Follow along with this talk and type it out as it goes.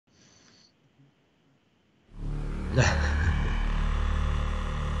I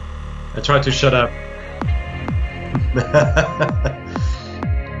tried to shut up.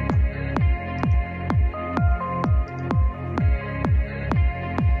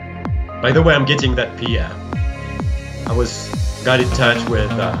 By the way, I'm getting that PM. I got in touch with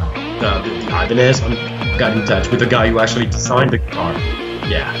the Ibanez. I got in touch with the guy who actually designed the car.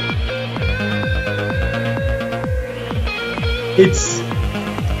 Yeah.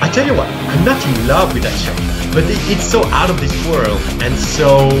 I tell you what, I'm not in love with that show, but it's so out of this world and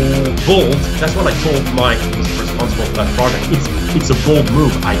so bold. That's what I told Mike, who was responsible for that project. It's a bold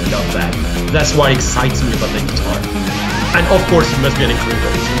move. I love that. That's what excites me about the guitar. And of course, it must be an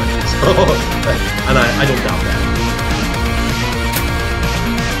incredible instrument. And I don't doubt that.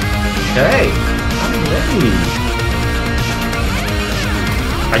 Okay, I'm ready.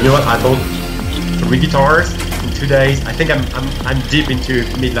 And you know what? I bought 3 guitars in 2 days. I think I'm deep into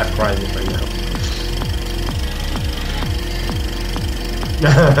midlife crisis right now.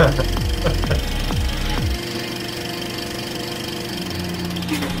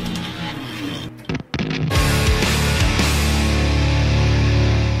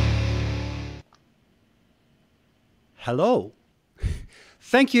 Hello.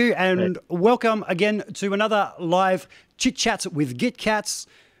 Thank you and welcome again to another live Chit Chats with Git Cats,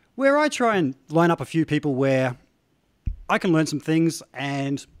 where I try and line up a few people where I can learn some things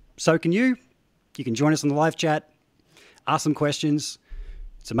and so can you. You can join us on the live chat, ask some questions.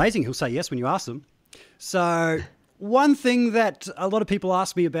 It's amazing who'll say yes when you ask them. So one thing that a lot of people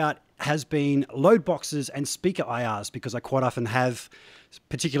ask me about has been load boxes and speaker IRs, because I quite often have,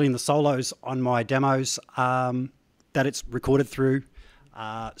 particularly in the solos on my demos, that it's recorded through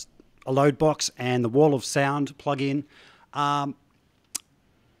a load box and the wall of sound plug-in. I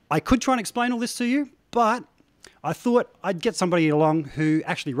could try and explain all this to you, but I thought I'd get somebody along who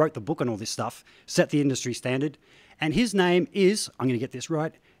actually wrote the book on all this stuff, set the industry standard, and his name is, I'm going to get this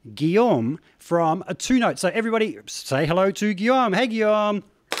right, Guillaume from A Two Note. So everybody say hello to Guillaume. Hey, Guillaume.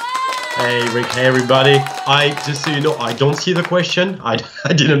 Hey, Rick. Hey, everybody. Just so you know, I don't see the question. I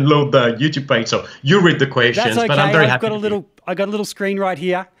didn't load the YouTube page, so you read the questions. That's okay. But I'm very happy. I got a little screen right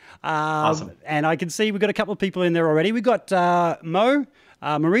here. Awesome. And I can see we've got a couple of people in there already. We've got Mo,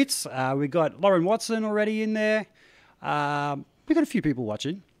 Moritz. We've got Lauren Watson already in there. We've got a few people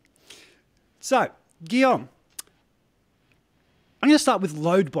watching. So, Guillaume, I'm going to start with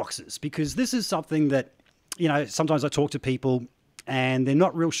load boxes, because this is something that, you know, sometimes I talk to people and they're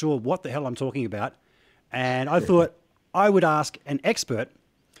not real sure what the hell I'm talking about. And I thought I would ask an expert.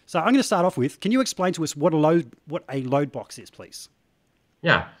 So I'm going to start off with, can you explain to us what a load box is, please?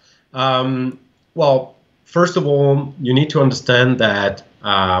 Yeah. Well, first of all, you need to understand that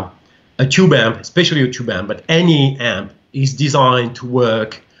a tube amp, especially a tube amp, but any amp is designed to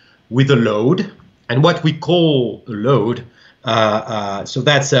work with a load. And what we call a load, so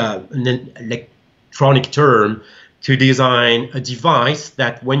that's an electronic term to design a device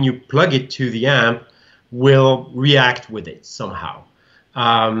that when you plug it to the amp will react with it somehow.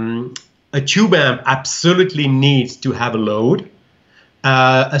 A tube amp absolutely needs to have a load.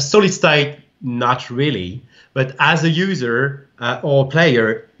 A solid state, not really. But as a user or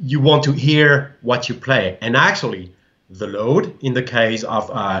player, you want to hear what you play. And actually, the load, in the case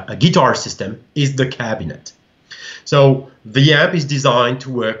of a guitar system, is the cabinet. So the amp is designed to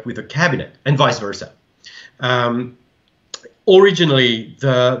work with a cabinet and vice versa. Originally,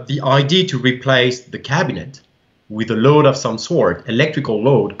 the idea to replace the cabinet with a load of some sort, electrical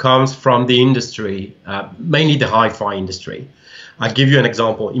load, comes from the industry, mainly the hi-fi industry. I'll give you an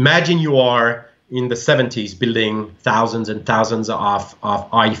example. Imagine you are in the 70s building thousands and thousands of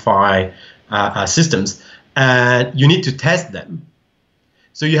hi-fi systems, and you need to test them.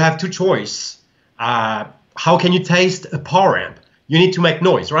 So you have two choices. How can you test a power amp? You need to make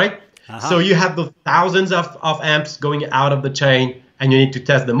noise, right? So you have the thousands of amps going out of the chain, and you need to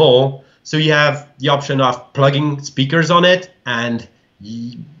test them all. So you have the option of plugging speakers on it, and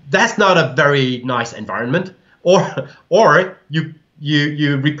that's not a very nice environment. Or you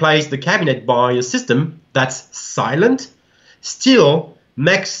replace the cabinet by a system that's silent, still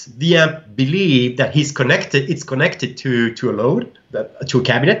makes the amp believe that it's connected to a load, to a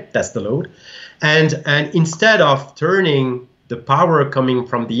cabinet, that's the load. And instead of turning the power coming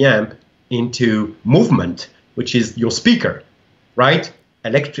from the amp into movement, which is your speaker, right?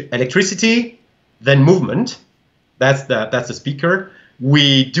 Electricity, then movement. That's the speaker.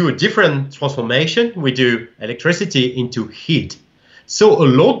 We do a different transformation. We do electricity into heat. So a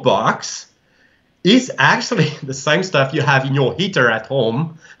load box is actually the same stuff you have in your heater at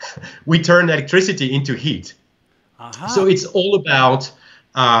home. We turn electricity into heat. So it's all about,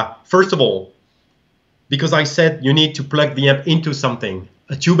 first of all, because I said you need to plug the amp into something.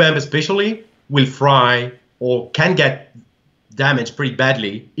 A tube amp especially will fry or can get damaged pretty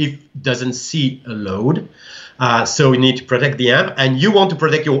badly if it doesn't see a load. So you need to protect the amp, and you want to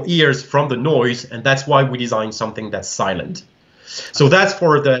protect your ears from the noise, and that's why we designed something that's silent. So that's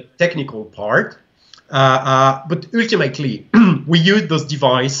for the technical part. But ultimately, we use those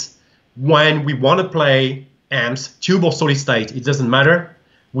devices when we want to play amps, tube or solid state, it doesn't matter.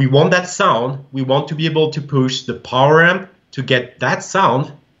 We want that sound. We want to be able to push the power amp to get that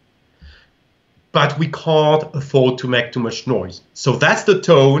sound, but we can't afford to make too much noise. So that's the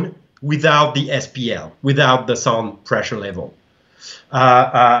tone without the SPL, without the sound pressure level.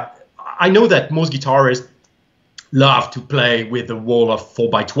 I know that most guitarists love to play with a wall of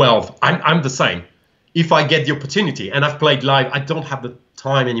 4x12. I'm the same. If I get the opportunity, and I've played live, I don't have the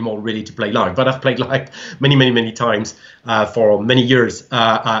time anymore really to play live, but I've played live many times for many years.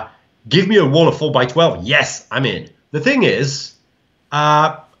 Give me a wall of 4x12, yes, I'm in. The thing is,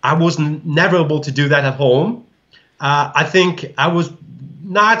 I was never able to do that at home. I think I was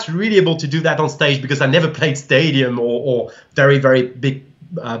not really able to do that on stage because I never played stadium or very big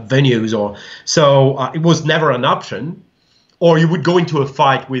venues, so it was never an option. Or you would go into a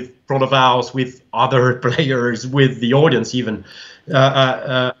fight with front of house, with other players, with the audience even.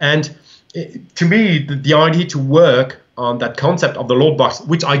 And to me, the idea to work on that concept of the load box,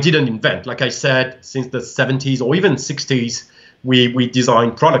 which I didn't invent, like I said, since the 70s or even 60s, we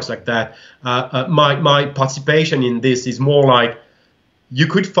designed products like that. My participation in this is more like you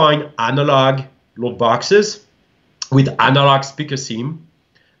could find analog load boxes with analog speaker seam.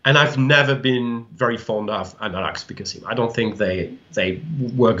 And I've never been very fond of analog speaker seam. I don't think they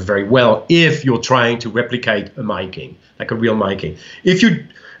work very well if you're trying to replicate a miking, like a real miking.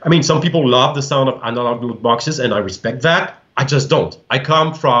 Some people love the sound of analog load boxes, and I respect that. I just don't. I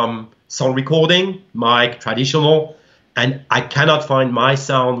come from sound recording, mic, traditional, and I cannot find my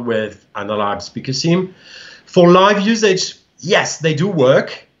sound with analog speaker seam. For live usage, yes, they do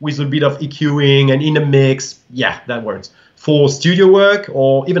work with a bit of EQing and in a mix. Yeah, that works. For studio work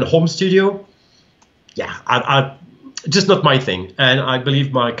or even home studio, yeah, I just not my thing. And I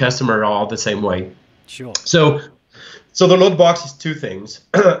believe my customers are the same way. Sure. So the load box is two things.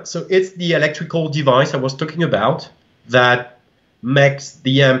 So it's the electrical device I was talking about that makes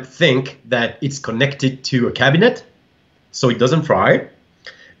the amp think that it's connected to a cabinet, so it doesn't fry.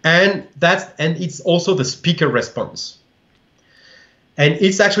 And it's also the speaker response. And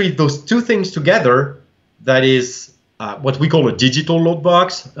it's actually those two things together that is what we call a digital load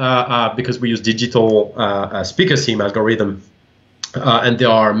box, because we use digital speaker seam algorithm, and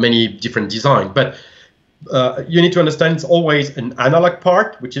there are many different designs. But you need to understand it's always an analog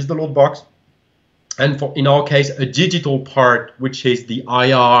part, which is the load box, and in our case, a digital part, which is the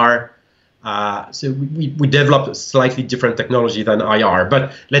IR. So we developed a slightly different technology than IR,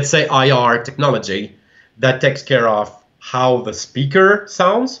 but let's say IR technology that takes care of how the speaker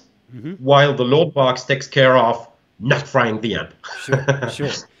sounds, while the load box takes care of not frying the amp.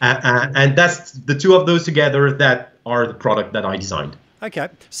 Sure. And that's the two of those together that are the product that I designed. Okay,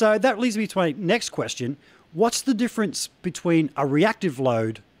 so that leads me to my next question. What's the difference between a reactive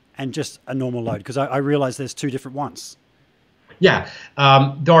load and just a normal load? Because I realize there's two different ones. Yeah,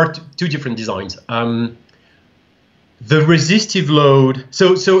 there are two different designs. The resistive load,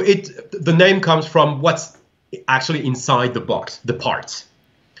 so the name comes from what's actually inside the box, the parts.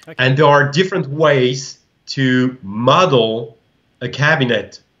 Okay. And there are different ways to model a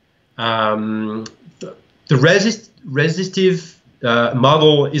cabinet. The resistive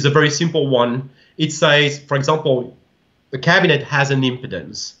model is a very simple one. It says, for example, a cabinet has an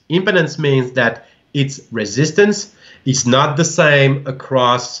impedance. Impedance means that its resistance is not the same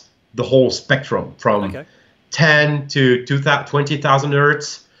across the whole spectrum from 10 to 20,000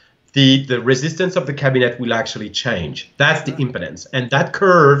 hertz. The resistance of the cabinet will actually change. That's the impedance. And that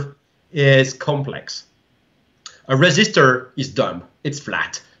curve is complex. A resistor is dumb. It's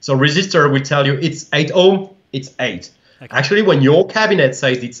flat. So resistor will tell you it's 8 ohm, it's 8. Okay. Actually, when your cabinet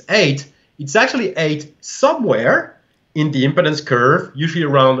says it's 8, it's actually 8 somewhere in the impedance curve, usually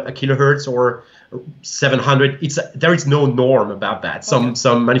around a kilohertz or 700. There is no norm about that. Some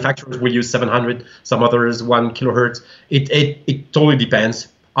manufacturers will use 700, some others 1 kilohertz. It totally depends.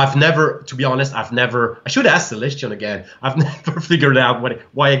 To be honest, I should ask Celestion again. I've never figured out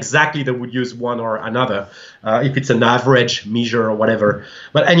why exactly they would use one or another, if it's an average measure or whatever.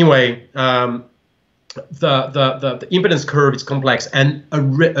 But anyway, the impedance curve is complex, and a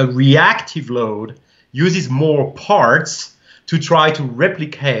reactive load uses more parts to try to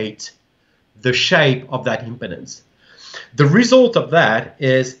replicate the shape of that impedance. The result of that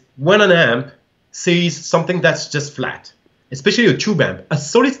is when an amp sees something that's just flat, especially a tube amp. A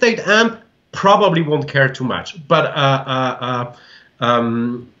solid state amp probably won't care too much, but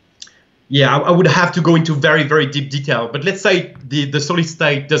yeah, I would have to go into very, very deep detail. But let's say the solid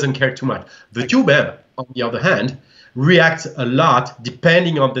state doesn't care too much. The tube amp, on the other hand, reacts a lot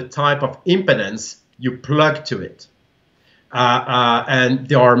depending on the type of impedance you plug to it. And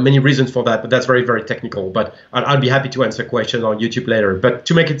there are many reasons for that, but that's very, very technical. But I'll be happy to answer questions on YouTube later. But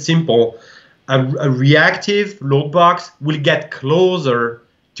to make it simple, a reactive load box will get closer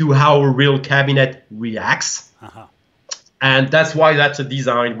to how a real cabinet reacts. And that's why that's a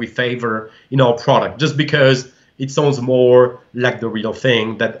design we favor in our product, just because it sounds more like the real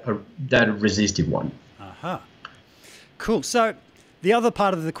thing than a resistive one. Cool. So the other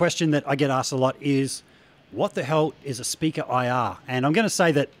part of the question that I get asked a lot is, what the hell is a speaker IR? And I'm going to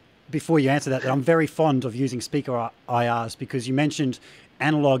say that before you answer that I'm very fond of using speaker IRs, because you mentioned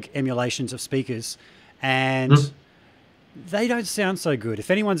analog emulations of speakers, and they don't sound so good. If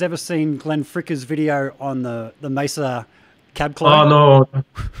anyone's ever seen Glenn Fricker's video on the Mesa cab clone. Oh,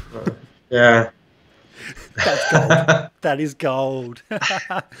 no. Yeah. That's gold. That is gold.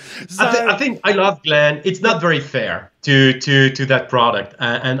 So, I think I love Glenn. It's not very fair to that product,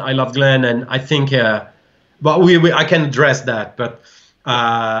 and I love Glenn, and I think, but I can address that. But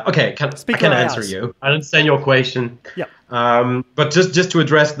okay, I can answer you. I understand your question. Yeah. But just to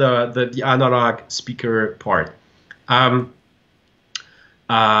address the analog speaker part.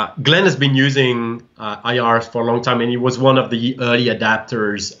 Glenn has been using IRs for a long time, and he was one of the early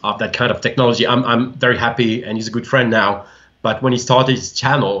adapters of that kind of technology. I'm very happy, and he's a good friend now. But when he started his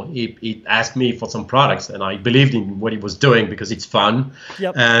channel, he asked me for some products, and I believed in what he was doing because it's fun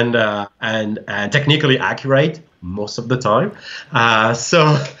and technically accurate most of the time.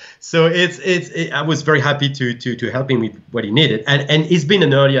 So I was very happy to help him with what he needed, and he's been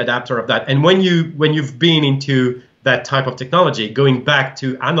an early adapter of that. And when you've been into that type of technology, going back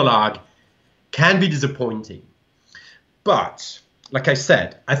to analog can be disappointing. But like I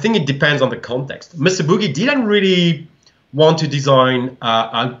said, I think it depends on the context. Mr. Boogie didn't really want to design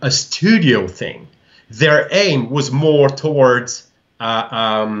a studio thing. Their aim was more towards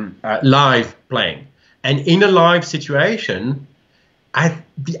live playing. And in a live situation,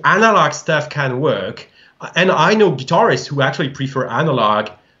 the analog stuff can work. And I know guitarists who actually prefer analog.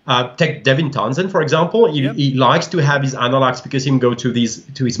 Take Devin Townsend, for example. He likes to have his analog speakers go to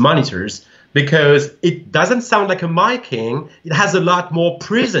his monitors because it doesn't sound like a miking. It has a lot more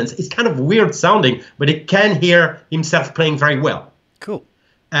presence. It's kind of weird sounding, but it can hear himself playing very well. Cool.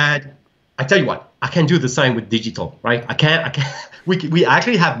 And I tell you what, I can do the same with digital, right? I can. We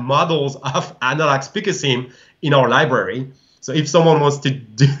actually have models of analog speaker sim in our library. So if someone wants to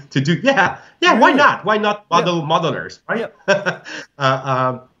do, why not? Why not model modelers, right?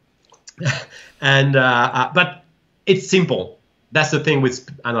 But it's simple. That's the thing with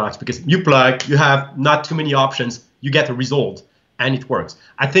analog speakers. You plug, you have not too many options, you get a result, and it works.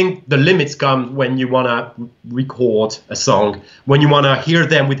 I think the limits come when you want to record a song, when you want to hear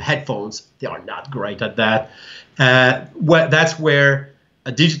them with headphones. They are not great at that. That's where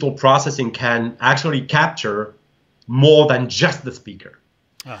a digital processing can actually capture more than just the speaker.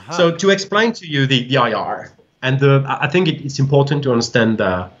 So to explain to you the IR, and I think it's important to understand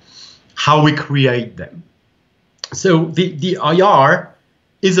how we create them. So the IR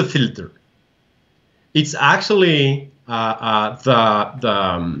is a filter. It's actually a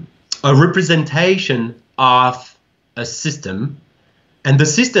representation of a system, and the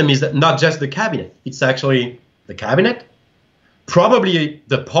system is not just the cabinet. It's actually the cabinet, probably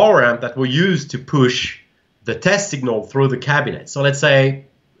the power amp that we use to push the test signal through the cabinet. So let's say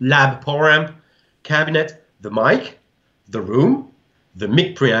lab power amp, cabinet, the mic, the room, the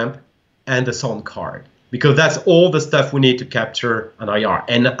mic preamp, and the sound card, because that's all the stuff we need to capture an IR.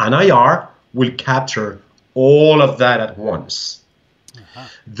 And an IR will capture all of that at once.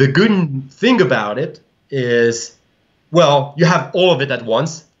 The good thing about it is, well, you have all of it at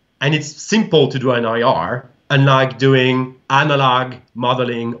once, and it's simple to do an IR, unlike doing analog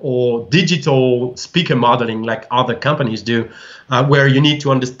modeling or digital speaker modeling like other companies do, where you need to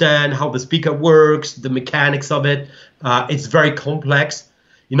understand how the speaker works, the mechanics of it. It's very complex.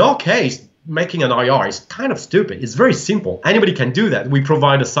 In our case, making an IR is kind of stupid. It's very simple. Anybody can do that. We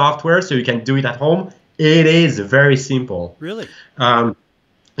provide the software so you can do it at home. It is very simple. Really?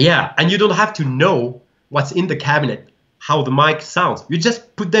 Yeah, and you don't have to know what's in the cabinet, how the mic sounds. You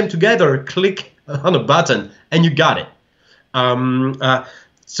just put them together, click on a button, and you got it.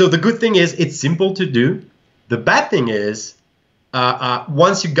 So the good thing is it's simple to do. The bad thing is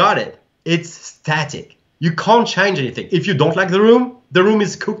once you got it, it's static. You can't change anything. If you don't like the room, the room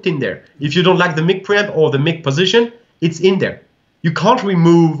is cooked in there. If you don't like the mic preamp or the mic position, it's in there. You can't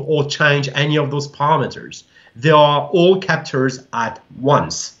remove or change any of those parameters. They are all captures at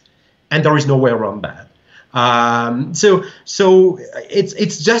once, and there is no way around that. So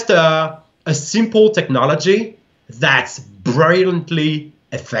it's just a simple technology that's brilliantly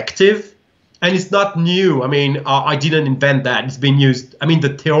effective, and it's not new. I mean, I didn't invent that. It's been used. I mean,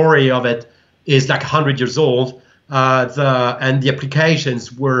 the theory of it is like 100 years old. And the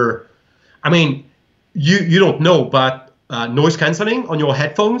applications were, I mean, you don't know, but noise cancelling on your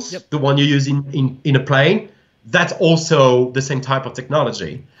headphones, yep. the one you use in a plane, that's also the same type of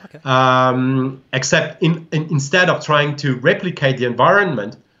technology. Okay. Except instead of trying to replicate the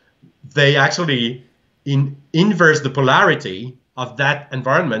environment, they actually inverse the polarity of that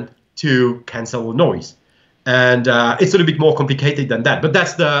environment to cancel noise. And it's a little bit more complicated than that, but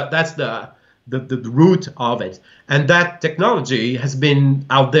that's the root of it. And that technology has been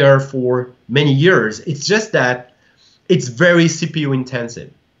out there for many years. It's just that it's very CPU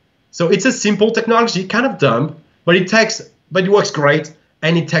intensive. So it's a simple technology, kind of dumb, but it works great,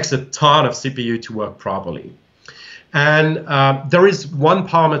 and it takes a ton of CPU to work properly. And there is one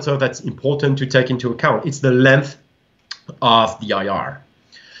parameter that's important to take into account. It's the length of the IR.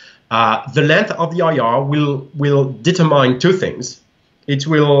 The length of the IR will determine two things. It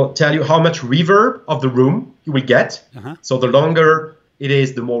will tell you how much reverb of the room you will get. Uh-huh. So the longer it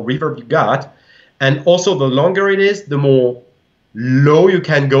is, the more reverb you got. And also the longer it is, the more low you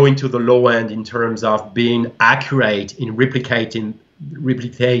can go into the low end in terms of being accurate in replicating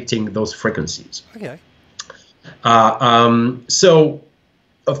those frequencies. Okay. So,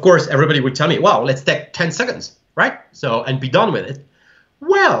 of course, everybody would tell me, well, let's take 10 seconds, right? So, and be done with it.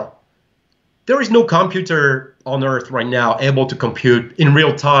 Well, there is no computer on Earth right now able to compute in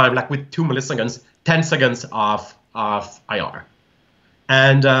real time, like with 2 milliseconds, 10 seconds of IR.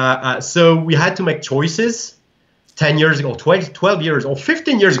 And so we had to make choices 10 years ago, 12 years, or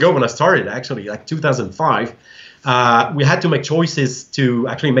 15 years ago when I started, actually, like 2005. We had to make choices to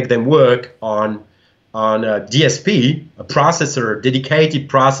actually make them work on a DSP, a processor, dedicated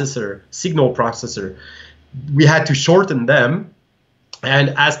processor, signal processor. We had to shorten them.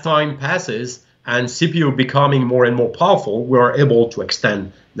 And as time passes and CPU becoming more and more powerful, we are able to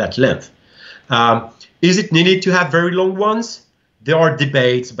extend that length. Is it needed to have very long ones? There are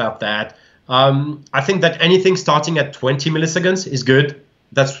debates about that. I think that anything starting at 20 milliseconds is good.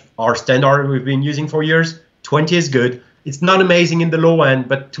 That's our standard we've been using for years. 20 is good. It's not amazing in the low end,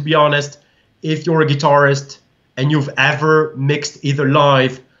 but to be honest, if you're a guitarist and you've ever mixed either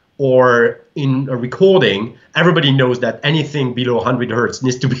live or in a recording, everybody knows that anything below 100 hertz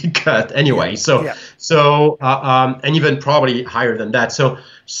needs to be cut anyway. And even probably higher than that.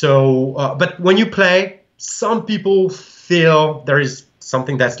 But when you play, some people feel there is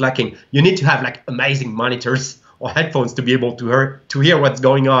something that's lacking. You need to have like amazing monitors or headphones to be able to hear what's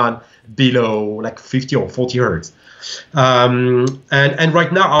going on below like 50 or 40 hertz. And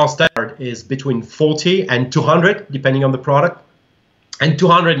right now our standard is between 40 and 200, depending on the product. And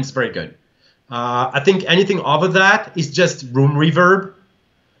 200 is very good. I think anything over that is just room reverb.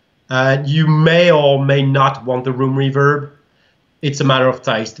 You may or may not want the room reverb. It's a matter of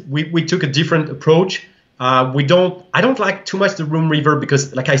taste. We took a different approach. I don't like too much the room reverb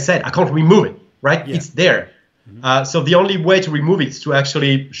because, like I said, I can't remove it, right? Yeah. It's there. Mm-hmm. So the only way to remove it is to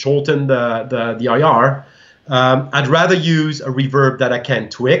actually shorten the IR. I'd rather use a reverb that I can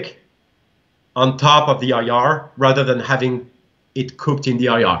tweak on top of the IR rather than having it cooked in the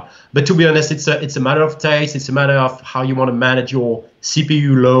IR. But to be honest, it's a matter of taste. It's a matter of how you want to manage your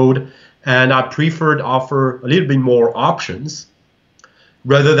CPU load. And I prefer to offer a little bit more options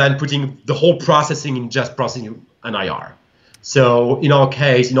rather than putting the whole processing in just processing an IR. So in our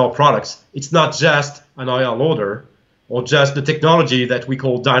case, in our products, it's not just an IR loader or just the technology that we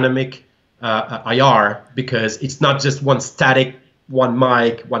call dynamic IR, because it's not just one static, one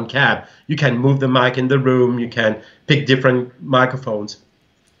mic, one cab. You can move the mic in the room. You can pick different microphones.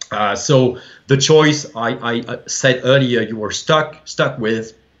 So the choice I said earlier, you were stuck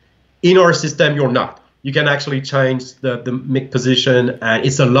with, in our system, you're not. You can actually change the mic position, and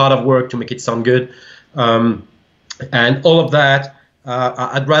it's a lot of work to make it sound good. And all of that,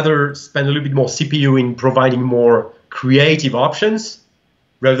 I'd rather spend a little bit more CPU in providing more creative options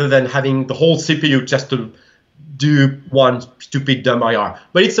rather than having the whole CPU just to do one stupid dumb IR.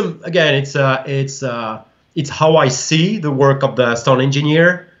 But it's how I see the work of the sound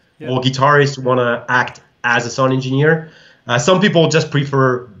engineer or guitarist who want to act as a sound engineer. Some people just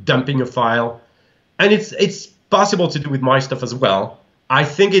prefer dumping a file, and it's possible to do with my stuff as well. I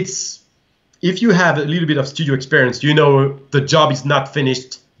think it's if you have a little bit of studio experience, you know the job is not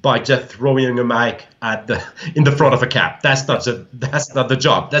finished by just throwing a mic at in the front of a cab. That's not the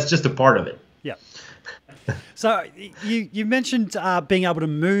job. That's just a part of it. Yeah. So you mentioned being able to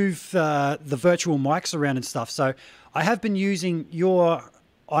move the virtual mics around and stuff. So I have been using your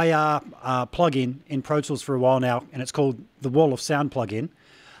IR plugin in Pro Tools for a while now, and it's called the Wall of Sound plugin.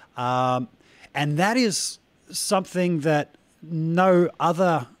 And that is something that no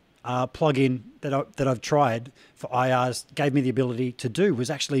other plugin that I've tried for IRs gave me the ability to do, was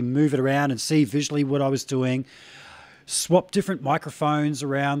actually move it around and see visually what I was doing, swap different microphones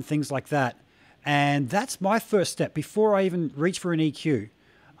around, things like that. And that's my first step before I even reach for an EQ.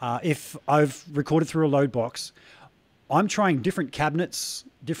 If I've recorded through a load box, I'm trying different cabinets,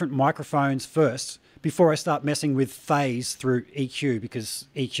 different microphones first before I start messing with phase through EQ, because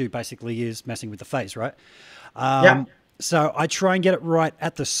EQ basically is messing with the phase, right? Yeah. So I try and get it right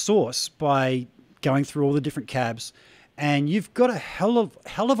at the source by going through all the different cabs, and you've got a hell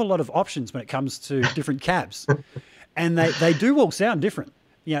of a lot of options when it comes to different cabs, and they do all sound different.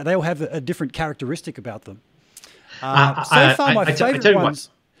 You know, they all have a different characteristic about them. So far, my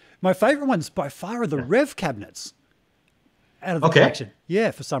favorite ones by far are the Rev cabinets out of the collection.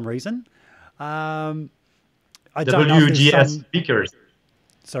 Yeah, for some reason. I don't know if WGS speakers.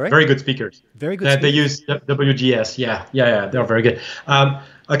 Sorry? Very good speakers. Very good speakers. They use WGS. Yeah. They're very good.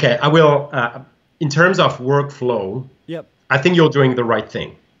 Okay, I will. In terms of workflow, yep, I think you're doing the right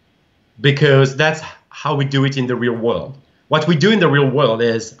thing, because that's how we do it in the real world. What we do in the real world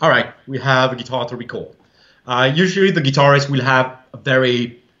is, all right, we have a guitar to record. Usually the guitarist will have a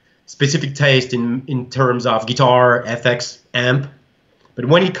very specific taste in terms of guitar, FX, amp. But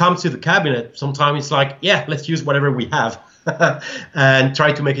when it comes to the cabinet, sometimes it's like, yeah, let's use whatever we have and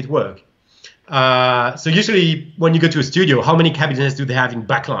try to make it work. So usually when you go to a studio, how many cabinets do they have in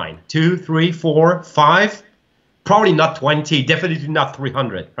backline? 2, 3, 4, 5? Probably not 20, definitely not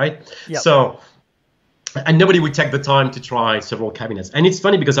 300, right? Yep. So, and nobody would take the time to try several cabinets. And it's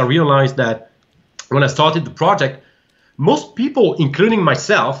funny because I realized that when I started the project, most people, including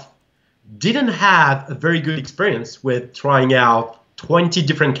myself, didn't have a very good experience with trying out 20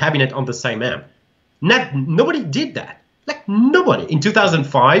 different cabinets on the same amp. Nobody did that. Like nobody. In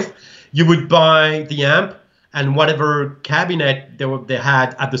 2005, you would buy the amp and whatever cabinet they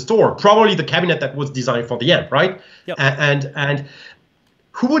had at the store, probably the cabinet that was designed for the amp, right? Yep. And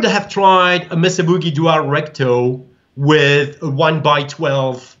who would have tried a Mesa Boogie Dual Recto with a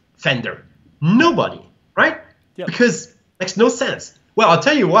 1x12 Fender? Nobody, right? Yep. Because it makes no sense. Well, I'll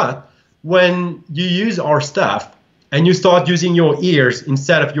tell you what, when you use our stuff and you start using your ears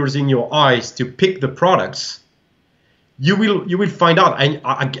instead of using your eyes to pick the products, you will find out, and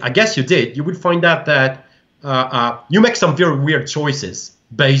I guess you did, you will find out that you make some very weird choices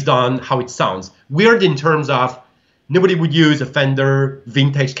based on how it sounds. Weird in terms of nobody would use a Fender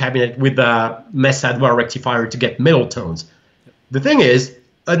vintage cabinet with a Mesa Dual rectifier to get middle tones. The thing is,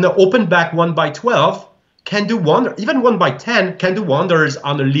 an open back 1x12 can do wonders, even 1x10 can do wonders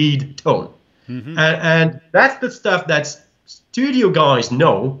on a lead tone. Mm-hmm. And that's the stuff that studio guys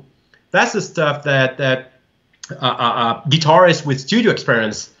know. That's the stuff that guitarists with studio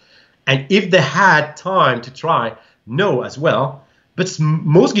experience, and if they had time to try, know as well. But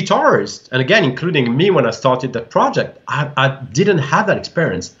most guitarists, and again, including me when I started the project, I didn't have that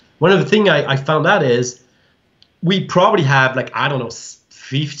experience. One of the things I found out is we probably have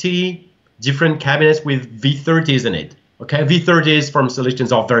 50 different cabinets with V30s in it. Okay, V30s from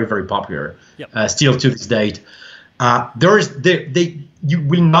Solutions are very, very popular, yep. Still to this date. You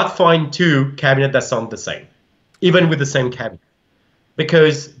will not find two cabinets that sound the same, even with the same cabinet,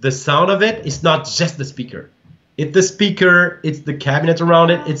 because the sound of it is not just the speaker. It's the speaker, it's the cabinet around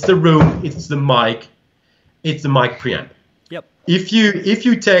it, it's the room, it's the mic preamp. Yep. If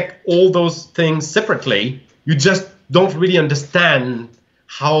you take all those things separately, you just don't really understand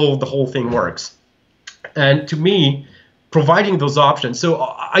how the whole thing works. And to me, providing those options. So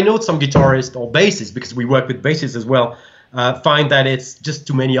I know some guitarists or bassists, because we work with bassists as well, find that it's just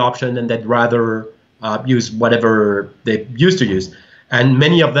too many options and they'd rather use whatever they used to use. And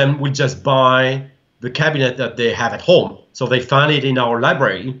many of them would just buy the cabinet that they have at home. So they find it in our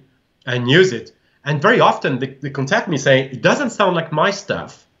library and use it. And very often they contact me saying, it doesn't sound like my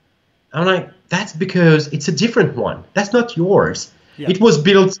stuff. I'm like, that's because it's a different one. That's not yours. Yeah. It was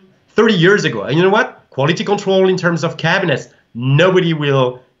built 30 years ago. And you know what? Quality control in terms of cabinets, no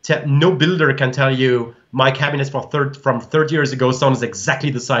builder can tell you my cabinets from 30 years ago sounds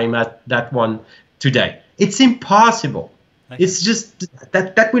exactly the same as that one today. It's impossible. It's just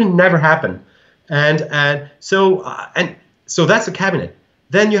that will never happen. And so that's a cabinet.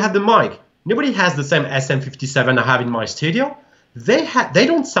 Then you have the mic. Nobody has the same SM57 I have in my studio. They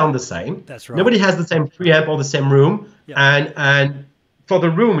don't sound the same. That's right. Nobody has the same preamp or the same room. Yep. And for the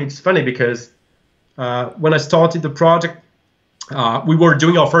room, it's funny because when I started the project, we were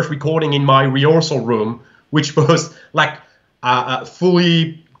doing our first recording in my rehearsal room, which was like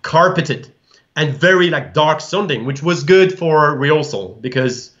fully carpeted and very like dark sounding, which was good for rehearsal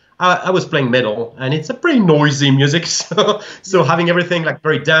because I was playing metal and it's a pretty noisy music. So having everything like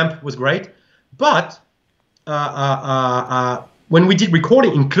very damp was great. But when we did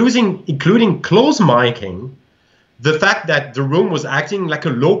recording, including close miking, the fact that the room was acting like a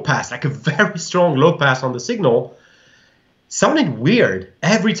low pass, like a very strong low pass on the signal, sounded weird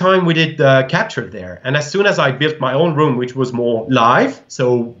every time we did the capture there. And as soon as I built my own room, which was more live,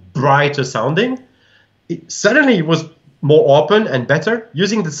 so brighter sounding, suddenly it was more open and better,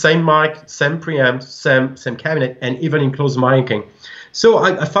 using the same mic, same preamp, same cabinet, and even in close miking. So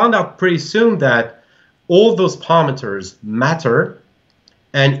I found out pretty soon that all those parameters matter.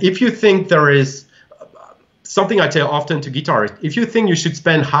 And if you think there is something I tell often to guitarists, if you think you should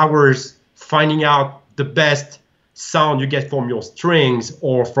spend hours finding out the best sound you get from your strings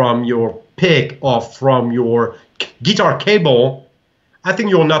or from your pick or from your guitar cable, I think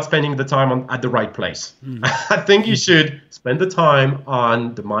you're not spending the time at the right place. I think you should spend the time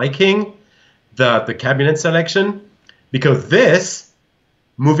on the miking, the cabinet selection, because this,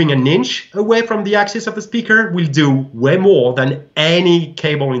 moving an inch away from the axis of the speaker, will do way more than any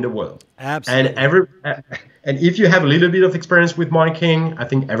cable in the world. Absolutely. And if you have a little bit of experience with miking, I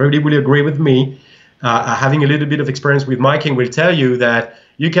think everybody will agree with me. Having a little bit of experience with miking will tell you that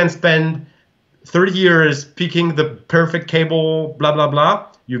you can spend 30 years picking the perfect cable, blah, blah, blah.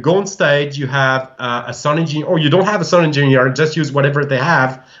 You go on stage, you have a sound engineer, or you don't have a sound engineer, just use whatever they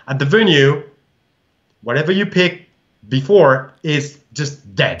have at the venue. Whatever you pick before is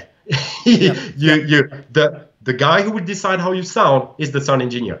just dead. The guy who would decide how you sound is the sound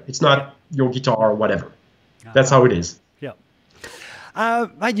engineer. It's not your guitar or whatever. That's how it is. Yeah.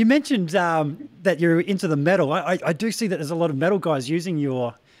 Mate, you mentioned that you're into the metal. I do see that there's a lot of metal guys using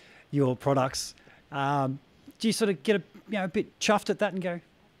your products. Do you sort of get a bit chuffed at that and go,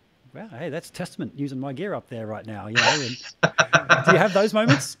 wow, hey, that's testament using my gear up there right now. Do you have those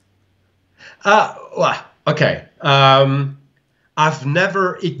moments? Well, okay.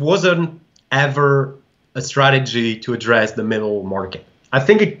 It wasn't ever a strategy to address the metal market. I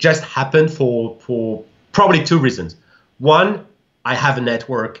think it just happened for probably two reasons. One, I have a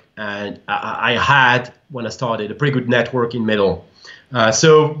network, and I had, when I started, a pretty good network in metal.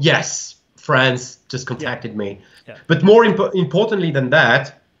 So yes, friends just contacted me. Yeah. But more importantly than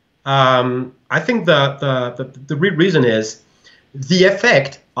that, I think the real reason is the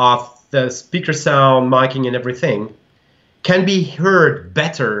effect of the speaker sound, miking, and everything can be heard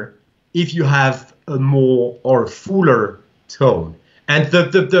better if you have a more or fuller tone. And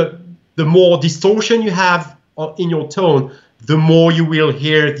the more distortion you have in your tone, the more you will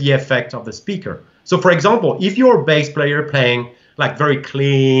hear the effect of the speaker. So for example, if you're a bass player playing like very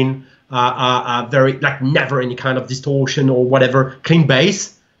clean, very like never any kind of distortion or whatever, clean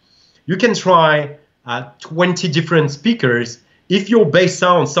bass, you can try 20 different speakers. If your bass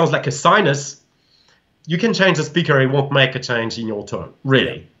sounds like a sinus, you can change the speaker, it won't make a change in your tone,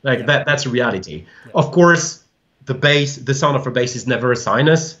 really. That's a reality. Yeah. Of course, the sound of a bass is never a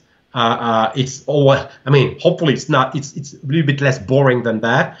sinus. It's hopefully it's not. It's a little bit less boring than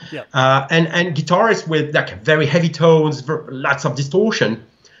that. Yeah. And guitarists with like very heavy tones, lots of distortion,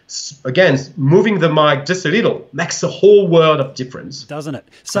 again, moving the mic just a little makes a whole world of difference, doesn't it?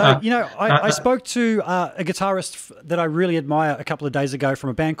 So I spoke to a guitarist that I really admire a couple of days ago from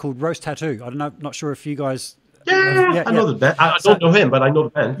a band called Roast Tattoo. Not sure if you guys. I know the band. I don't know him, but I know the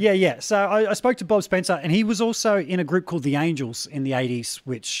band. Yeah. So I spoke to Bob Spencer, and he was also in a group called the Angels in the 80s,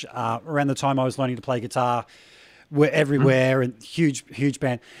 which around the time I was learning to play guitar, were everywhere, and huge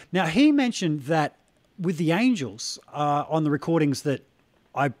band. Now, he mentioned that with the Angels, on the recordings that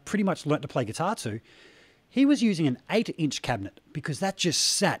I pretty much learnt to play guitar to, he was using an 8-inch cabinet because that just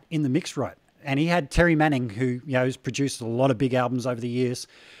sat in the mix right. And he had Terry Manning, who has produced a lot of big albums over the years,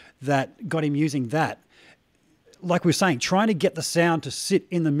 that got him using that. Like we were saying, trying to get the sound to sit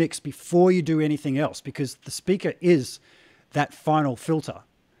in the mix before you do anything else, because the speaker is that final filter.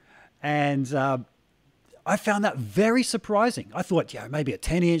 And I found that very surprising. I thought, maybe a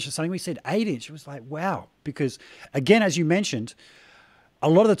 10-inch or something. We said 8-inch. It was like, wow. Because again, as you mentioned, a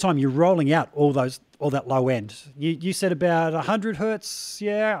lot of the time you're rolling out all that low end. You said about 100 hertz.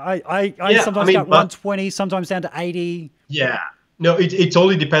 Yeah. I sometimes got 120, sometimes down to 80. Yeah. No, it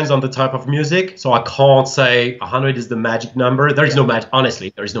totally depends on the type of music. So I can't say 100 is the magic number. There is no magic.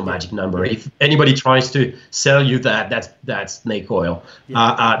 Honestly, there is no magic number. If anybody tries to sell you that's snake oil.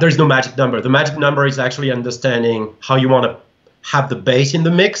 There is no magic number. The magic number is actually understanding how you want to have the bass in the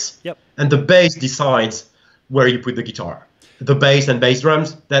mix. Yep. And the bass decides where you put the guitar. The bass and bass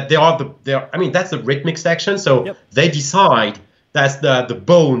drums, that that's the rhythmic section. So they decide that's the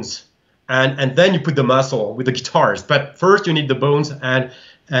bones. And then you put the muscle with the guitars. But first you need the bones. And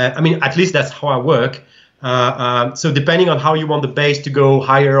at least that's how I work. So depending on how you want the bass to go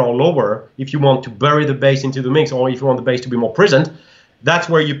higher or lower, if you want to bury the bass into the mix or if you want the bass to be more present, that's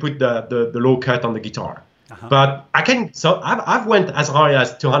where you put the low cut on the guitar. But I've went as high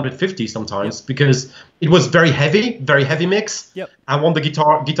as 250 sometimes because it was very heavy mix. Yep. I want the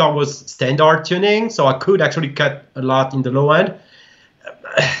guitar was standard tuning, so I could actually cut a lot in the low end.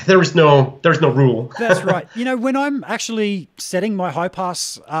 There's no rule. That's right. When I'm actually setting my high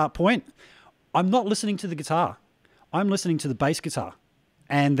pass point, I'm not listening to the guitar. I'm listening to the bass guitar.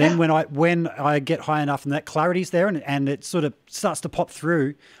 And then when I get high enough and that clarity's there and it sort of starts to pop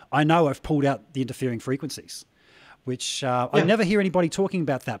through, I know I've pulled out the interfering frequencies, which I never hear anybody talking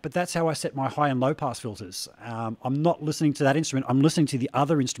about that, but that's how I set my high and low pass filters. I'm not listening to that instrument. I'm listening to the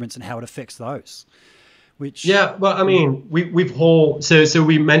other instruments and how it affects those. So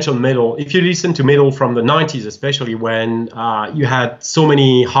we mentioned metal. If you listen to metal from the 90s, especially when you had so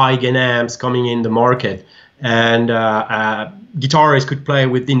many high gain amps coming in the market, and guitarists could play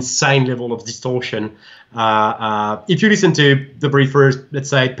with insane level of distortion. If you listen to the very first, let's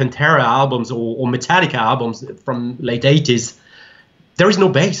say, Pantera albums or Metallica albums from late 80s, there is no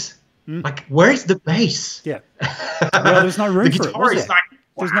bass. Like, where is the bass? Yeah. Well, there's no room for it. Guitar is like,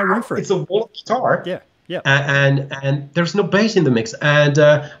 there's no room for it. It's a wall guitar. Yeah. Yeah. And there's no bass in the mix. And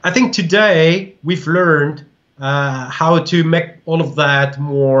I think today we've learned how to make all of that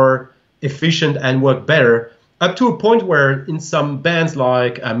more efficient and work better, up to a point where in some bands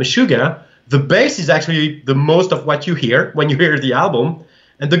like Meshuggah, the bass is actually the most of what you hear when you hear the album,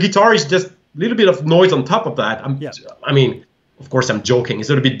 and the guitar is just a little bit of noise on top of that. Of course, I'm joking. It's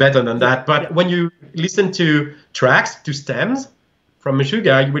a little bit better than that. But when you listen to tracks, to stems from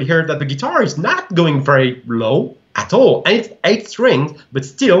Meshuggah, you will hear that the guitar is not going very low at all. And it's 8 strings, but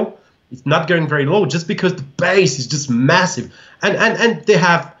still, it's not going very low just because the bass is just massive. And they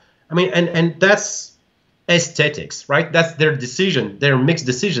have, and that's aesthetics, right? That's their decision, their mixed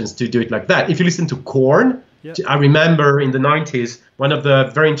decisions to do it like that. If you listen to Korn, I remember in the 90s, one of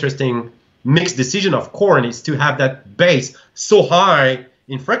the very interesting mixed decision of Korn is to have that bass so high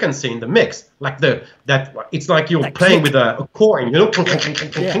in frequency in the mix, like it's like you're that playing kick with a coin,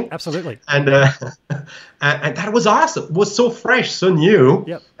 Yeah, absolutely. And that was awesome. It was so fresh, so new,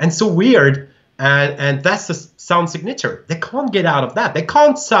 and so weird. And that's the sound signature. They can't get out of that. They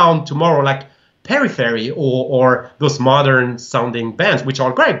can't sound tomorrow like Periphery or those modern sounding bands, which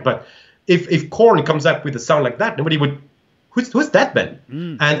are great. But if Korn comes up with a sound like that, nobody would. Who's that band?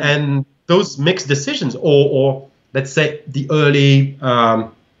 And those mixed decisions, or let's say the early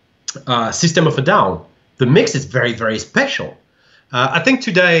System of a Down, the mix is very, very special. I think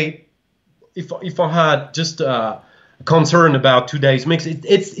today, if I had just a concern about today's mix,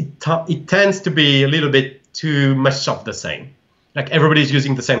 it tends to be a little bit too much of the same. Like everybody's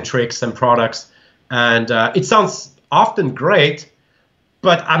using the same tricks and products, and it sounds often great,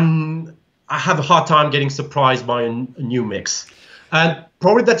 but I have a hard time getting surprised by a new mix. And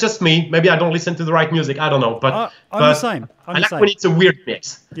probably that's just me. Maybe I don't listen to the right music. I don't know. But I'm the same. I like when it's a weird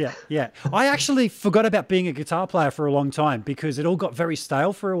mix. Yeah. I actually forgot about being a guitar player for a long time because it all got very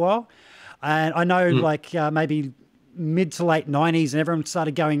stale for a while. And I know maybe mid to late 90s and everyone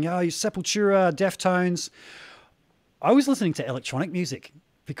started going, Sepultura, Deftones. I was listening to electronic music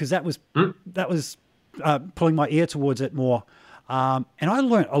because that was pulling my ear towards it more. And I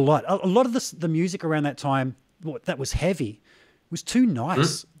learned a lot. A lot of the music around that time that was heavy was too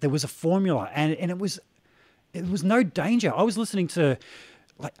nice. There was a formula, and it was no danger. I was listening to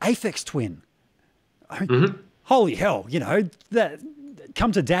like Aphex Twin. Holy hell, that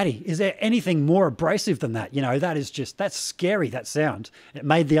Come to Daddy. Is there anything more abrasive than that? That's scary, that sound. It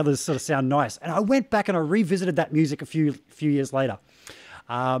made the others sort of sound nice. And I went back and I revisited that music a few years later.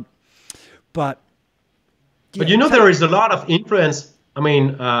 But there is a lot of influence,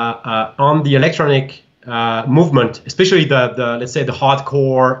 on the electronic movement, especially the let's say the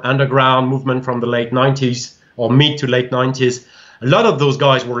hardcore underground movement from the late 90s or mid to late 90s. A lot of those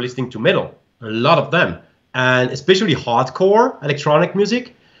guys were listening to metal, a lot of them, and especially hardcore electronic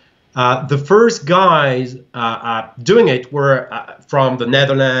music. The first guys doing it were from the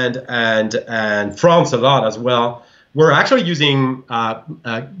Netherlands and France a lot as well. were actually using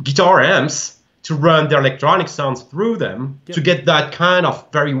guitar amps to run their electronic sounds through them to get that kind of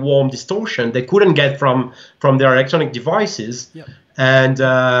very warm distortion they couldn't get from their electronic devices. And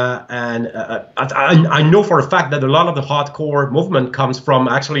I know for a fact that a lot of the hardcore movement comes from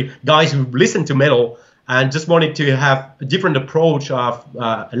actually guys who listen to metal and just wanted to have a different approach of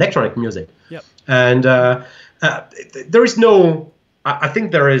electronic music. And there is no, I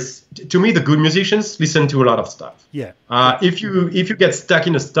think there is, to me, the good musicians listen to a lot of stuff. If you get stuck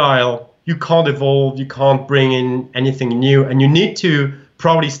in a style, you can't evolve, you can't bring in anything new, and you need to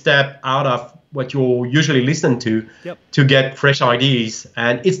probably step out of what you usually listen to get fresh ideas.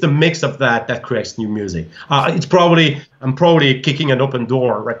 And it's the mix of that creates new music. I'm probably kicking an open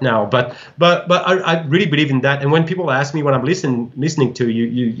door right now, but I really believe in that. And when people ask me what I'm listening to,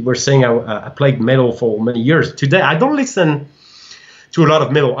 you were saying I played metal for many years. Today, I don't listen to a lot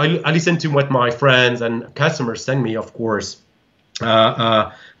of metal. I listen to what my friends and customers send me, of course.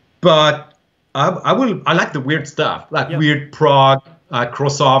 But I like the weird stuff, like weird prog,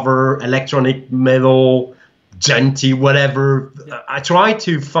 crossover, electronic metal, genty, whatever. I try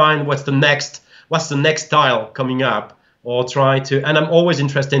to find what's the next style coming up, or and I'm always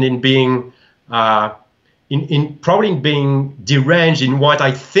interested in being, probably being deranged in what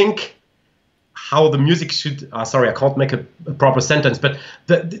I think, how the music should. Sorry, I can't make a proper sentence, but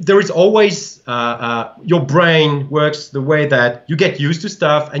there is always your brain works the way that you get used to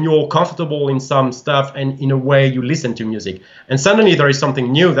stuff and you're comfortable in some stuff, and in a way you listen to music, and suddenly there is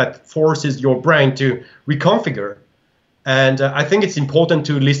something new that forces your brain to reconfigure. And I think it's important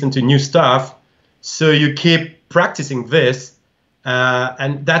to listen to new stuff, so you keep practicing this,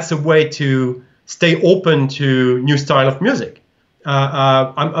 and that's a way to stay open to new style of music.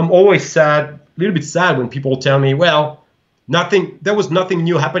 I'm always a little bit sad when people tell me, well, there was nothing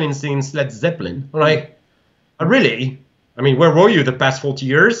new happening since Led Zeppelin. I'm like, really? I mean, where were you the past 40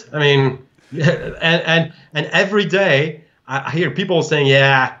 years? I mean, and every day I hear people saying,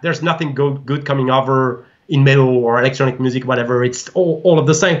 yeah, there's nothing good coming over in metal or electronic music, whatever. It's all of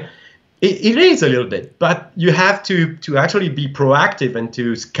the same. It is a little bit, but you have to actually be proactive and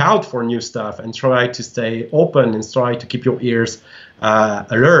to scout for new stuff and try to stay open and try to keep your ears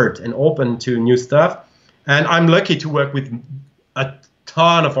alert and open to new stuff. And I'm lucky to work with a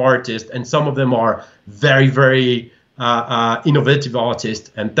ton of artists, and some of them are very, very innovative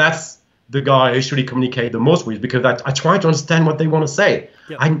artists. And that's the guy I usually communicate the most with, because I try to understand what they want to say.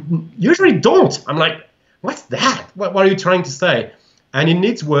 I usually don't. I'm like, what's that? What are you trying to say? And it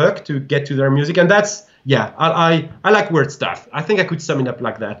needs work to get to their music. And that's, I like weird stuff. I think I could sum it up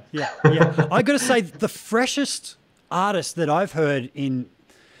like that. I got to say, the freshest artist that I've heard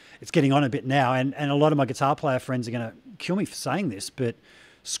it's getting on a bit now, and a lot of my guitar player friends are going to kill me for saying this, but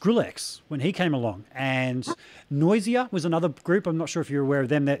Skrillex, when he came along, and Noisia was another group. I'm not sure if you're aware of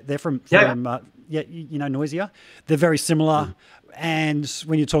them. They're from you know Noisia. They're very similar. And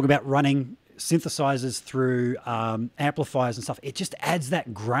when you talk about running synthesizers through amplifiers and stuff, it just adds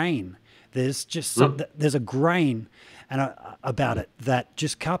that grain. There's just there's a grain about it that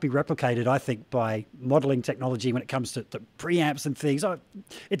just can't be replicated, I think, by modeling technology when it comes to preamps and things.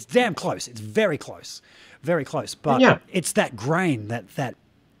 It's damn close. It's very close, but it's that grain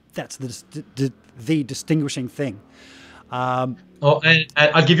that's the distinguishing thing. And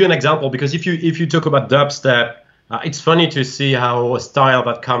I'll give you an example, because if you talk about dubstep, it's funny to see how a style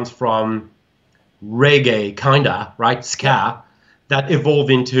that comes from reggae, kinda, right, ska, that evolved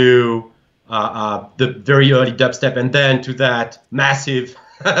into the very early dubstep, and then to that massive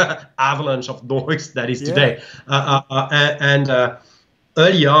avalanche of noise that is today.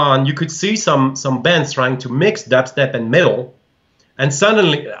 Early on, you could see some bands trying to mix dubstep and metal, and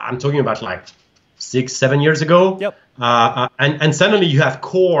suddenly, I'm talking about like 6-7 years ago, and suddenly you have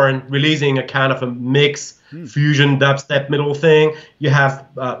Korn releasing a kind of a mix fusion dubstep metal thing. You have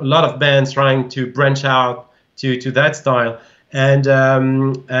a lot of bands trying to branch out to that style, and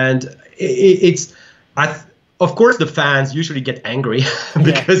it's of course the fans usually get angry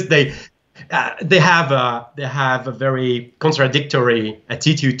because they have a very contradictory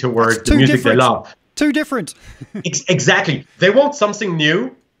attitude towards the music they love. Too different. Exactly. They want something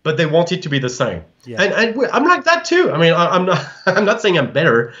new, but they want it to be the same. And I'm like that too. I mean, I'm not saying I'm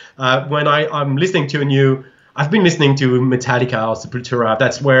better. When I'm listening to I've been listening to Metallica or Sepultura.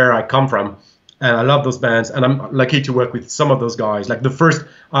 That's where I come from, and I love those bands. And I'm lucky to work with some of those guys. Like the first,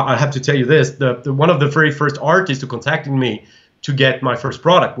 I have to tell you this: the one of the very first artists who contacted me to get my first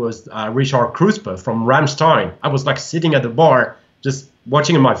product was Richard Kruspe from Rammstein. I was like sitting at the bar, just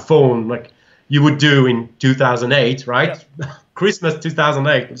watching on my phone, like you would do in 2008, right? Christmas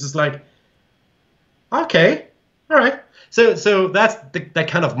 2008. It's just like, okay, All right. So that's that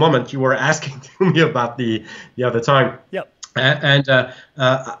kind of moment you were asking to me about the other time. Yep.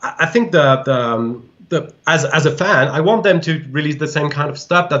 I think the as a fan, I want them to release the same kind of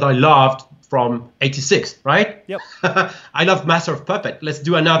stuff that I loved from '86, right? Yep. I love Master of Puppet. Let's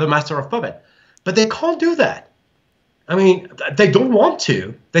do another Master of Puppet. But they can't do that. I mean, they don't want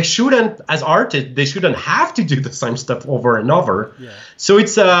to. They shouldn't, as artists, they shouldn't have to do the same stuff over and over. Yeah. So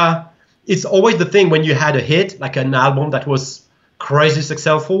it's always the thing when you had a hit, like an album that was crazy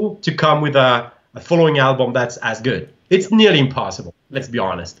successful, to come with a following album that's as good. It's nearly impossible. Let's be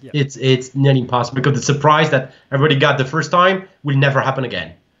honest. Yeah. It's nearly impossible because the surprise that everybody got the first time will never happen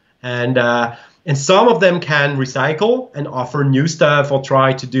again. And some of them can recycle and offer new stuff or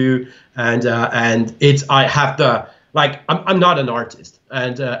try to do. And it's I have the like I'm not an artist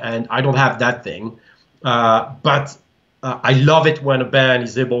and I don't have that thing, but I love it when a band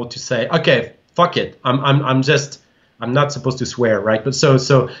is able to say, okay, fuck it, I'm not supposed to swear, right? But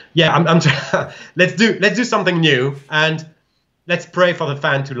so yeah, let's do something new and let's pray for the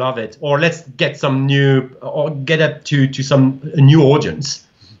fan to love it, or let's get some new or get up to some new audience.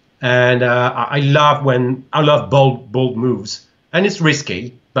 And I love bold moves, and it's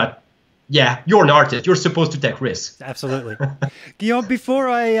risky, but yeah, you're an artist. You're supposed to take risks. Absolutely. Guillaume, before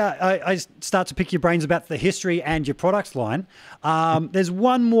I start to pick your brains about the history and your products line, there's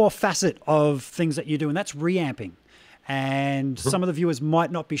one more facet of things that you do, and that's reamping. And some of the viewers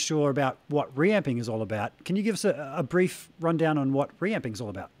might not be sure about what reamping is all about. Can you give us a brief rundown on what reamping is all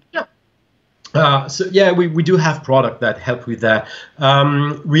about? Yeah. So yeah, we do have product that help with that.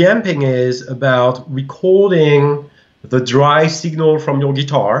 Reamping is about recording the dry signal from your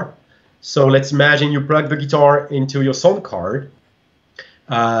guitar. So let's imagine you plug the guitar into your sound card,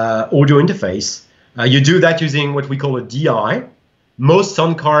 audio interface. You do that using what we call a DI. Most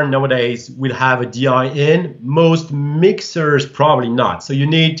sound card nowadays will have a DI in. Most mixers probably not. So you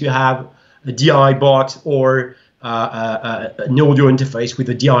need to have a DI box or an audio interface with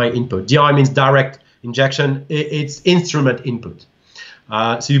a DI input. DI means direct injection. It's instrument input.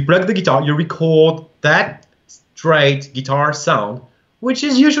 So you plug the guitar, you record that straight guitar sound, which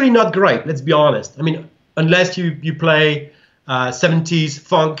is usually not great, let's be honest. I mean, unless you play 70s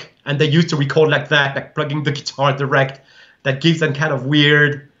funk and they used to record like that, like plugging the guitar direct, that gives them kind of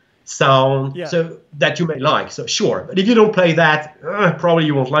weird sound, so that you may like. So sure, but if you don't play that, probably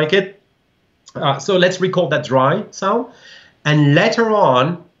you won't like it. So let's record that dry sound, and later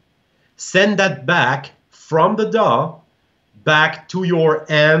on, send that back from the DAW back to your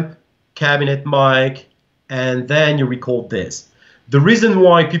amp, cabinet, mic, and then you record this. The reason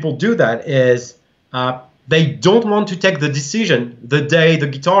why people do that is they don't want to take the decision the day the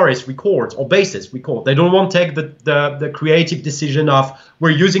guitarist records or bassist record. They don't want to take the creative decision of we're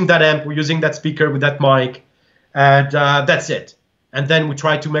using that amp, we're using that speaker with that mic, and that's it. And then we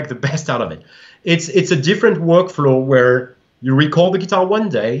try to make the best out of it. It's a different workflow where you record the guitar one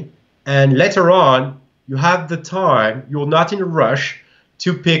day and later on you have the time, you're not in a rush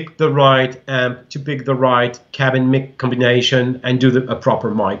to pick the right amp, to pick the right cabin mic combination and do a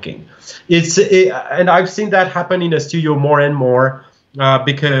proper miking. And I've seen that happen in a studio more and more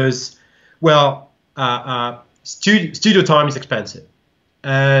because, well, studio time is expensive.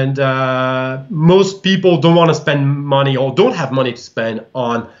 And most people don't want to spend money or don't have money to spend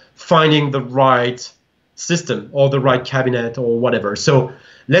on finding the right system or the right cabinet or whatever. So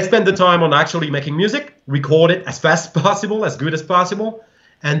let's spend the time on actually making music, record it as fast as possible, as good as possible.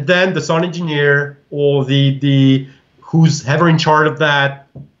 And then the sound engineer or the who's ever in charge of that,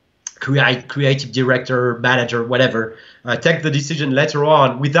 creative director, manager, whatever, take the decision later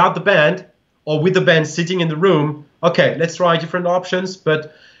on without the band or with the band sitting in the room. Okay, let's try different options.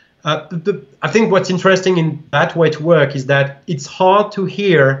 But I think what's interesting in that way to work is that it's hard to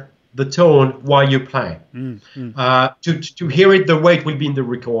hear the tone while you play. To hear it the way it will be in the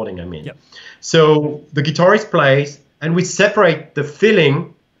recording, I mean. Yep. So the guitarist plays, and we separate the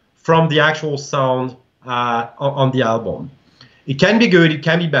feeling from the actual sound on the album. It can be good, it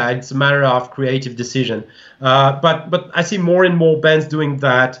can be bad. It's a matter of creative decision. But I see more and more bands doing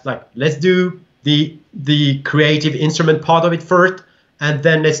that. Like, let's do the creative instrument part of it first, and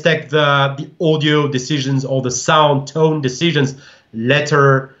then let's take the audio decisions or the sound tone decisions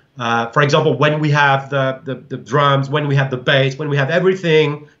later. For example, when we have the drums, when we have the bass, when we have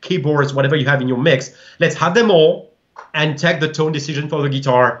everything, keyboards, whatever you have in your mix, let's have them all and take the tone decision for the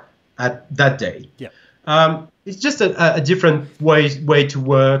guitar at that day. Yeah. It's just a different way to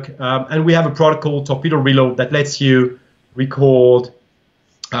work. And we have a product called Torpedo Reload that lets you record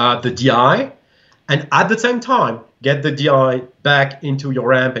the DI and at the same time get the DI back into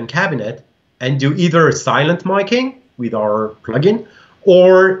your amp and cabinet and do either silent miking with our plugin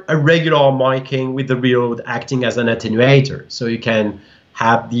or a regular miking with the reload acting as an attenuator. So you can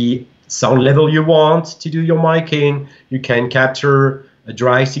have the sound level you want to do your miking. You can capture a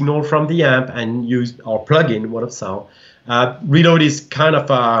dry signal from the amp and use our plugin, What of Sound. Reload is kind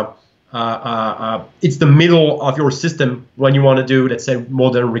of it's the middle of your system when you want to do, let's say,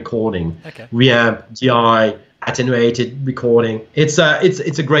 modern recording, reamp, DI, attenuated recording. It's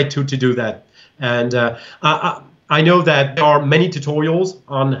a great tool to do that. And I know that there are many tutorials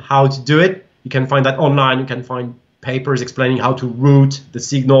on how to do it. You can find that online. You can find papers explaining how to route the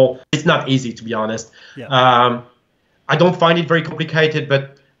signal. It's not easy, to be honest. Yeah. I don't find it very complicated,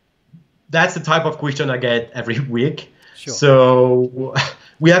 but that's the type of question I get every week. Sure. So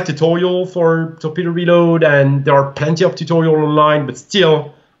we have tutorial for Torpedo Reload, and there are plenty of tutorial online, but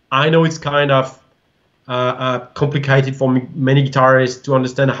still, I know it's kind of complicated for many guitarists to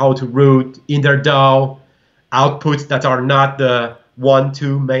understand how to route in their DAW outputs that are not the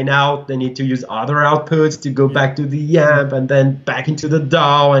 1-2 main out. They need to use other outputs to go back to the amp and then back into the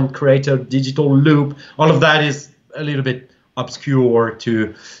DAW and create a digital loop. All of that is a little bit obscure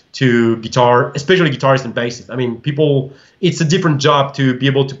to guitar, especially guitarists and bassists. I mean, it's a different job to be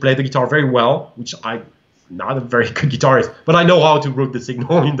able to play the guitar very well, which I'm not a very good guitarist, but I know how to route the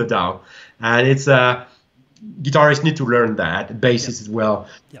signal in the DAW. And it's guitarists need to learn that, bassists as well.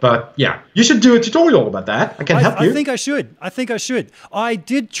 Yep. But yeah, you should do a tutorial about that. I can help you. I think I should. I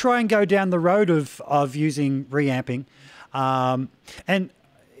did try and go down the road of using reamping. And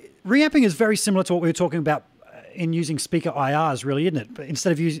reamping is very similar to what we were talking about in using speaker IRs, really, isn't it? But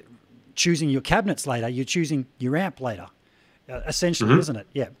instead of choosing your cabinets later, you're choosing your amp later, essentially, isn't it?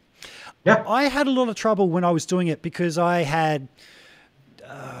 Yeah. Yeah. I had a lot of trouble when I was doing it because I had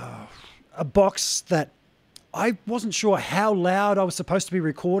a box that I wasn't sure how loud I was supposed to be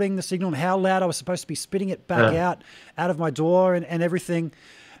recording the signal and how loud I was supposed to be spitting it back out of my DAW and everything.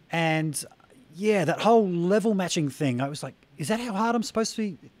 And yeah, that whole level matching thing, I was like, is that how hard I'm supposed to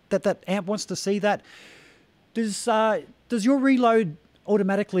be? That amp wants to see that? Does your Reload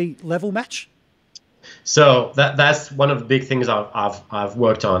automatically level match? So that's one of the big things I've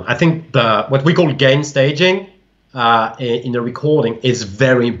worked on. I think what we call gain staging in the recording is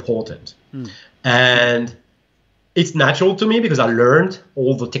very important. And it's natural to me because I learned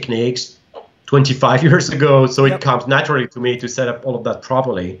all the techniques 25 years ago, so it comes naturally to me to set up all of that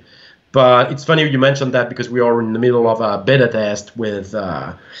properly. But it's funny you mentioned that because we are in the middle of a beta test with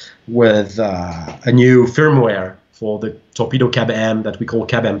a new firmware for the Torpedo Cab M that we call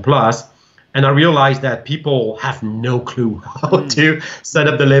Cab M Plus. And I realized that people have no clue how to set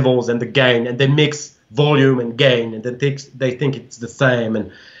up the levels and the gain, and they mix volume and gain, and they think it's the same.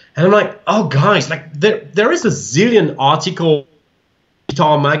 And I'm like, oh, guys, like there is a zillion article,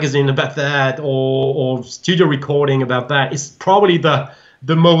 Guitar Magazine about that, or studio recording about that. It's probably the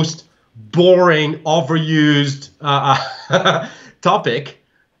most boring, overused topic.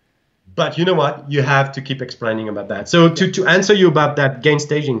 But you know what? You have to keep explaining about that. So to answer you about that gain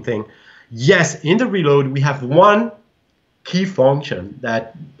staging thing, yes, in the Reload, we have one key function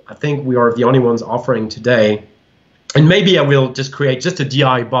that I think we are the only ones offering today. And maybe I will just create just a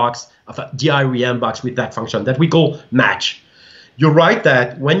DI box, a DI reamp box with that function that we call match. You're right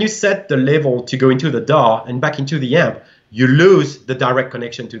that when you set the level to go into the DAW and back into the amp, you lose the direct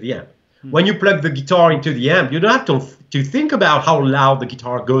connection to the amp. When you plug the guitar into the amp, you don't have to think about how loud the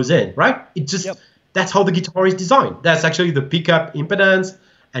guitar goes in, right? It just that's how the guitar is designed. That's actually the pickup impedance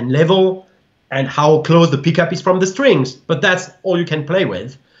and level and how close the pickup is from the strings. But that's all you can play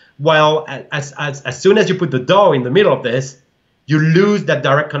with. Well, as soon as you put the DAW in the middle of this, you lose that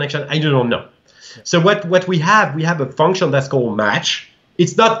direct connection and you don't know. So what we have a function that's called match.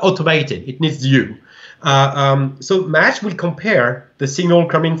 It's not automated. It needs you. So match will compare the signal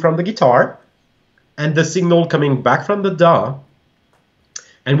coming from the guitar and the signal coming back from the DAW.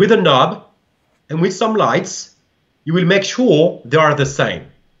 And with a knob and with some lights, you will make sure they are the same.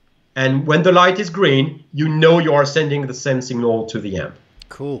 And when the light is green, you know you are sending the same signal to the amp.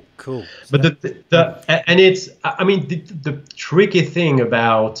 Cool. But the tricky thing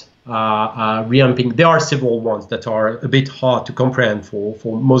about reamping, there are several ones that are a bit hard to comprehend for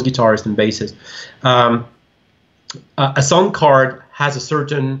most guitarists and bassists. A sound card has a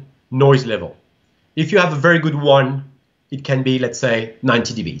certain noise level. If you have a very good one, it can be, let's say,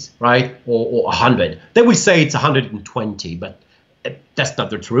 90 dBs, right? Or 100. They will say it's 120, but that's not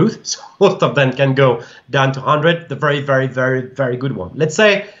the truth. So most of them can go down to 100, the very, very, very, very good one. Let's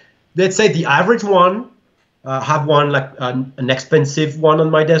say the average one, have one like an expensive one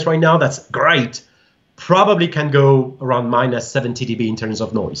on my desk right now, that's great, probably can go around minus 70 dB in terms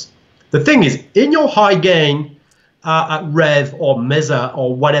of noise. The thing is, in your high gain Rev or Mesa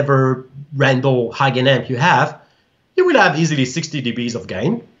or whatever Randall high gain amp you have, you will have easily 60 dBs of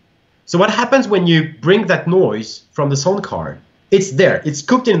gain. So what happens when you bring that noise from the sound card? It's there. It's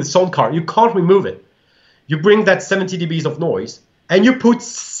cooked in the sound card. You can't remove it. You bring that 70 dBs of noise and you put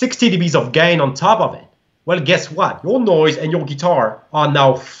 60 dBs of gain on top of it. Well, guess what? Your noise and your guitar are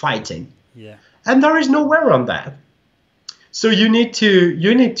now fighting. Yeah. And there is no way around that. So you need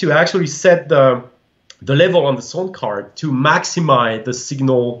to actually set the level on the sound card to maximize the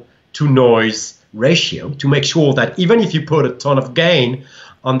signal to noise ratio to make sure that even if you put a ton of gain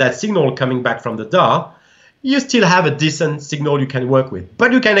on that signal coming back from the DAW, you still have a decent signal you can work with.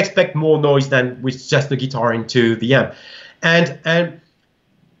 But you can expect more noise than with just the guitar into the amp. And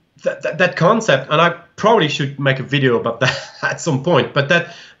that concept, and I probably should make a video about that at some point, but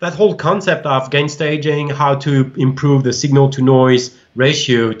that whole concept of gain staging, how to improve the signal to noise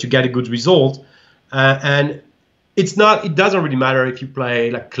ratio to get a good result, and it doesn't really matter if you play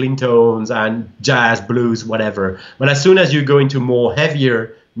like clean tones and jazz, blues, whatever, but as soon as you go into more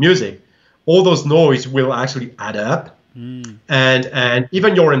heavier music, all those noise will actually add up. And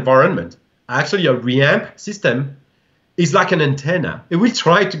even your environment, actually a reamp system is like an antenna. It will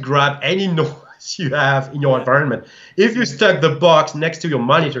try to grab any noise you have in your environment. If you stuck the box next to your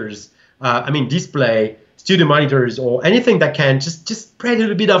monitors, display, studio monitors, or anything that can just spread a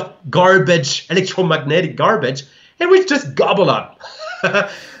little bit of garbage, electromagnetic garbage, it will just gobble up.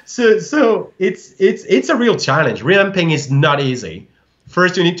 So it's a real challenge. Reamping is not easy.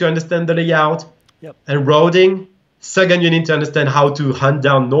 First, you need to understand the layout and routing. Second, you need to understand how to hunt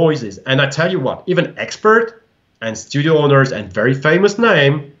down noises. And I tell you what, even expert and studio owners and very famous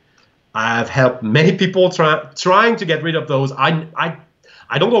name, I've helped many people trying to get rid of those. I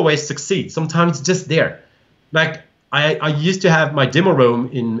don't always succeed. Sometimes it's just there. Like I used to have my demo room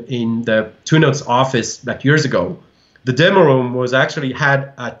in the Two Notes office like years ago. The demo room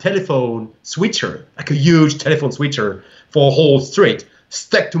had a telephone switcher, like a huge telephone switcher for a whole street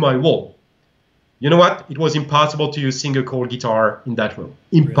stuck to my wall. You know what? It was impossible to use single cord guitar in that room.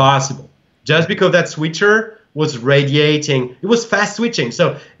 Impossible. Just because that switcher was radiating. It was fast switching,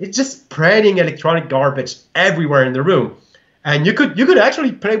 so it's just spreading electronic garbage everywhere in the room. And you could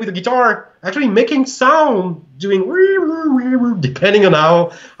actually play with the guitar, actually making sound, doing depending on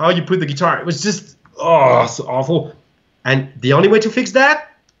how you put the guitar. It was just so awful. And the only way to fix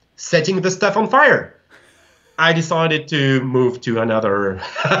that, setting the stuff on fire. I decided to move to another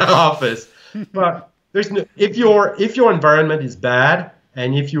office. But if your environment is bad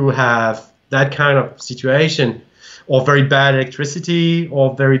and if you have that kind of situation, or very bad electricity,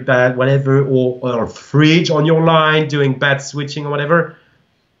 or very bad whatever, or fridge on your line doing bad switching or whatever,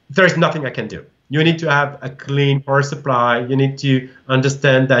 there's nothing I can do. You need to have a clean power supply. You need to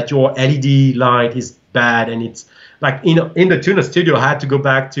understand that your LED light is bad, and it's like in the Two Notes studio, I had to go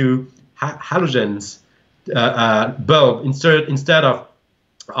back to halogens bulb instead of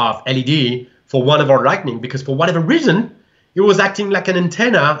LED for one of our lighting, because for whatever reason it was acting like an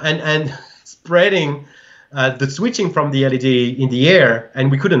antenna and spreading the switching from the LED in the air, and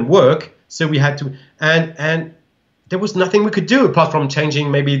we couldn't work. So we had to, and there was nothing we could do apart from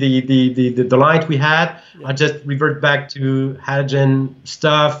changing maybe the light we had. I just revert back to halogen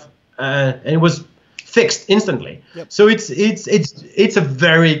stuff, and it was fixed instantly. So it's a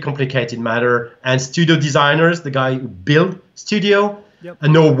very complicated matter, and studio designers, the guy who build studio,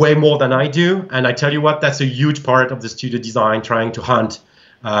 know way more than I do. And I tell you what, that's a huge part of the studio design, trying to hunt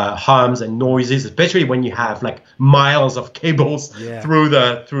hums and noises, especially when you have like miles of cables through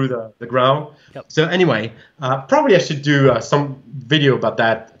the ground. So anyway, probably I should do some video about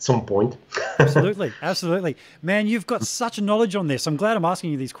that at some point. Absolutely. Man, you've got such a knowledge on this. I'm glad I'm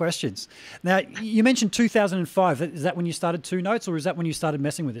asking you these questions. Now, you mentioned 2005. Is that when you started Two Notes, or is that when you started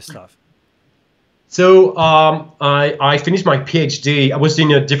messing with this stuff? So I finished my PhD. I was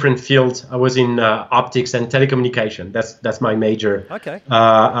in a different field. I was in optics and telecommunication. That's my major. Okay.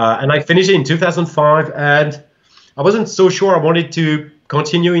 And I finished it in 2005, and I wasn't so sure I wanted to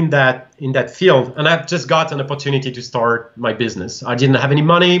continue in that field. And I just got an opportunity to start my business. I didn't have any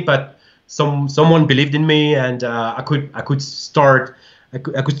money, but someone believed in me, and I could start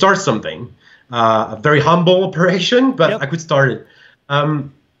something. A very humble operation, but I could start it.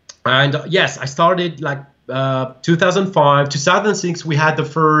 And yes, I started like 2005, 2006. We had the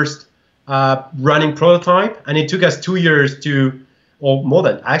first running prototype, and it took us 2 years or more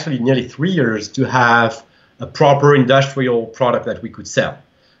than actually nearly 3 years to have a proper industrial product that we could sell.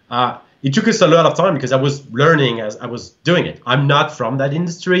 It took us a lot of time because I was learning as I was doing it. I'm not from that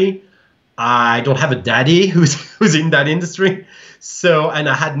industry. I don't have a daddy who's in that industry. So, and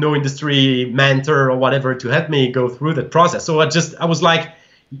I had no industry mentor or whatever to help me go through that process. So I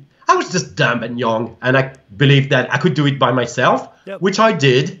was just dumb and young, and I believed that I could do it by myself, which I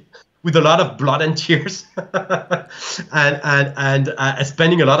did with a lot of blood and tears, and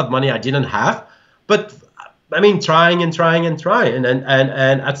spending a lot of money I didn't have. But I mean, trying and trying and trying, and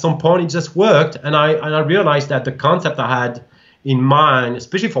at some point it just worked, and I realized that the concept I had in mind,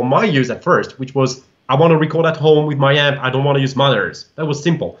 especially for my use at first, which was I want to record at home with my amp. I don't want to use monitors. That was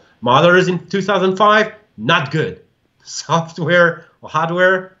simple. Monitors in 2005, not good. Software or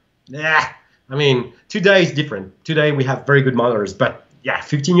hardware, yeah. I mean, today is different. Today we have very good monitors, but yeah,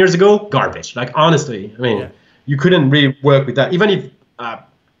 15 years ago, garbage. Like, honestly, I mean, you couldn't really work with that, even if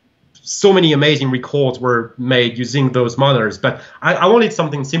so many amazing records were made using those monitors. But I wanted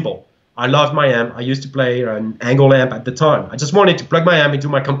something simple. I loved my amp. I used to play an Angle amp at the time. I just wanted to plug my amp into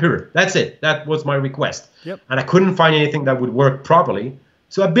my computer. That's it. That was my request. Yep. And I couldn't find anything that would work properly,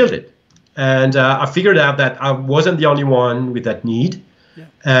 so I built it. And I figured out that I wasn't the only one with that need. Yeah.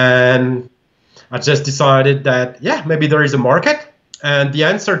 And I just decided that, yeah, maybe there is a market. And the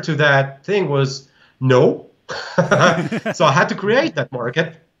answer to that thing was no. So I had to create that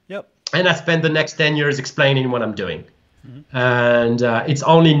market. Yep. And I spent the next 10 years explaining what I'm doing. Mm-hmm. And it's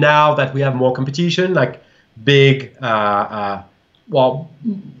only now that we have more competition, like big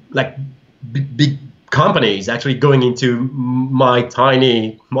companies actually going into my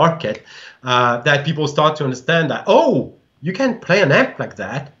tiny market, that people start to understand that, oh, you can play an amp like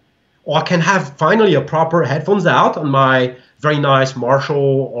that, or I can have finally a proper headphones out on my very nice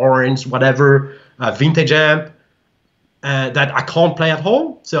Marshall Orange, whatever, vintage amp that I can't play at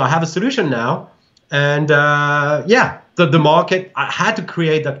home. So I have a solution now. And the market, I had to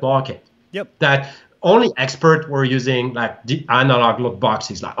create that market. Yep. That only experts were using, like the analog load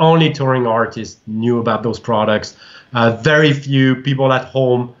boxes. Like only touring artists knew about those products. Very few people at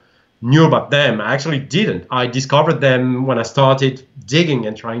home knew about them. I actually didn't. I discovered them when I started digging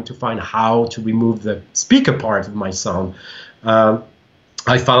and trying to find how to remove the speaker part of my sound.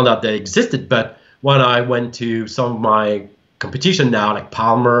 I found out they existed, but when I went to some of my competition now, like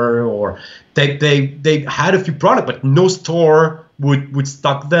Palmer, or they had a few products, but no store would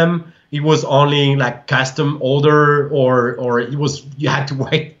stock them. It was only like custom order, or it was, you had to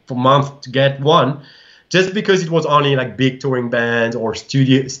wait for months to get one, just because it was only like big touring bands or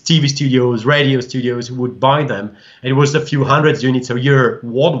TV studios, radio studios who would buy them. And it was a few hundred units a year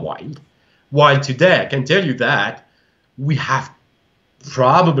worldwide. While today, I can tell you that we have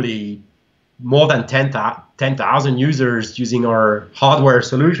probably more than 10,000 users using our hardware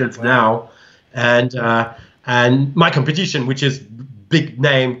solutions now, and my competition, which is big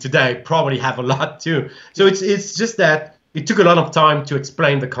name today, probably have a lot too. So it's just that it took a lot of time to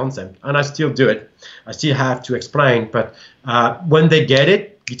explain the concept, and I still do it. I still have to explain, but when they get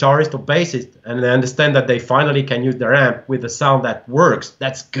it, guitarist or bassist, and they understand that they finally can use their amp with a sound that works,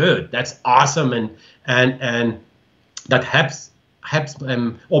 that's good, that's awesome, and that helps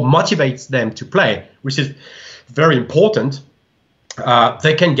them or motivates them to play, which is very important.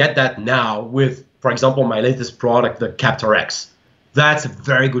 They can get that now with, for example, my latest product, the Captor X. That's a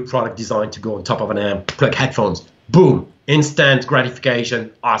very good product designed to go on top of an amp, plug headphones, boom, instant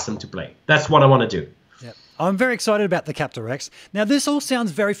gratification, awesome to play. That's what I want to do. Yep. I'm very excited about the Captor X. Now, this all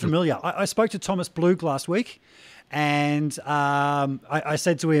sounds very familiar. I spoke to Thomas Blug last week, and I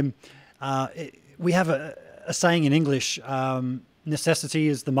said to him, we have a saying in English, necessity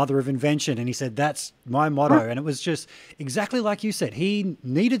is the mother of invention. And he said, that's my motto. And it was just exactly like you said. He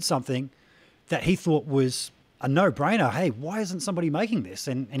needed something that he thought was a no-brainer. Hey, why isn't somebody making this?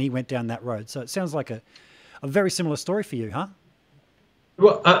 And he went down that road. So it sounds like a very similar story for you, huh?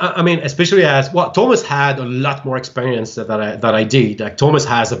 Well, I mean, especially as, well, Thomas had a lot more experience that I did. Like, Thomas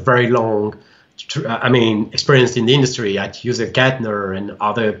has a very long, experience in the industry at Hughes Kettner and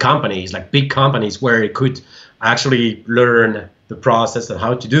other companies, like big companies, where he could actually learn the process and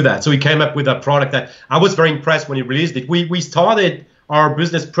how to do that. So he came up with a product that I was very impressed when he released it. We started our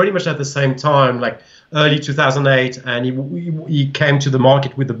business pretty much at the same time, like early 2008, and he came to the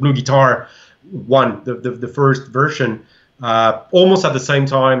market with the Blue Guitar 1, the first version. Almost at the same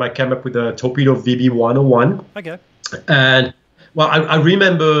time, I came up with the Torpedo VB101. Okay. And, well, I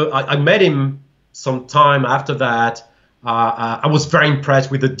remember I met him some time after that. I was very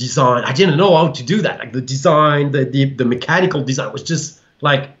impressed with the design. I didn't know how to do that. Like the design, the mechanical design was just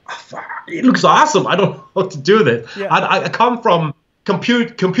like, it looks awesome. I don't know how to do this. Yeah. I come from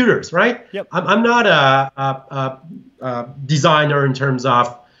computers, right? Yep. I'm not a designer in terms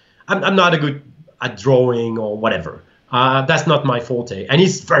of, I'm not a good at drawing or whatever. That's not my forte, and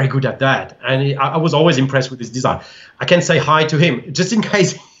he's very good at that. And I was always impressed with his design. I can say hi to him just in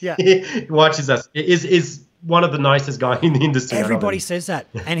case he watches us. Is one of the nicest guys in the industry. Everybody says that,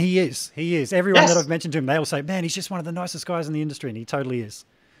 and he is. He is. Everyone that I've mentioned to him, they all say, "Man, he's just one of the nicest guys in the industry," and he totally is.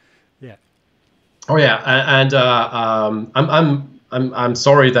 Yeah. Oh yeah, and I'm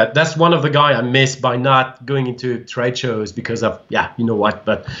sorry that's one of the guy I miss by not going into trade shows because of you know what.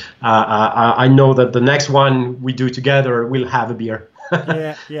 But I know that the next one we do together, we'll have a beer.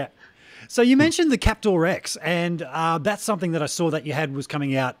 Yeah. So you mentioned the Captor X, and that's something that I saw that you had was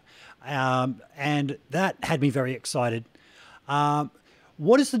coming out, and that had me very excited.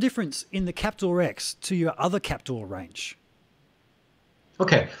 What is the difference in the Captor X to your other Captor range?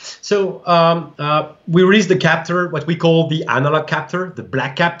 Okay, so we released the Captor, what we call the analog Captor, the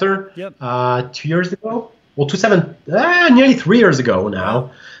black Captor, 2 years ago, or nearly 3 years ago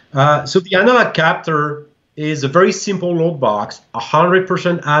now. So the analog Captor is a very simple load box,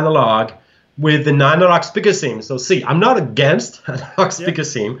 100% analog with an analog speaker sim. So see, I'm not against analog speaker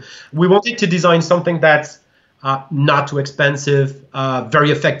sim. We wanted to design something that's not too expensive,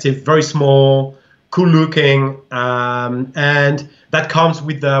 very effective, very small, cool looking, and that comes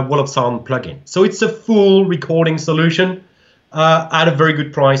with the Wall of Sound plugin. So it's a full recording solution at a very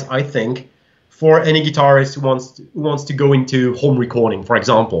good price, I think, for any guitarist who wants to go into home recording, for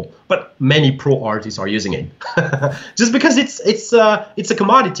example. But many pro artists are using it, just because it's a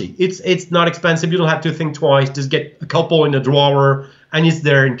commodity. It's not expensive. You don't have to think twice. Just get a couple in a drawer, and it's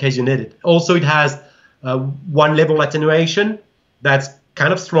there in case you need it. Also, it has one level attenuation that's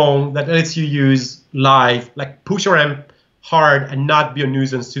kind of strong, that lets you use live, like push your amp hard and not be a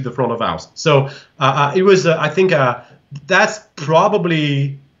nuisance to the front of house. So it was, I think, that's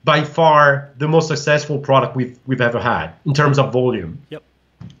probably by far the most successful product we've ever had in terms of volume,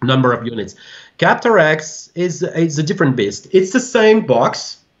 number of units. Captor X is a different beast. It's the same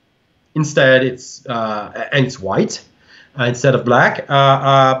box, instead and it's white instead of black,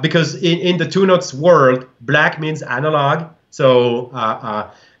 because in the two notes world, black means analog. So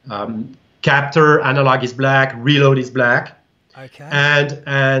Captor analog is black, Reload is black,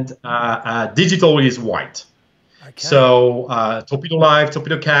 and digital is white. So Torpedo Live,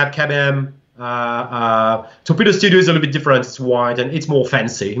 Torpedo Cab, Cab M, Torpedo Studio is a little bit different. It's white and it's more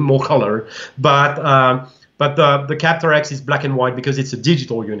fancy, more color. But the Captor X is black and white because it's a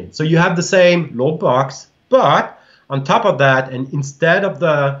digital unit. So you have the same load box, but on top of that, and instead of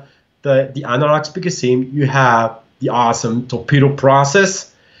the analog speaker sim, you have the awesome Torpedo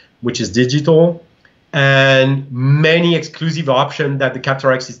process, which is digital, and many exclusive options that the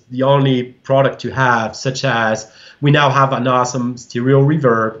Captor X is the only product to have, such as we now have an awesome stereo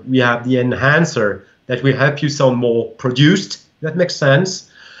reverb. We have the enhancer that will help you sound more produced. That makes sense.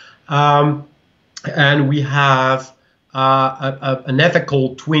 And we have an effect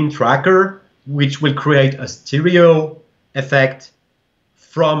called Twin Tracker, which will create a stereo effect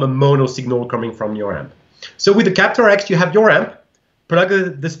from a mono signal coming from your amp. So with the Captor X, you have your amp, plug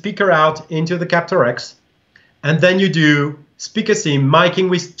the speaker out into the Captor X, and then you do speaker sim miking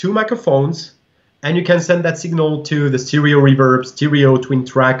with two microphones, and you can send that signal to the stereo reverb, stereo twin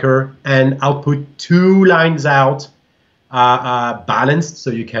tracker, and output two lines out balanced, so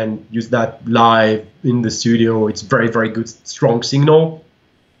you can use that live in the studio. It's very, very good, strong signal.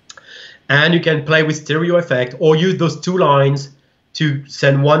 And you can play with stereo effect or use those two lines to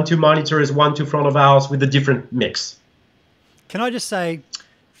send one to monitors, one to front of house with a different mix. Can I just say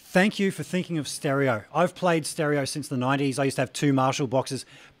thank you for thinking of stereo? I've played stereo since the 90s. I used to have two Marshall boxes.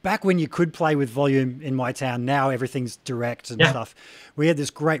 Back when you could play with volume in my town, now everything's direct and stuff. We had this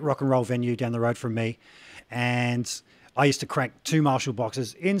great rock and roll venue down the road from me, and I used to crank two Marshall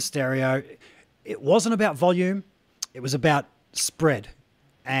boxes in stereo. It wasn't about volume. It was about spread.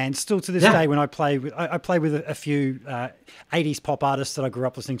 And still to this day, when I play with a few 80s pop artists that I grew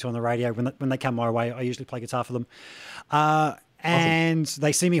up listening to on the radio, when they come my way, I usually play guitar for them. And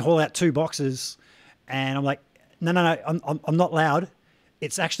they see me haul out two boxes, and I'm like, no, I'm not loud.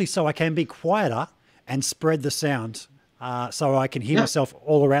 It's actually so I can be quieter and spread the sound, so I can hear myself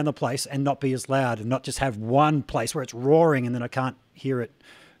all around the place and not be as loud, and not just have one place where it's roaring and then I can't hear it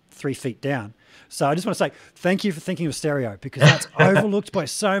 3 feet down. So I just want to say thank you for thinking of stereo, because that's overlooked by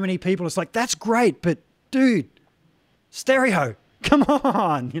so many people. It's like, that's great, but dude, stereo, come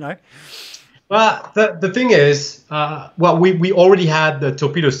on, you know. Well, the thing is, we already had the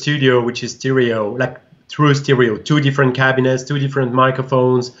Torpedo Studio, which is stereo, like true stereo, two different cabinets, two different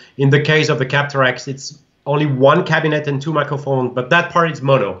microphones. In the case of the Captor X, it's only one cabinet and two microphones, but that part is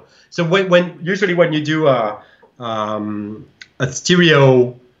mono. So usually when you do a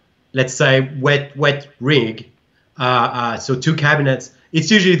stereo, let's say wet rig, So two cabinets. It's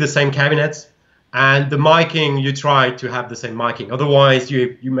usually the same cabinets, and the miking, you try to have the same miking. Otherwise,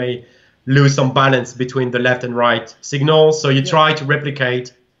 you may lose some balance between the left and right signals. So you try to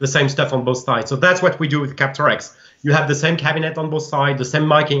replicate the same stuff on both sides. So that's what we do with Captor X. You have the same cabinet on both sides, the same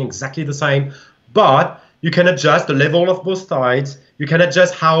miking, exactly the same, but you can adjust the level of both sides. You can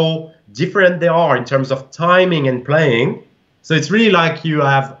adjust how different they are in terms of timing and playing. So it's really like you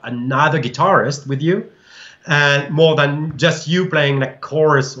have another guitarist with you, and more than just you playing like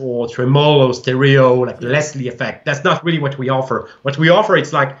chorus or tremolo, stereo, like Leslie effect. That's not really what we offer. What we offer,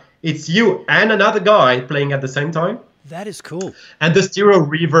 it's like it's you and another guy playing at the same time. That is cool. And the stereo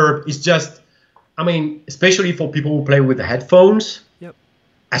reverb is just, I mean, especially for people who play with the headphones. Yep.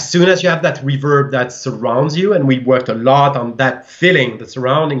 As soon as you have that reverb that surrounds you, and we worked a lot on that feeling, the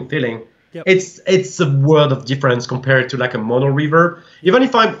surrounding feeling, yep. It's a world of difference compared to like a mono reverb. Even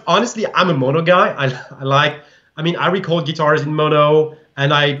if I'm a mono guy. I record guitars in mono,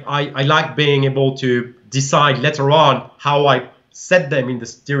 and I like being able to decide later on how I set them in the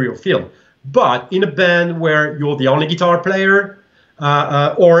stereo field. But in a band where you're the only guitar player,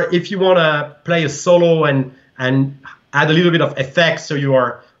 or if you want to play a solo and add a little bit of effects, so you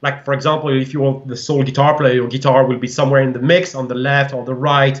are, like, for example, if you're the sole guitar player, your guitar will be somewhere in the mix on the left or the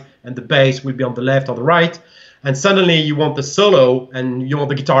right, and the bass will be on the left or the right. And suddenly you want the solo and you want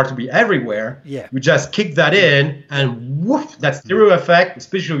the guitar to be everywhere. Yeah. You just kick that in, and woof, that stereo effect,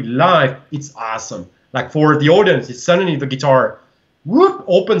 especially live, it's awesome. Like for the audience, it's suddenly the guitar whoop,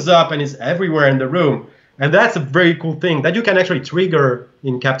 opens up and is everywhere in the room. And that's a very cool thing that you can actually trigger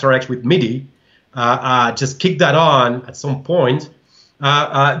in Captor X with MIDI. Just kick that on at some point.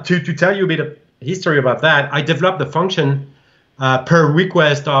 To tell you a bit of history about that, I developed the function per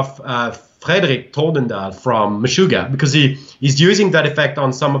request of Fredrik Tordendahl from Meshuggah, because he's using that effect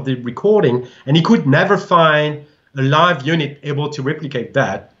on some of the recording, and he could never find a live unit able to replicate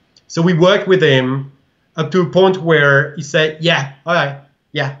that. So we worked with him up to a point where he said, yeah, all right,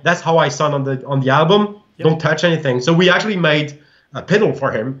 yeah, that's how I sound on the album. Yep. Don't touch anything. So we actually made a pedal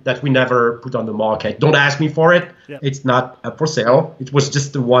for him that we never put on the market. Don't ask me for it. Yep. It's not for sale. It was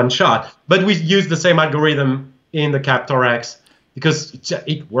just the one shot. But we used the same algorithm in the Captor X because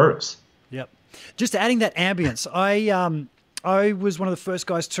it works. Yep. Just adding that ambience. I was one of the first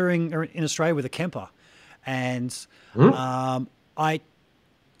guys touring in Australia with a Kemper, and I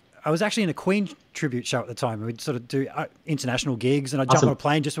was actually in a Queen tribute show at the time. We'd sort of do international gigs, and I'd jump on a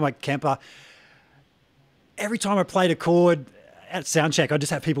plane just with my Kemper. Every time I played a chord at soundcheck, I'd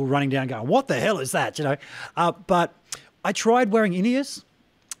just have people running down going, what the hell is that? You know, but I tried wearing in-ears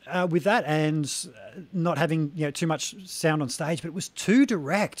with that and not having, you know, too much sound on stage, but it was too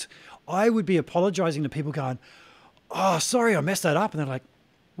direct. I would be apologizing to people going, oh, sorry, I messed that up. And they're like,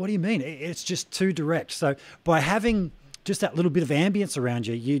 what do you mean? It's just too direct. So by having just that little bit of ambience around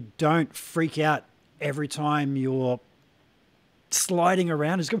you, you don't freak out every time you're sliding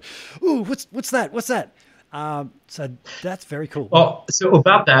around. It's going, ooh, what's that? What's that? So that's very cool. Well, so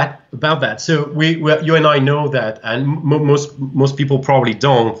about that. So you and I know that, and most people probably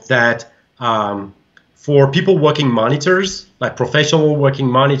don't, that for people working monitors, like professional working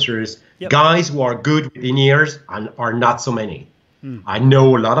monitors, yep. Guys who are good with in-ears are not so many. I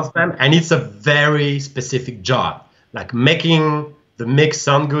know a lot of them, and it's a very specific job. Like making the mix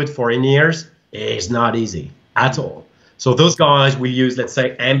sound good for in-ears is not easy at all. So those guys will use, let's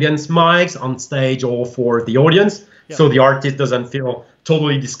say, ambience mics on stage or for the audience, yeah. So the artist doesn't feel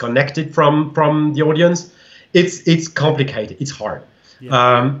totally disconnected from the audience. It's complicated. It's hard.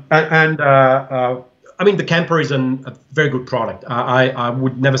 Yeah. I mean, the Kemper is a very good product. I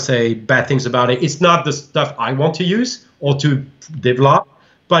would never say bad things about it. It's not the stuff I want to use or to develop,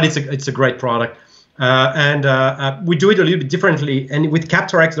 but it's a great product. We do it a little bit differently. And with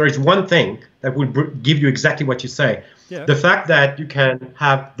Captor X, there is one thing that will give you exactly what you say. Yeah. The fact that you can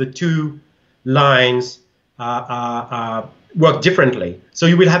have the two lines work differently. So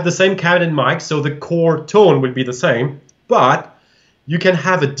you will have the same cabinet mic, so the core tone will be the same, but you can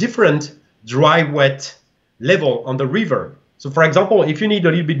have a different dry-wet level on the reverb. So for example, if you need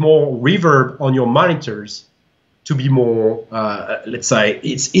a little bit more reverb on your monitors, to be more, let's say,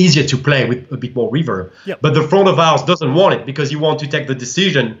 it's easier to play with a bit more reverb. Yep. But the front of house doesn't want it because you want to take the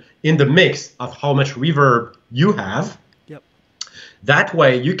decision in the mix of how much reverb you have. Yep. That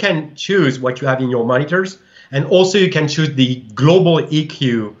way, you can choose what you have in your monitors, and also you can choose the global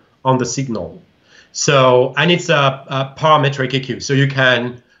EQ on the signal. So, and it's a parametric EQ, so you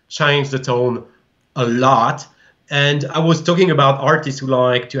can change the tone a lot. And I was talking about artists who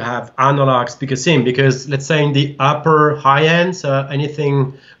like to have analog speaker sim, because let's say in the upper high end,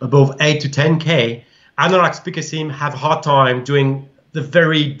 anything above 8 to 10K, analog speaker sim have a hard time doing the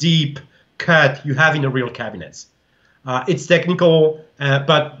very deep cut you have in the real cabinets. It's technical,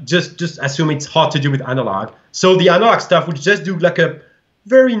 but just assume it's hard to do with analog. So the analog stuff would just do like a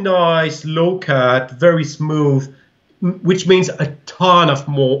very nice low cut, very smooth, which means a ton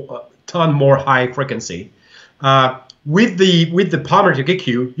more high frequency. With the Palmer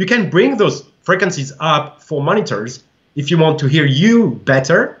EQ, you can bring those frequencies up for monitors if you want to hear you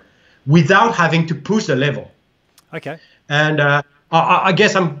better without having to push the level. Okay. And I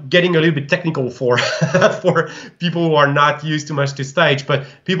guess I'm getting a little bit technical for for people who are not used too much to stage, but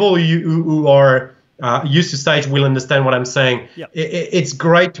people who are used to stage will understand what I'm saying. Yep. It's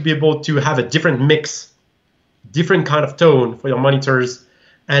great to be able to have a different mix, different kind of tone for your monitors,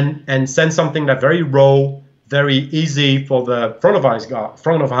 and send something that's very raw, very easy for the front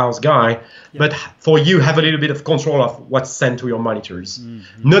of house guy, but for you have a little bit of control of what's sent to your monitors.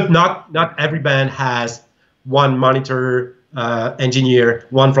 Mm-hmm. Not every band has one monitor engineer,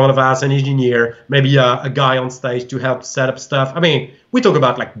 one front of house engineer, maybe a guy on stage to help set up stuff. I mean, we talk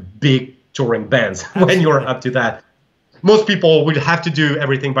about like big touring bands. When you're up to that. Most people will have to do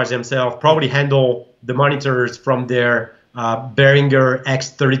everything by themselves, probably handle the monitors from their Behringer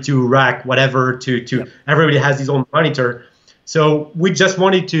X32 rack, whatever, to everybody has his own monitor. So we just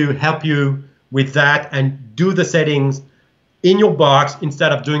wanted to help you with that and do the settings in your box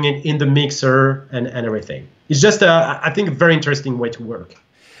instead of doing it in the mixer and everything. It's just, I think, a very interesting way to work.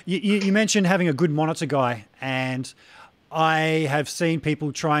 You mentioned having a good monitor guy, and I have seen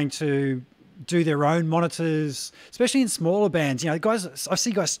people trying to do their own monitors, especially in smaller bands. You know, guys, I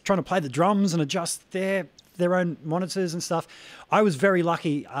see guys trying to play the drums and adjust their own monitors and stuff. I was very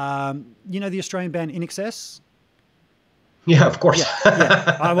lucky. You know the Australian band In Excess? Yeah, of course.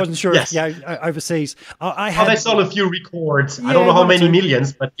 Yeah. I wasn't sure if overseas. They sold a few records. I don't know how many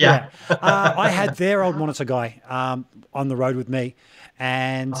millions, but yeah. I had their old monitor guy on the road with me,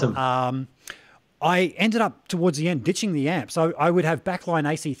 and awesome. I ended up towards the end ditching the amp. So I would have backline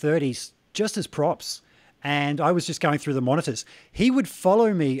AC30s just as props, and I was just going through the monitors. He would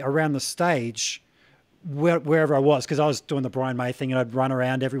follow me around the stage wherever I was, because I was doing the Brian May thing and I'd run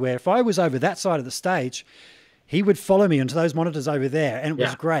around everywhere. If I was over that side of the stage, he would follow me into those monitors over there, and it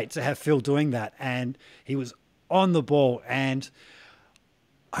was great to have Phil doing that. And he was on the ball, and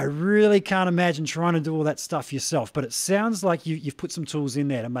I really can't imagine trying to do all that stuff yourself, but it sounds like you've put some tools in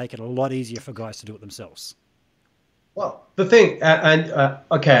there to make it a lot easier for guys to do it themselves. Well, the thing,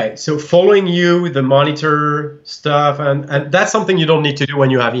 okay, so following you with the monitor stuff, and that's something you don't need to do when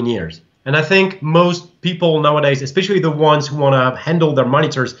you have in-ears. And I think most people nowadays, especially the ones who want to handle their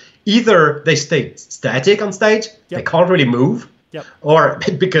monitors, either they stay static on stage, they can't really move, or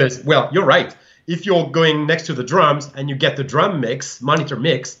because, well, you're right. If you're going next to the drums and you get the drum mix, monitor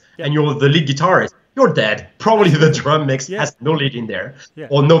mix, and you're the lead guitarist, you're dead. Probably the drum mix has no lead in there,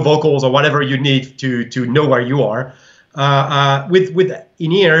 or no vocals or whatever you need to know where you are. With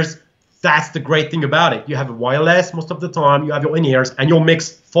in-ears, that's the great thing about it. You have a wireless most of the time, you have your in-ears, and your mix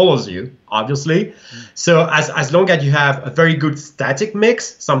follows you, obviously. So as long as you have a very good static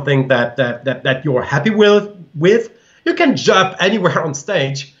mix, something that you're happy with, you can jump anywhere on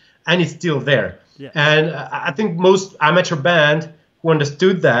stage and it's still there. And I think most amateur band who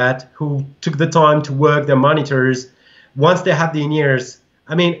understood that, who took the time to work their monitors, once they have the in-ears,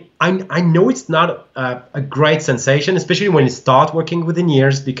 I mean, I know it's not a great sensation, especially when you start working with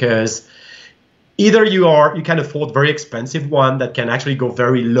in-ears, because either you can afford very expensive one that can actually go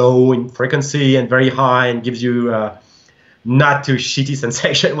very low in frequency and very high and gives you not too shitty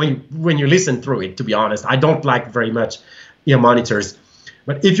sensation when you listen through it, to be honest. I don't like very much ear monitors.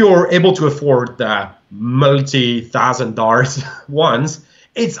 But if you're able to afford the multi-$1,000 ones,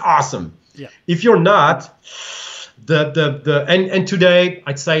 it's awesome. If you're not, and today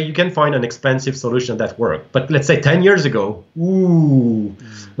I'd say you can find an expensive solution that works. But let's say 10 years ago,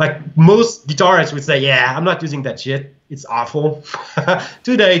 like most guitarists would say, yeah, I'm not using that shit. It's awful.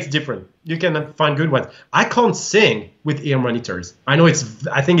 Today it's different. You can find good ones. I can't sing with ear monitors. I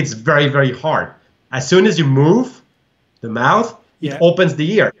think it's very, very hard. As soon as you move the mouth, it opens the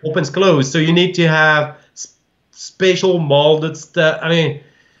ear, opens closed. So you need to have spatial molded stuff. I mean,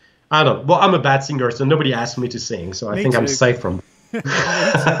 I don't know. Well, I'm a bad singer, so nobody asked me to sing. So I think I'm safe from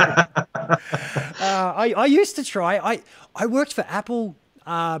I used to try. I worked for Apple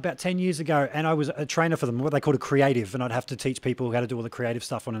about 10 years ago, and I was a trainer for them, what they called a creative, and I'd have to teach people how to do all the creative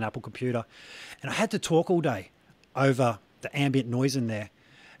stuff on an Apple computer. And I had to talk all day over the ambient noise in there.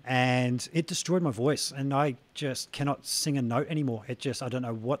 And it destroyed my voice, and I just cannot sing a note anymore. I don't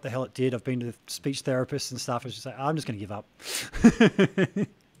know what the hell it did. I've been to speech therapists and stuff. I was just like, I'm just going to give up.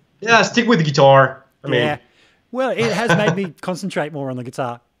 Yeah, stick with the guitar. I mean, yeah. Well, it has made me concentrate more on the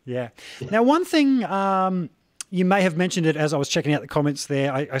guitar. Yeah. Now, one thing you may have mentioned it as I was checking out the comments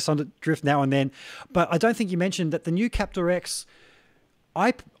there. I saw it drift now and then, but I don't think you mentioned that the new Captor X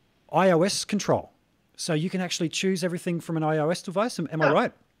iOS control. So you can actually choose everything from an iOS device. Am I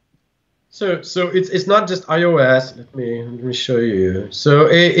right? So it's not just iOS. Let me show you. So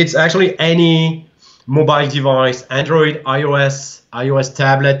it's actually any mobile device, Android, iOS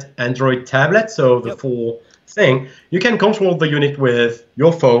tablet, Android tablet. So the full thing. You can control the unit with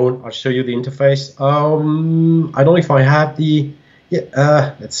your phone. I'll show you the interface. I don't know if I have the.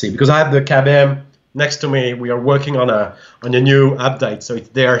 Let's see, because I have the CabM next to me. We are working on a new update, so it's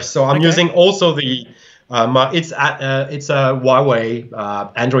there. So I'm using also the. It's a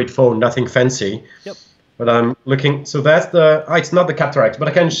Huawei Android phone, nothing fancy. Yep. But I'm looking. So that's the. It's not the Captor X, but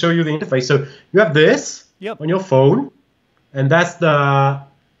I can show you the interface. So you have this on your phone, and that's the.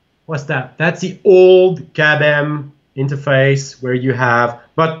 What's that? That's the old CabM interface where you have,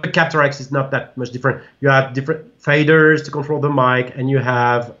 but the Captor X is not that much different. You have different faders to control the mic, and you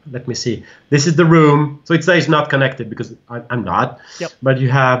have, let me see, this is the room. So it says not connected because I'm not, but you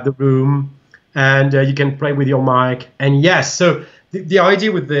have the room, and you can play with your mic. And yes, so the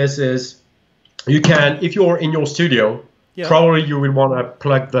idea with this is you can, if you're in your studio, probably you will want to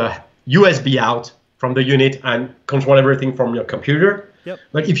plug the USB out from the unit and control everything from your computer.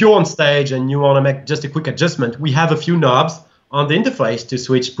 But if you're on stage and you want to make just a quick adjustment, we have a few knobs on the interface to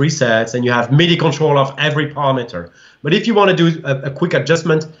switch presets, and you have MIDI control of every parameter. But if you want to do a quick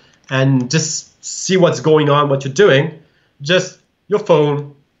adjustment and just see what's going on, what you're doing, just your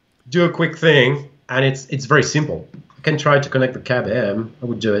phone, do a quick thing, and it's very simple. I can try to connect the CabM. I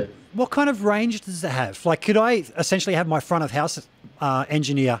would do it. What kind of range does it have? Like, could I essentially have my front of house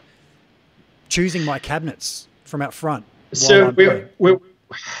engineer choosing my cabinets from out front? So we're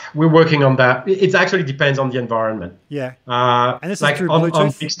working on that. It actually depends on the environment. Yeah. And this like is through on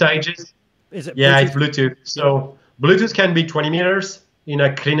Bluetooth? big stages. Is it Bluetooth? Yeah, it's Bluetooth. So Bluetooth can be 20 meters in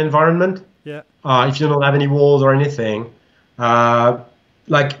a clean environment. Yeah. If you don't have any walls or anything.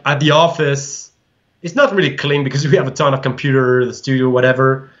 Like at the office, it's not really clean because we have a ton of computer, the studio,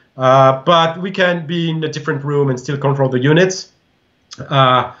 whatever. But we can be in a different room and still control the units.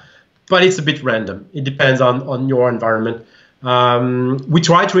 But it's a bit random. It depends on your environment. We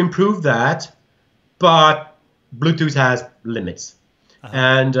try to improve that, but Bluetooth has limits.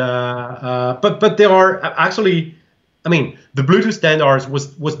 And but there are actually, I mean, the Bluetooth standards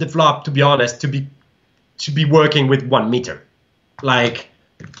was developed, to be honest, to be working with 1 meter, like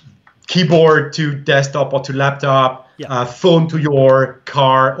keyboard to desktop or to laptop, phone to your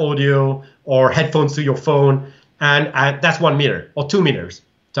car audio, or headphones to your phone, and that's 1 meter or 2 meters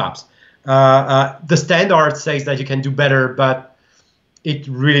tops. The standard says that you can do better, but it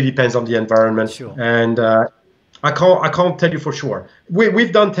really depends on the environment. Sure. And I can't tell you for sure.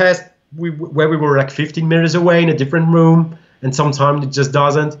 We've done tests where we were like 15 meters away in a different room, and sometimes it just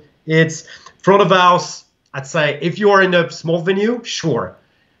doesn't. It's front of house. I'd say if you are in a small venue, sure.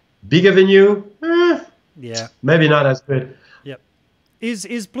 Bigger venue, maybe not as good.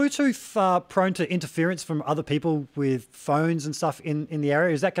 Is Bluetooth prone to interference from other people with phones and stuff in the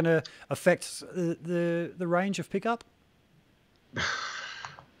area? Is that going to affect the range of pickup?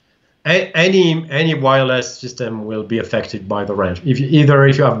 Any wireless system will be affected by the range. If you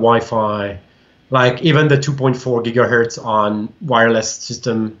have Wi-Fi, like even the 2.4 gigahertz on wireless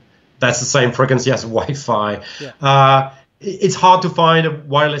system, that's the same frequency as Wi-Fi. It's hard to find a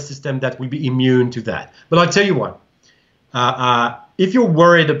wireless system that will be immune to that. But I'll tell you what. If you're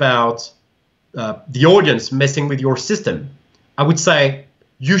worried about the audience messing with your system, I would say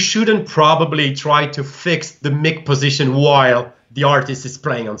you shouldn't probably try to fix the mic position while the artist is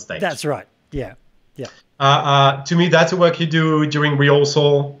playing on stage. That's right. Yeah. To me, that's the work you do during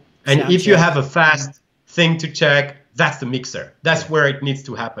rehearsal. And if you have a fast thing to check, that's the mixer. That's where it needs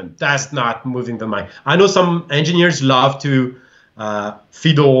to happen. That's not moving the mic. I know some engineers love to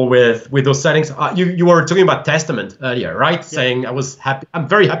fiddle with those settings. You were talking about Testament earlier, right? Saying I was happy. I'm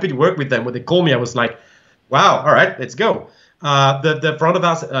very happy to work with them. When they called me, I was like, wow, all right, let's go. The front of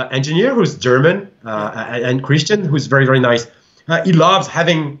house engineer, who's German and Christian, who's very, very nice. He loves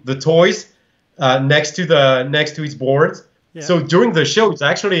having the toys next to his boards. So during the show,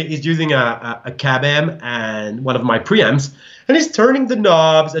 he's using a CabM and one of my preamps, and he's turning the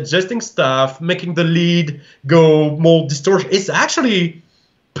knobs, adjusting stuff, making the lead go more distortion. It's actually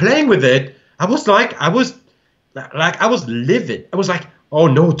playing with it. I was livid. I was like, oh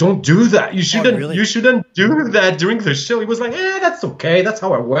no, don't do that. You shouldn't. Really? You shouldn't do that during the show. He was like, that's okay. That's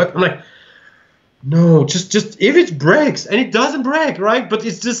how I work. I'm like, no, just if it breaks, and it doesn't break, right? But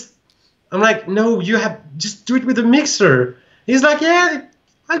it's just. I'm like, no, you have just do it with a mixer. He's like, yeah,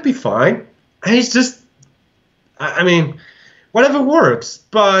 I'll be fine. And it's just, I mean, whatever works.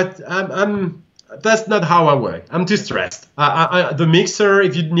 But that's not how I work. I'm too stressed. The mixer,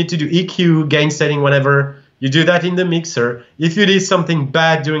 if you need to do EQ, gain setting, whatever, you do that in the mixer. If you did something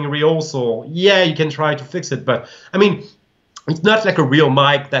bad during rehearsal, yeah, you can try to fix it. But I mean, it's not like a real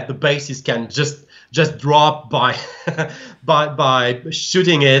mic that the bassist can just drop by by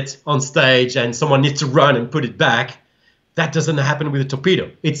shooting it on stage and someone needs to run and put it back. That doesn't happen with a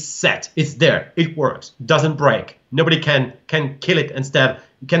Torpedo. It's set, it's there, it works, doesn't break. Nobody can kill it. Instead,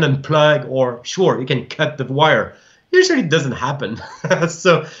 you can unplug, or sure, you can cut the wire. Usually it doesn't happen.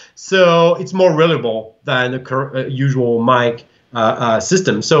 so it's more reliable than a usual mic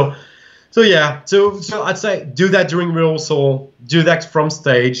system. So yeah, so I'd say do that during rehearsal, do that from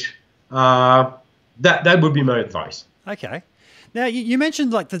stage. That would be my advice. Okay. Now you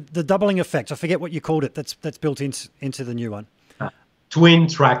mentioned like the doubling effect. I forget what you called it. That's built into the new one. Twin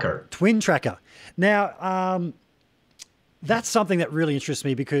tracker. Twin tracker. Now that's something that really interests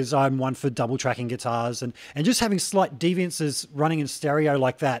me because I'm one for double tracking guitars, and just having slight deviances running in stereo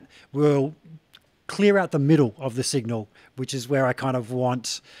like that will clear out the middle of the signal, which is where I kind of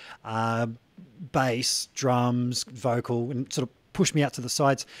want bass, drums, vocal, and sort of push me out to the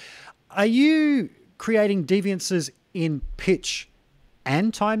sides. Are you creating deviances in pitch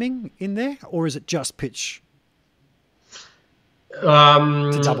and timing in there, or is it just pitch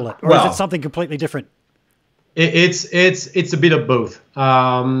to double it, or is it something completely different? It's a bit of both.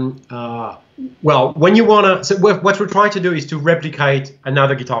 Well, when you wanna, so what we're trying to do is to replicate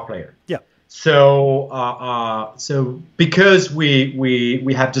another guitar player. Yeah. So because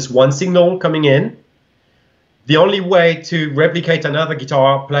we have just one signal coming in, the only way to replicate another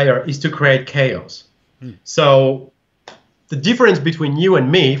guitar player is to create chaos. So the difference between you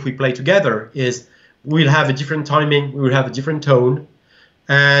and me, if we play together, is we'll have a different timing, we will have a different tone,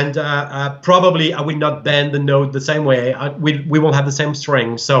 and probably I will not bend the note the same way. We won't have the same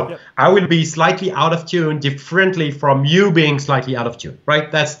string. So yep. I will be slightly out of tune differently from you being slightly out of tune,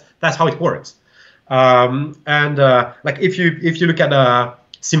 right? That's how it works. Like if you look at a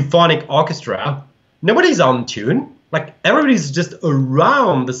symphonic orchestra, nobody's on tune. Like everybody's just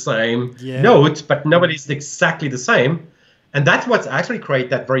around the same note, but nobody's exactly the same. And that's what's actually create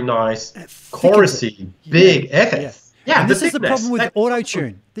that very nice chorusy, big effect. Yeah, and this is the problem with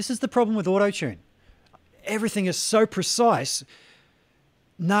auto-tune. This is the problem with auto-tune. Everything is so precise.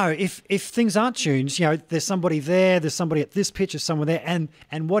 No, if things aren't tuned, you know, there's somebody there, there's somebody at this pitch, there's someone there,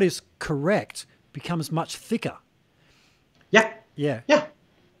 and what is correct becomes much thicker. Yeah. Yeah. Yeah.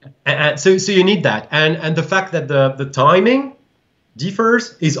 And so you need that, and the fact that the timing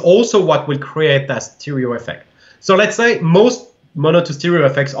differs is also what will create that stereo effect. So let's say most mono to stereo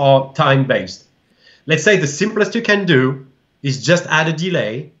effects are time based. Let's say the simplest you can do is just add a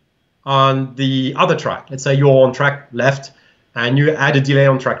delay on the other track. Let's say you're on track left and you add a delay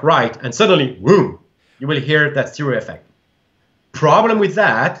on track right, and suddenly, boom, you will hear that stereo effect. Problem with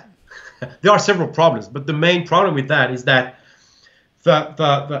that, there are several problems, but the main problem with that is that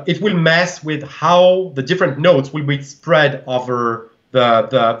it will mess with how the different notes will be spread over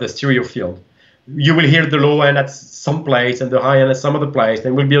the stereo field. You will hear the low end at some place and the high end at some other place, and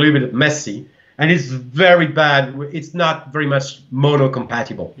it will be a little bit messy. And it's very bad. It's not very much mono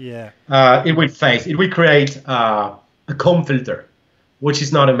compatible. Yeah. It will phase. It will create a comb filter, which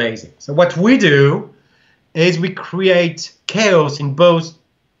is not amazing. So what we do is we create chaos in both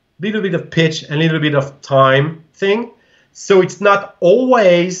little bit of pitch and a little bit of time thing. So it's not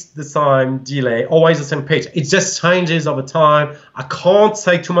always the same delay, always the same pitch. It just changes over time. I can't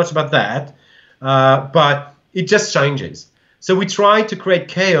say too much about that, but it just changes. So we try to create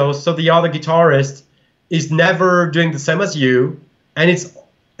chaos so the other guitarist is never doing the same as you, and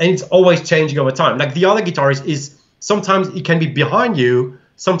it's always changing over time. Like the other guitarist is sometimes it can be behind you,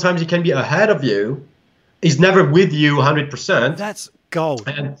 sometimes it can be ahead of you. Is never with you 100%. That's gold.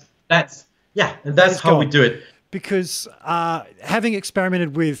 And that's how we do it. Because having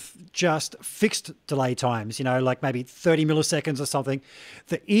experimented with just fixed delay times, you know, like maybe 30 milliseconds or something,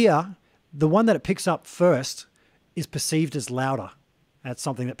 the ear, the one that it picks up first, is perceived as louder. That's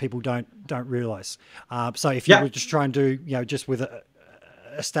something that people don't realize. So if you were just try and do, you know, just with a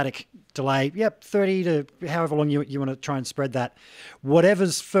static delay, 30 to however long you want to try and spread that,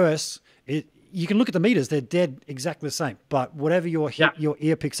 whatever's first, you can look at the meters; they're dead exactly the same. But whatever your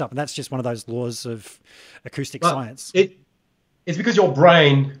ear picks up, and that's just one of those laws of acoustic science. It's because your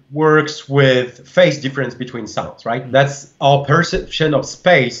brain works with phase difference between sounds, right? Mm-hmm. That's our perception of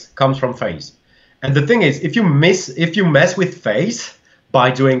space comes from phase. And the thing is, if you mess with phase,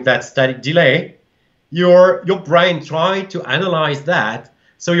 by doing that static delay, your brain try to analyze that.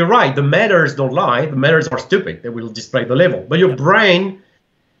 So you're right, the meters don't lie, the meters are stupid, they will display the level. But your brain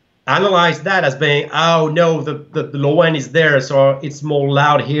analyze that as being, oh no, the low end is there, so it's more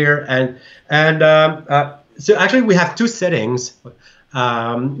loud here. So actually we have two settings.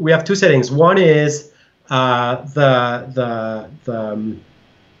 One is how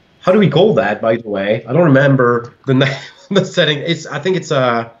do we call that, by the way? I don't remember the name of the setting. I think it's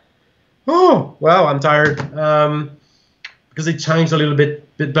oh, wow, I'm tired. Because it changed a little bit,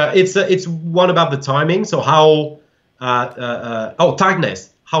 but it's one about the timing. So how,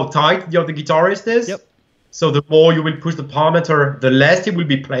 tightness, how tight the other guitarist is. Yep. So the more you will push the palm meter, the less he will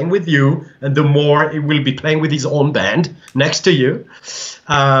be playing with you, and the more he will be playing with his own band next to you.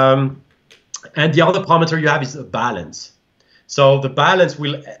 And the other parameter you have is a balance. So the balance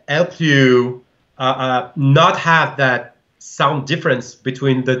will help you not have that sound difference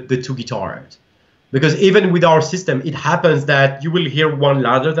between the two guitars. Because even with our system, it happens that you will hear one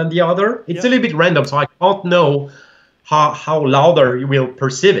louder than the other. It's a little bit random, so I can't know how louder you will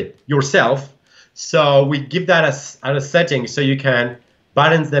perceive it yourself. So we give that as a setting so you can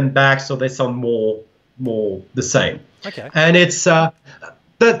balance them back so they sound more the same. Okay. And it's to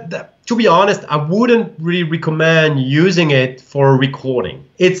be honest, I wouldn't really recommend using it for recording.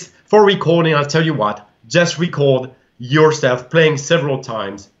 It's for recording, I'll tell you what, just record yourself playing several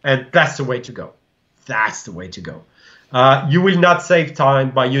times, and that's the way to go. That's the way to go. You will not save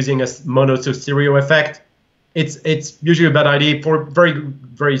time by using a mono to stereo effect. It's usually a bad idea for a very,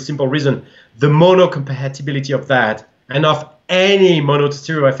 very simple reason. The mono compatibility of that and of any mono to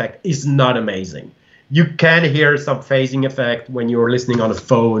stereo effect is not amazing. You can hear some phasing effect when you're listening on a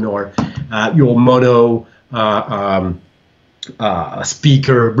phone or your mono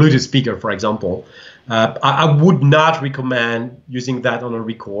speaker, Bluetooth speaker, for example. I would not recommend using that on a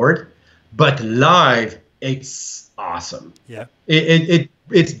record, but live, it's awesome. Yeah.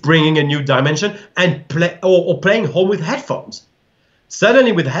 It's bringing a new dimension, and playing home with headphones.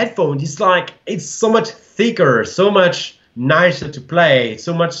 Suddenly with headphones, it's so much thicker, so much nicer to play,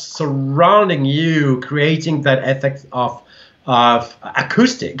 so much surrounding you, creating that effect of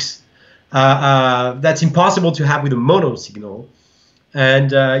acoustics that's impossible to have with a mono signal.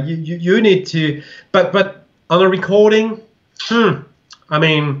 And you need to, but on a recording,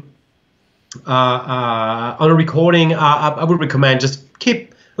 I would recommend just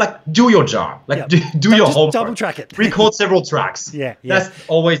do your job, do your homework. Double track it. Record several tracks. Yeah. That's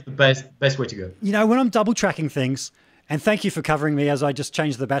always the best way to go. You know, when I'm double tracking things, and thank you for covering me as I just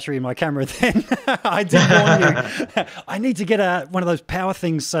changed the battery in my camera then. I did warn you. I need to get one of those power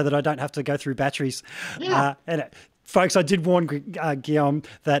things so that I don't have to go through batteries. Yeah. Folks, I did warn Guillaume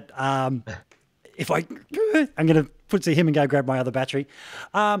that if I'm going to put to him and go grab my other battery.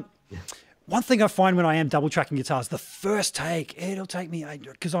 One thing I find when I am double tracking guitars, the first take, it'll take me,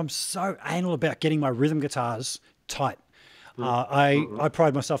 because I'm so anal about getting my rhythm guitars tight. I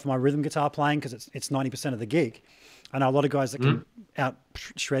pride myself on my rhythm guitar playing because it's 90% of the gig. I know a lot of guys that can out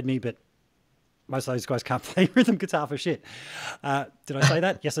shred me, but most of those guys can't play rhythm guitar for shit. Did I say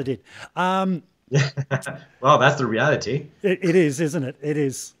that? Yes, I did. Well, that's the reality. It is, isn't it? It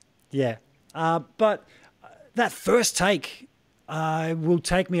is. Yeah. But that first take will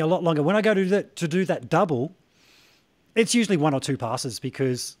take me a lot longer. When I go to do that double, it's usually one or two passes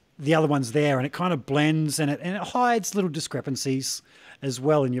because the other one's there and it kind of blends and it hides little discrepancies as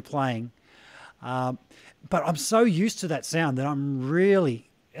well in your playing. But I'm so used to that sound that I'm really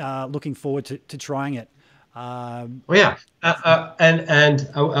looking forward to trying it. And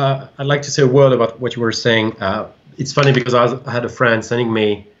I'd like to say a word about what you were saying. It's funny because I had a friend sending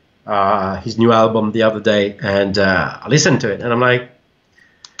me his new album the other day, and I listened to it, and I'm like,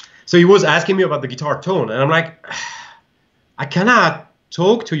 so he was asking me about the guitar tone, and I'm like, I cannot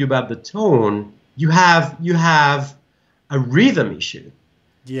talk to you about the tone. You have a rhythm issue.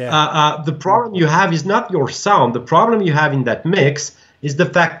 Yeah. The problem you have is not your sound. The problem you have in that mix is the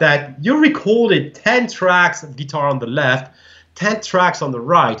fact that you recorded 10 tracks of guitar on the left, 10 tracks on the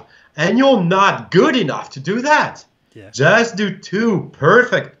right, and you're not good enough to do that. Yeah. Just do 2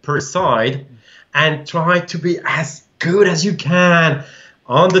 perfect per side and try to be as good as you can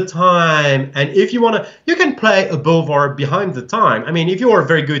on the time. And if you want to, you can play above or behind the time. I mean, if you're a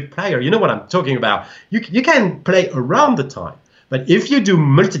very good player, you know what I'm talking about. You can play around the time. But if you do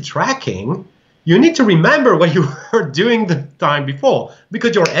multi-tracking, you need to remember what you were doing the time before,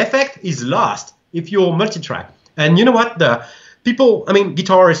 because your effect is lost if you're multi-track. And you know what?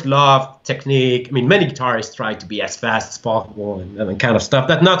 Guitarists love technique. I mean, many guitarists try to be as fast as possible and kind of stuff.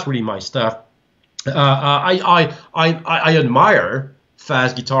 That's not really my stuff. I admire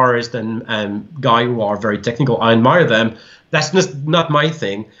fast guitarists and guys who are very technical. I admire them. That's just not my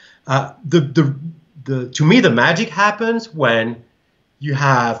thing. To me, the magic happens when you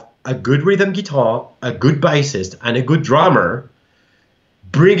have a good rhythm guitar, a good bassist, and a good drummer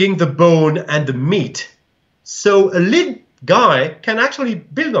bringing the bone and the meat. So a lead guy can actually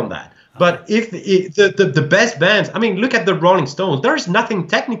build on that. But if the best bands, I mean, look at the Rolling Stones. There is nothing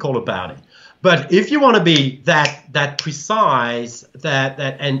technical about it. But if you want to be that precise,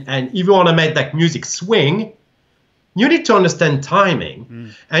 and if you want to make that music swing, you need to understand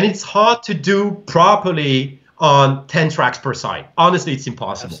timing. And it's hard to do properly on 10 tracks per side. Honestly, it's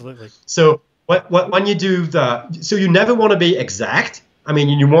impossible. Absolutely. So when you do so you never want to be exact. I mean,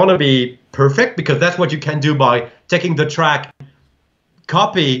 you want to be perfect because that's what you can do by taking the track,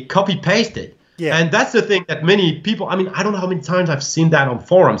 copy paste it. Yeah. And that's the thing that many people, I mean, I don't know how many times I've seen that on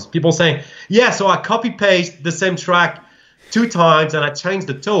forums. People saying, yeah, so I copy paste the same track 2 times and I change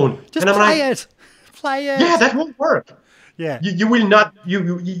the tone. Just and I'm play like, it. Play it. yeah, that won't work. Yeah. You will not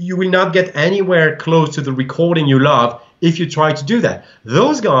you will not get anywhere close to the recording you love if you try to do that.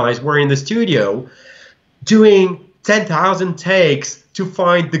 Those guys were in the studio doing 10,000 takes to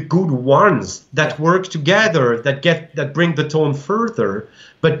find the good ones that work together, that bring the tone further.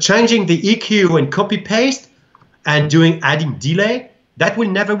 But changing the EQ and copy paste and adding delay, that will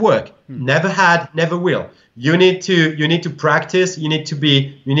never work. Never had, never will. You need to practice. You need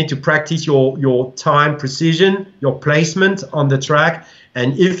to practice your time precision, your placement on the track.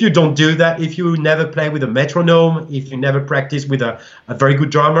 And if you don't do that, if you never play with a metronome, if you never practice with a very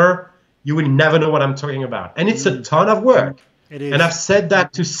good drummer, you will never know what I'm talking about. And it's a ton of work. It is. And I've said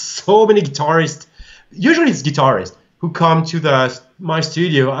that to so many guitarists. Usually it's guitarists who come to my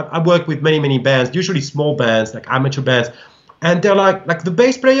studio. I work with many bands, usually small bands, like amateur bands. And they're like the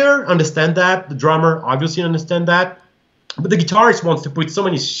bass player understand that, the drummer obviously understand that, but the guitarist wants to put so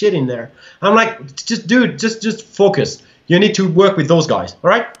many shit in there. I'm like, just focus. You need to work with those guys, all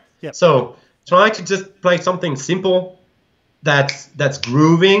right? Yep. So try to just play something simple that's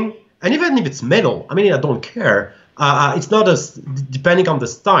grooving, and even if it's metal, I mean, I don't care. It's not depending on the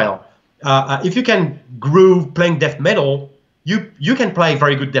style. If you can groove playing death metal, you can play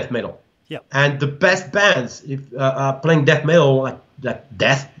very good death metal. Yep. And the best bands, if playing death metal, like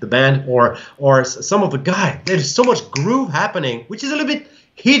Death, the band, or some of the guys, there's so much groove happening, which is a little bit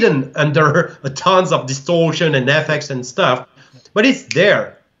hidden under tons of distortion and effects and stuff, but it's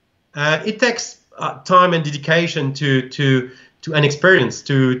there. It takes time and dedication to an experience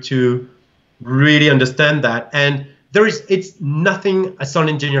to really understand that, and it's nothing a sound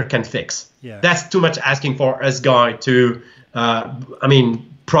engineer can fix. Yeah. That's too much asking for us guy to,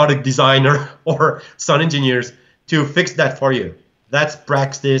 product designer or sound engineers to fix that for you. That's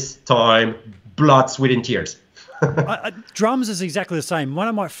practice, time, blood, sweat, and tears. Drums is exactly the same. One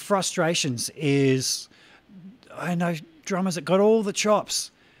of my frustrations is I know drummers that got all the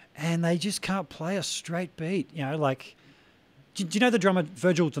chops and they just can't play a straight beat. You know, like, do you know the drummer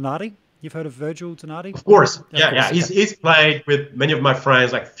Virgil Donati? You've heard of Virgil Donati? Of course. Yeah. He's played with many of my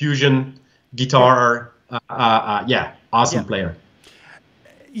friends, like fusion guitar. Awesome player.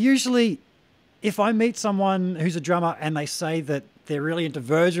 Usually, if I meet someone who's a drummer and they say that they're really into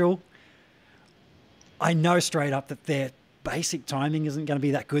Virgil, I know straight up that their basic timing isn't going to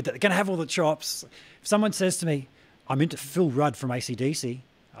be that good, that they're going to have all the chops. If someone says to me, I'm into Phil Rudd from AC/DC,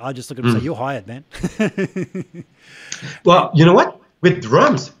 I just look at them and say, you're hired, man. Well, you know what? With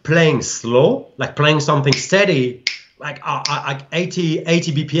drums, playing slow, like playing something steady, like 80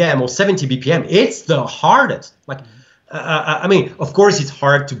 BPM or 70 BPM, it's the hardest. Like, I mean, of course, it's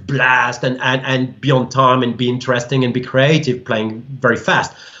hard to blast and be on time and be interesting and be creative playing very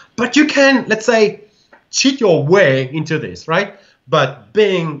fast. But you can, let's say, cheat your way into this, right? But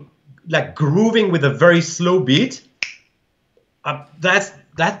being like grooving with a very slow beat, I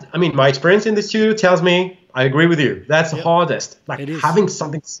mean, my experience in the studio tells me, I agree with you. That's the hardest. Like having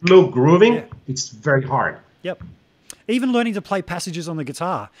something slow grooving, it's very hard. Yep. Even learning to play passages on the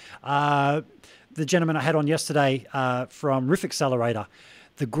guitar. The gentleman I had on yesterday from Riff Accelerator,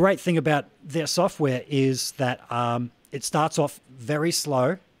 the great thing about their software is that it starts off very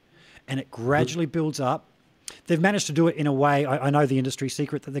slow and it gradually builds up. They've managed to do it in a way, I know the industry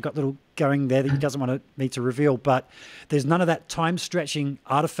secret that they've got little going there that he doesn't want me to reveal, but there's none of that time stretching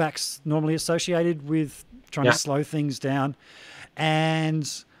artifacts normally associated with trying to slow things down. And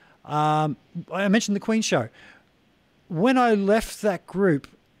I mentioned the Queen show. When I left that group,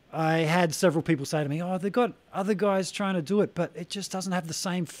 I had several people say to me, oh, they've got other guys trying to do it, but it just doesn't have the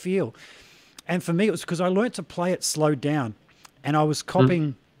same feel. And for me, it was because I learned to play it slowed down and I was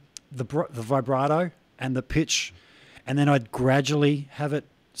copying the vibrato and the pitch. and then I'd gradually have it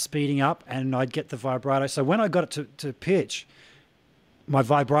speeding up, and I'd get the vibrato. So when I got it to pitch, my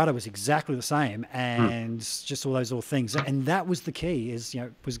vibrato was exactly the same, and just all those little things. And that was the key, is,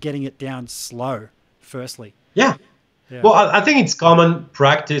 was getting it down slow, firstly. Yeah. Well, I think it's common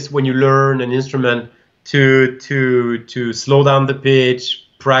practice when you learn an instrument to slow down the pitch,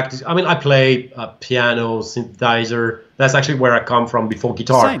 practice. I mean, I play piano, synthesizer. That's actually where I come from before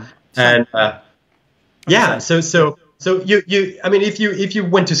guitar. Same. And yeah, so you I mean, if you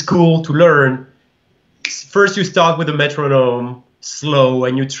went to school to learn, first you start with a metronome slow,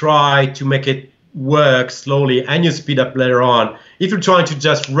 and you try to make it work slowly, and you speed up later on. If you're trying to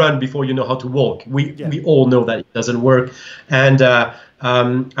just run before you know how to walk, we all know that it doesn't work. And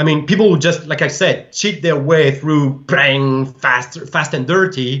I mean, people who just, like I said, cheat their way through playing fast and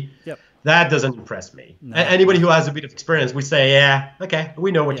dirty. Yep. That doesn't impress me. No. Anybody who has a bit of experience, we say, yeah, okay,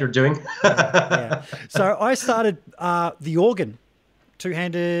 we know what you're doing. Yeah. So I started the organ,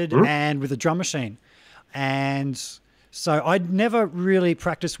 two-handed and with a drum machine. And so I'd never really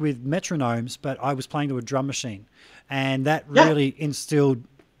practiced with metronomes, but I was playing to a drum machine. And that really instilled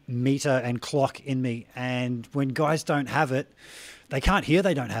meter and clock in me. And when guys don't have it, they can't hear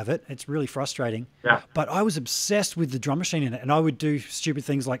they don't have it. It's really frustrating. Yeah. But I was obsessed with the drum machine in it. And I would do stupid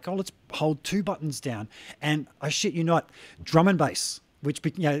things like, let's hold 2 buttons down. And I shit you not, drum and bass, which,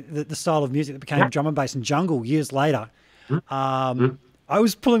 the style of music that became drum and bass and jungle years later. I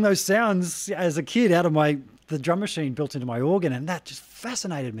was pulling those sounds as a kid out of the drum machine built into my organ. And that just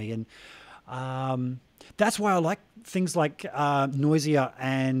fascinated me. And that's why I like things like Noisia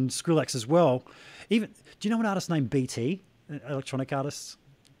and Skrillex as well. Even, do you know an artist named BT? Electronic artist,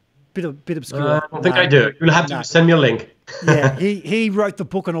 bit obscure. I don't think I do. You'll have to send me a link. Yeah, he wrote the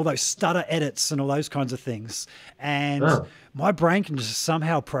book on all those stutter edits and all those kinds of things, and my brain can just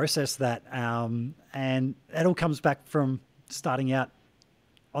somehow process that, and it all comes back from starting out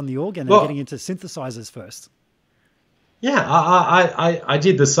on the organ and getting into synthesizers first. Yeah, I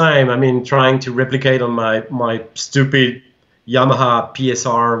did the same. I mean, trying to replicate on my stupid Yamaha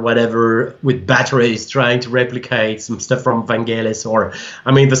PSR, whatever, with batteries, trying to replicate some stuff from Vangelis, or,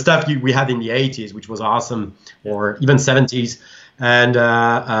 I mean, the stuff we had in the 80s, which was awesome, or even 70s. And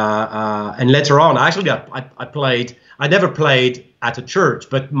later on, actually, I never played at a church,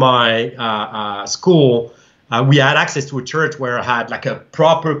 but my school, we had access to a church where I had like a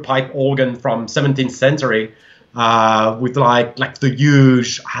proper pipe organ from 17th century, with like the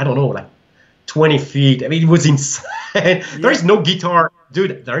huge, I don't know, like 20 feet. I mean, it was insane. There is no guitar,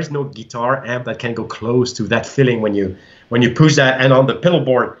 dude. There is no guitar amp that can go close to that feeling when you push that. And on the pedal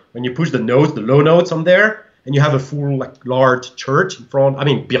board, when you push the notes, the low notes on there, and you have a full like large church in front. I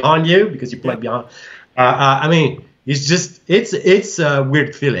mean, behind you, because you play behind. I mean, it's a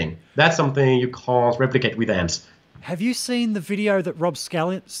weird feeling. That's something you can't replicate with amps. Have you seen the video that Rob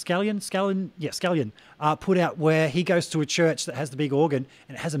Scallion put out, where he goes to a church that has the big organ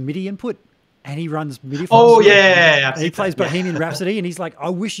and it has a MIDI input? And he runs MIDI. Yeah. He plays Bohemian Rhapsody, and he's like, I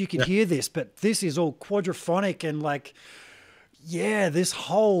wish you could hear this, but this is all quadraphonic, and like, this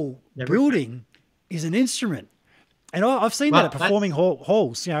whole building is an instrument. And I've seen that at performing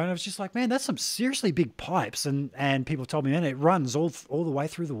halls, and I was just like, man, that's some seriously big pipes. And people told me, man, it runs all the way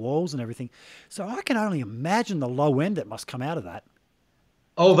through the walls and everything. So I can only imagine the low end that must come out of that.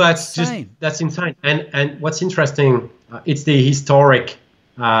 Oh, that's insane. And what's interesting, it's the historic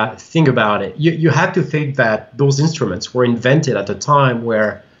thing about it. You have to think that those instruments were invented at a time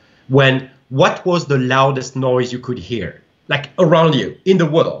what was the loudest noise you could hear, like around you in the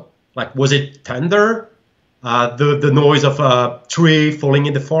world? Like, was it thunder, the noise of a tree falling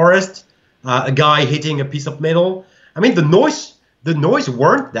in the forest, a guy hitting a piece of metal? I mean, the noise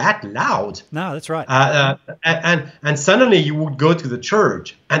weren't that loud. No, that's right. And suddenly you would go to the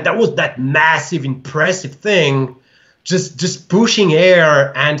church, and that was that massive, impressive thing, just pushing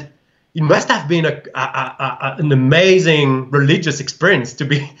air, and it must have been an amazing religious experience to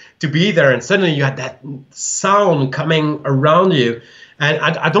be there. And suddenly you had that sound coming around you, and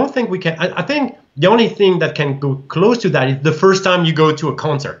I don't think we can. I think the only thing that can go close to that is the first time you go to a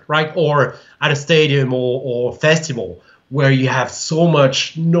concert, right, or at a stadium or festival, where you have so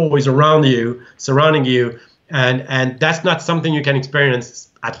much noise around you, surrounding you, and that's not something you can experience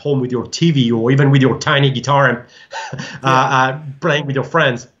at home with your TV or even with your tiny guitar and playing with your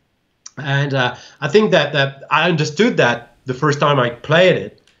friends. And I think that I understood that the first time I played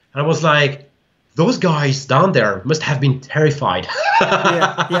it, and I was like, those guys down there must have been terrified.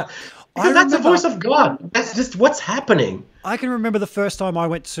 Yeah. Because that's the voice of God. That's just what's happening. I can remember the first time I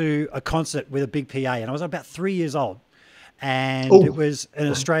went to a concert with a big PA, and I was about 3 years old. And it was an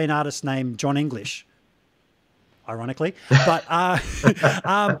Australian artist named John English. ironically. But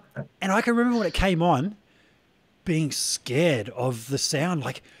and I can remember when it came on, being scared of the sound,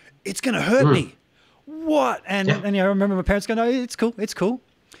 like it's going to hurt me. What? And I remember my parents going, "No, it's cool, it's cool."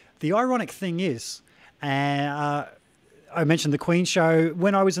 The ironic thing is, I mentioned the Queen show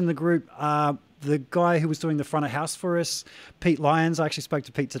when I was in the group. The guy who was doing the front of house for us, Pete Lyons. I actually spoke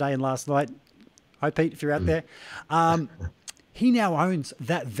to Pete today and last night. Hi, Pete, if you're out there. He now owns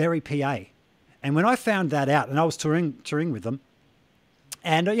that very PA. And when I found that out, and I was touring with them,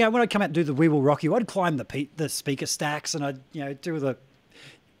 and when I'd come out and do the We Will Rock You, I'd climb the speaker stacks, and I'd do the.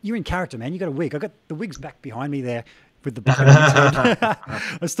 You're in character, man. You got a wig. I got the wig's back behind me there with the bucket on its head.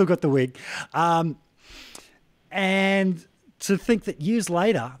 I still got the wig, and to think that years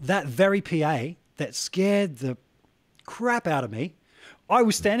later, that very PA that scared the crap out of me, I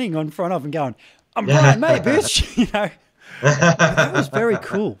was standing on front of and going, "I'm Brian May, bitch!" That was very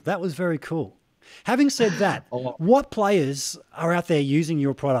cool. That was very cool. Having said that, what players are out there using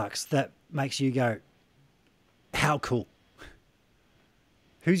your products that makes you go, "How cool"?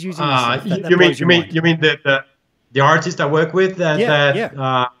 Who's using this? You mean the artist I work with? That's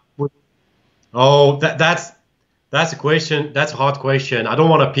a question. That's a hard question. I don't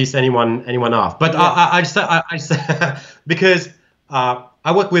want to piss anyone off, but I just because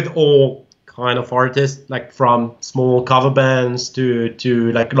I work with all kind of artists, like from small cover bands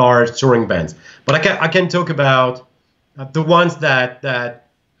to like large touring bands. But I can talk about the ones that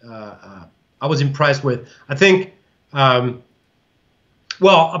I was impressed with. I think.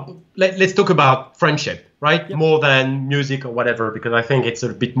 Let's talk about friendship, right? Yep. More than music or whatever, because I think it's a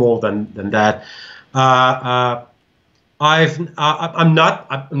bit more than that. I'm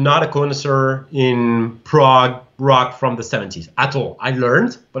not a connoisseur in prog rock from the 70s at all. I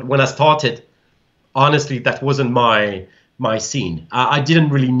learned, but when I started, honestly, that wasn't my scene. I didn't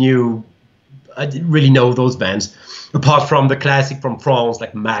really know those bands, apart from the classic from France,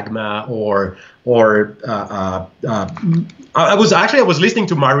 like Magma or I was listening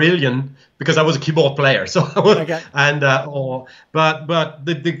to Marillion because I was a keyboard player. So but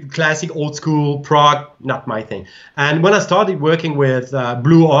the classic old school prog, not my thing. And when I started working with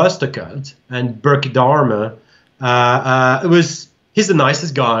Blue Oyster Cult and Berkey Dharma, he's the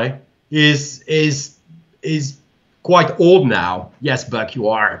nicest guy. Is quite old now. Yes, Buck, you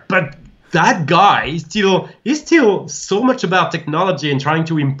are, but. That guy is still so much about technology and trying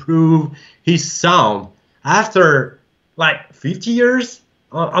to improve his sound after like 50 years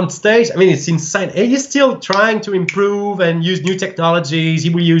on stage. I mean, it's insane. And he's still trying to improve and use new technologies. He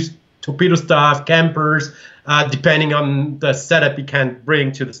will use torpedo stuff, campers, depending on the setup he can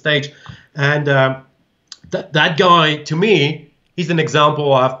bring to the stage. And that guy, to me, he's an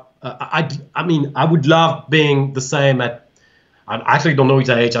example of. I mean, I would love being the same at. I actually don't know his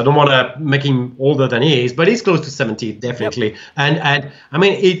age. I don't want to make him older than he is, but he's close to 70, definitely. Yep. And I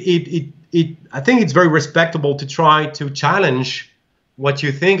mean, I think it's very respectable to try to challenge what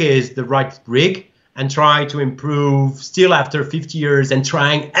you think is the right rig and try to improve still after 50 years and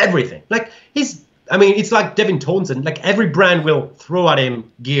trying everything. Like it's like Devin Townsend. Like every brand will throw at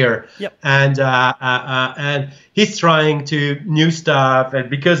him gear, yep. And he's trying to new stuff, and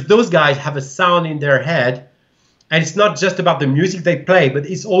because those guys have a sound in their head. And it's not just about the music they play, but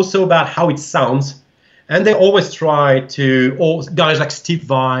it's also about how it sounds. And they always try to, guys like Steve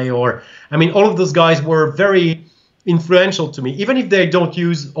Vai all of those guys were very influential to me, even if they don't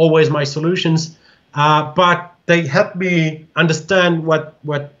use always my solutions, but they help me understand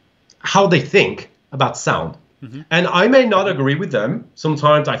how they think about sound. Mm-hmm. And I may not agree with them.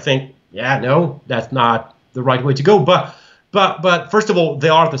 Sometimes I think, no, that's not the right way to go. But first of all, they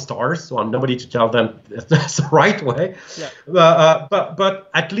are the stars, so I'm nobody to tell them that's the right way. Yeah. But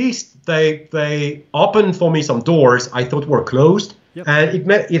at least they opened for me some doors I thought were closed, yep.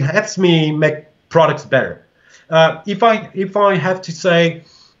 And it helps me make products better. If I have to say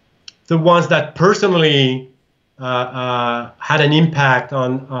the ones that personally had an impact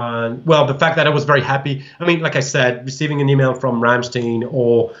on the fact that I was very happy. I mean, like I said, receiving an email from Rammstein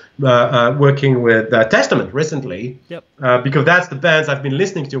or working with Testament recently, yep. Because that's the bands I've been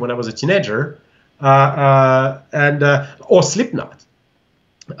listening to when I was a teenager, or Slipknot.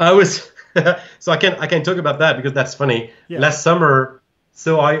 I was so I can talk about that because that's funny. Yeah. Last summer,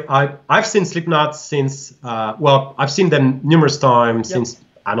 so I've seen Slipknot since I've seen them numerous times, yep. Since.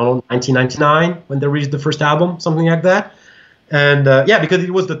 I don't know, 1999 when they released the first album, something like that. And because it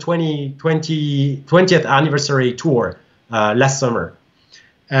was the 20th anniversary tour last summer.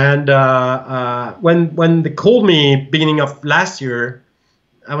 And when they called me beginning of last year,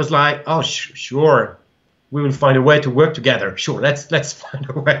 I was like, oh, sure. we will find a way to work together. Sure, let's find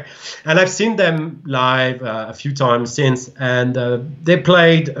a way. And I've seen them live a few times since, and they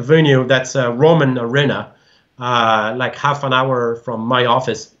played a venue that's a Roman Arena, like half an hour from my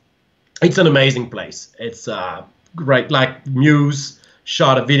office. It's an amazing place. It's great. Like Muse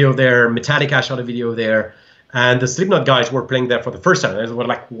shot a video there, Metallica shot a video there, and the Slipknot guys were playing there for the first time. They were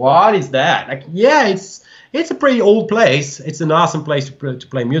like, "What is that?" Like, yeah, it's a pretty old place. It's an awesome place to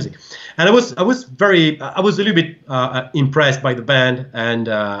play music, and I was a little bit impressed by the band and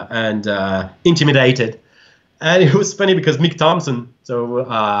intimidated. And it was funny because Mick Thompson, so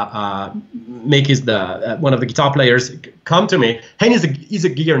Mick is the one of the guitar players, come to me, and he's a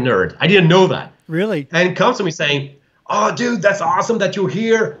gear nerd. I didn't know that. Really? And comes to me saying, "Oh, dude, that's awesome that you're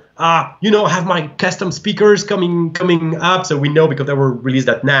here. I have my custom speakers coming up." So we know because they were released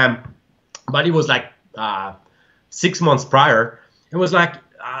at NAMM, but it was like 6 months prior. It was like,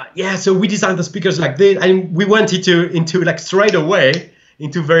 yeah, so we designed the speakers like this, and we went into like straight away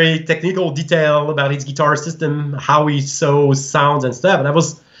into very technical detail about his guitar system, how he saw sounds and stuff. And I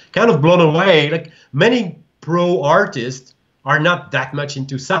was kind of blown away. Like many pro artists are not that much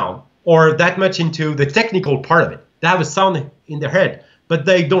into sound or that much into the technical part of it. They have a sound in their head, but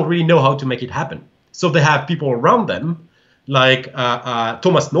they don't really know how to make it happen. So they have people around them, like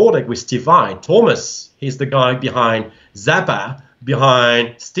Thomas Nordegg with Steve Vai. Thomas, he's the guy behind Zappa,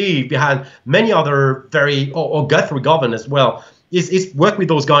 behind Steve, behind many other or Guthrie Govan as well. Is work with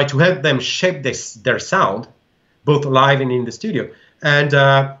those guys to help them shape their sound, both live and in the studio. And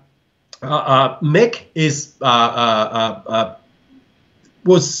Mick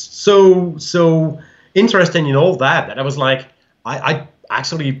was so interested in all that I was like, I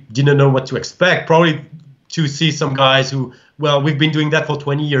actually didn't know what to expect. Probably to see some guys who, well, we've been doing that for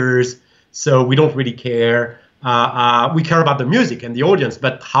 20 years, so we don't really care. We care about the music and the audience,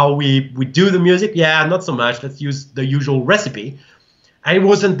 but how we do the music, yeah, not so much. Let's use the usual recipe. And it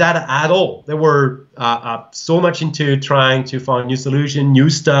wasn't that at all. They were so much into trying to find new solution, new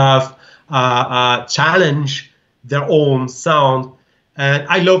stuff, challenge their own sound. And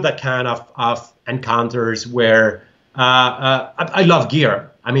I love that kind of encounters where I love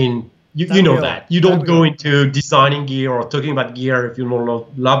gear. I mean, you know that. You don't go into designing gear or talking about gear if you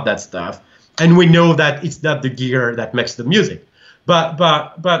don't love that stuff. And we know that it's not the gear that makes the music,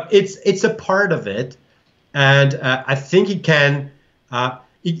 but it's a part of it, and I think it can.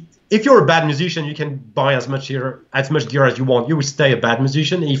 If you're a bad musician, you can buy as much gear as you want. You will stay a bad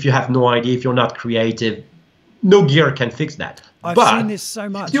musician if you have no idea. If you're not creative, no gear can fix that. I've seen this so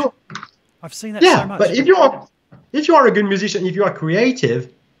much. I've seen that so much. But if you are a good musician, if you are creative,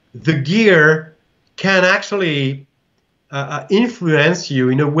 the gear can actually influence you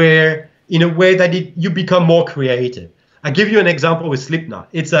in a way that you become more creative. I give you an example with Slipknot.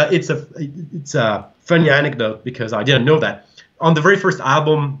 It's a funny anecdote because I didn't know that. On the very first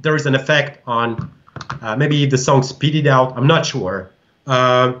album, there is an effect on maybe the song Spit It Out. I'm not sure.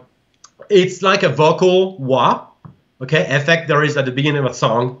 It's like a vocal wah, effect there is at the beginning of a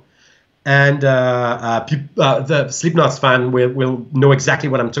song. And the Slipknot's fan will know exactly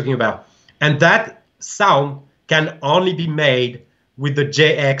what I'm talking about. And that sound can only be made with the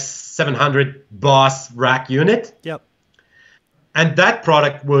JX700 Boss rack unit. Yep. And that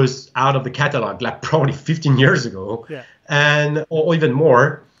product was out of the catalog, like probably 15 years ago, or even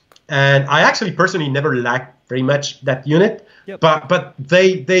more. And I actually personally never liked very much that unit. Yep. But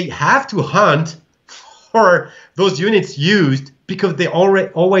they have to hunt for those units used because they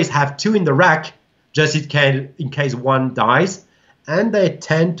always have two in the rack, just in case one dies. And they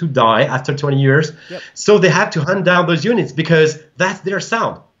tend to die after 20 years. Yep. So they have to hunt down those units because that's their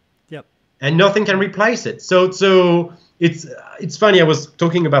sound. Yep. And nothing can replace it. So it's funny. I was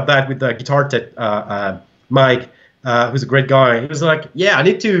talking about that with the guitar tech, Mike, who's a great guy. He was like, yeah, I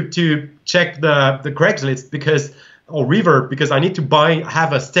need to check the Craigslist or Reverb because I need to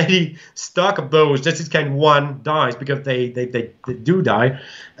have a steady stock of those just in case one dies because they do die,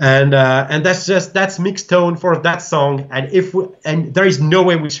 and that's Mick's tone for that song, and there is no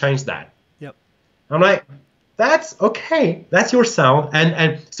way we change that. Yep. I'm like, that's okay, that's your sound,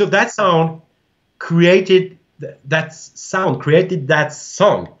 and so that sound created that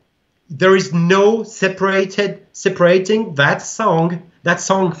song. There is no separating that song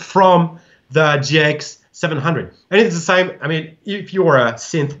from the GX700. And it's the same. I mean, if you are a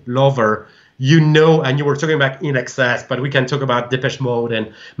synth lover, and you were talking about In Excess, but we can talk about Depeche Mode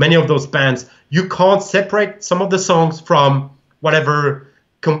and many of those bands. You can't separate some of the songs from whatever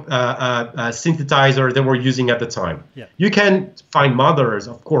synthesizer they were using at the time. Yeah. You can find mothers,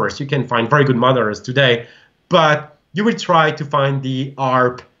 of course. You can find very good mothers today, but you will try to find the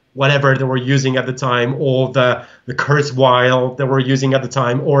ARP whatever they were using at the time, or the Kurzweil they were using at the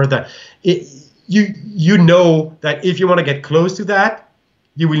time, or you know that if you want to get close to that,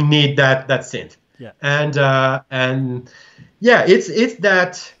 you will need that synth. Yeah. And yeah, it's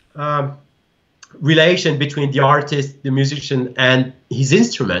that relation between the artist, the musician, and his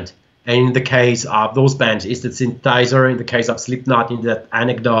instrument. And in the case of those bands, it's the synthesizer. In the case of Slipknot, in that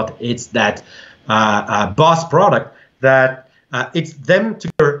anecdote, it's that Boss product that it's them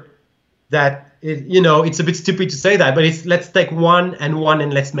together. That it's a bit stupid to say that, but it's let's take one and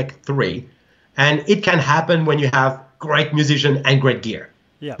let's make three, and it can happen when you have great musician and great gear.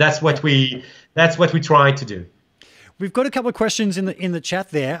 Yeah, that's what we try to do. We've got a couple of questions in the chat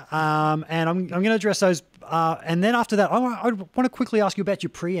there, and I'm going to address those. And then after that, I want to quickly ask you about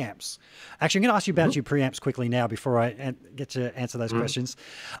your preamps. Actually, I'm going to ask you about your preamps quickly now before I get to answer those questions.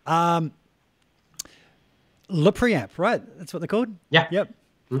 Le preamp, right? That's what they're called? Yeah. Yep.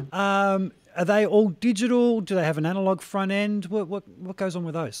 Are they all digital? Do they have an analog front end? What goes on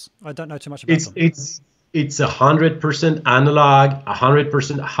with those? I don't know too much about them. It's 100% analog,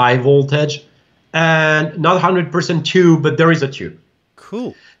 100% high voltage, and not 100% tube, but there is a tube.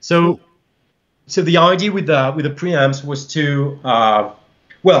 Cool. So the idea with the preamps was to, a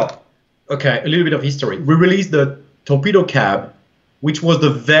little bit of history. We released the Torpedo Cab, which was the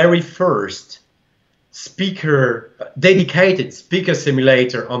very first dedicated speaker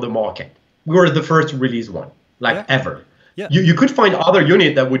simulator on the market. We were the first to release one, ever. Yeah. You could find other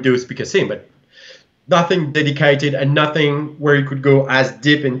units that would do speaker sim, but nothing dedicated and nothing where you could go as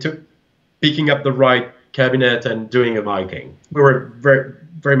deep into picking up the right cabinet and doing a miking. We were very,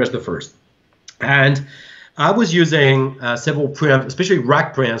 very much the first. And I was using several preamps, especially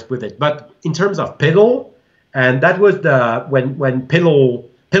rack preamps with it. But in terms of pedal, and that was when pedal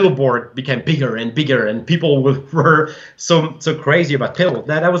board became bigger and bigger, and people were so crazy about pedal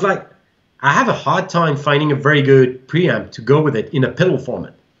that I was like, I have a hard time finding a very good preamp to go with it in a pedal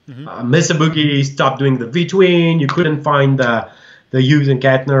format. Mesa Boogie stopped doing the V-twin. You couldn't find the Hughes and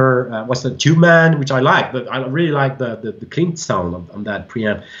Kettner, what's the Tube Man, which I like, but I really like the clean sound on that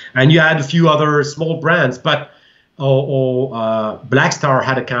preamp. And you had a few other small brands, but Blackstar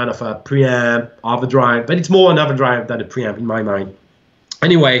had a kind of a preamp, overdrive, but it's more an overdrive than a preamp in my mind.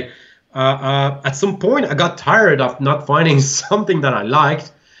 Anyway, at some point I got tired of not finding something that I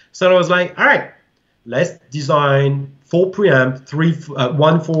liked, so I was like, all right, let's design 4 preamp,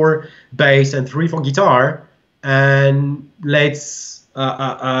 1 for bass and 3 for guitar, and let's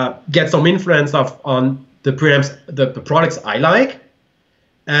get some influence on the preamps, the products I like,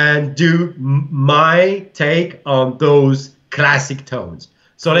 and do my take on those classic tones.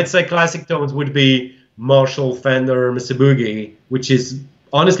 So let's say classic tones would be Marshall, Fender, Mesa Boogie, which is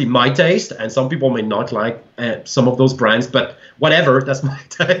honestly my taste, and some people may not like some of those brands, but whatever, that's my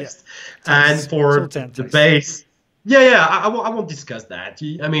taste. Yeah. And for the bass, I won't discuss that.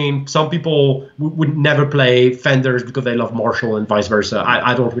 I mean, some people would never play Fenders because they love Marshall and vice versa.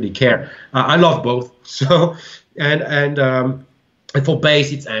 I don't really care. I love both. So, and for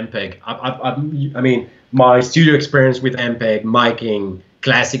bass, it's Ampeg. I mean, my studio experience with Ampeg, miking,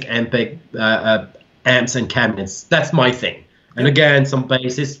 classic Ampeg amps and cabinets, that's my thing. And again, some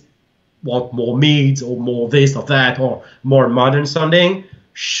bassists want more mids or more this or that or more modern sounding.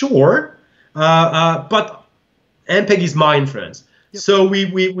 Sure, but Ampeg is my influence. Yep. So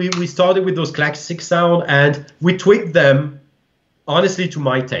we started with those classic sound and we tweaked them honestly to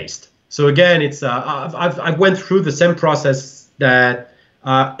my taste. So again, it's I went through the same process that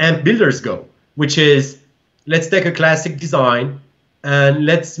amp builders go, which is let's take a classic design and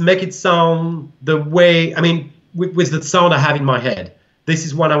let's make it sound the way, I mean, with the sound I have in my head. This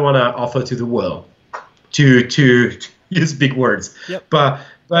is what I want to offer to the world, to use big words. Yep. But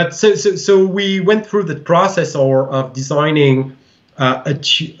so we went through the process of designing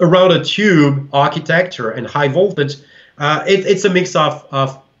around a tube architecture and high voltage. It's a mix of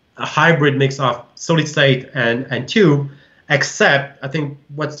a hybrid mix of solid state and tube, except I think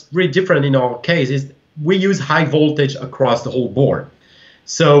what's really different in our case is we use high voltage across the whole board.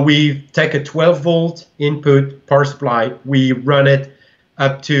 So we take a 12 volt input power supply, we run it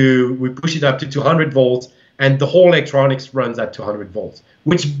we push it up to 200 volts, and the whole electronics runs at 200 volts,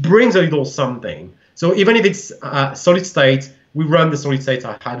 which brings a little something. So even if it's solid state, we run the solid state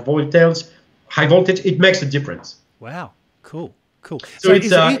at high voltage, it makes a difference. Wow, cool. So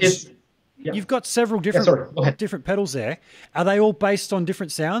it's you've got several different pedals there. Are they all based on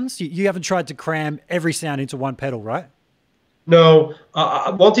different sounds? You haven't tried to cram every sound into one pedal, right? No,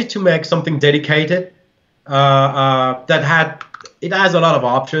 I wanted to make something dedicated that has a lot of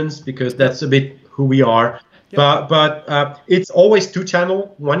options, because that's a bit who we are. But it's always two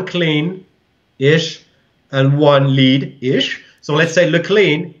channel, one clean ish and one lead ish. So let's say the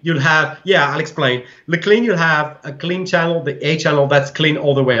clean, you'll have, I'll explain. The clean, you'll have a clean channel, the A channel that's clean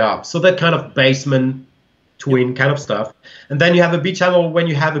all the way up. So that kind of basement twin kind of stuff. And then you have a B channel when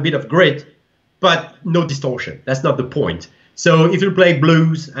you have a bit of grit, but no distortion. That's not the point. So if you play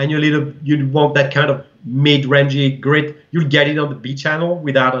blues and you want that kind of mid-rangey grit, you'll get it on the B channel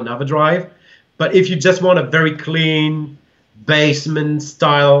without an overdrive. But if you just want a very clean basement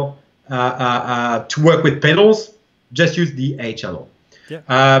style to work with pedals, just use the A channel.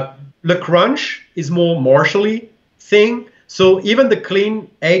 The crunch is more Marshall-y thing. So even the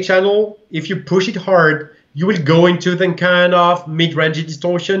clean A channel, if you push it hard, you will go into the kind of mid-range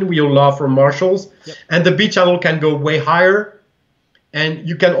distortion we all love from Marshalls. And the B channel can go way higher. And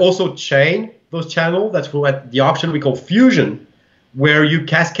you can also chain those channels. That's what the option we call fusion, where you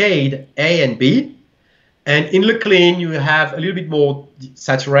cascade A and B. And in the clean, you have a little bit more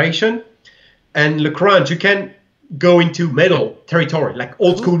saturation. And the crunch, you can go into metal territory, like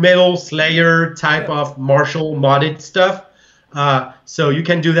old school metal, Slayer type of Marshall modded stuff. So you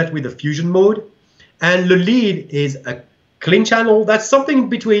can do that with the fusion mode. And the lead is a clean channel. That's something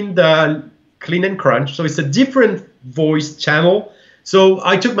between the clean and crunch. So it's a different voice channel. So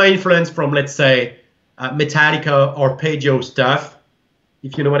I took my influence from, let's say, Metallica arpeggio stuff,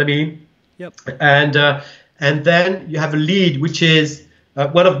 if you know what I mean. And then you have a lead, which is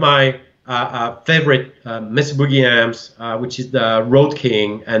one of my favorite Mesa Boogie amps, which is the Road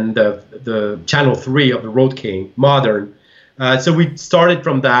King and the channel 3 of the Road King, modern. So we started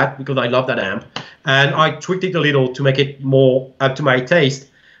from that because I love that amp. And I tweaked it a little to make it more up to my taste.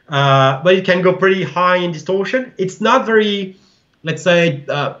 But it can go pretty high in distortion. It's not very, let's say,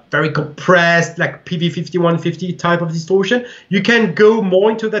 very compressed, like PV5150 type of distortion. You can go more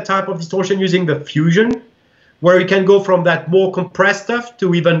into that type of distortion using the fusion, where you can go from that more compressed stuff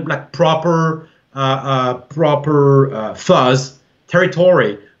to even like proper fuzz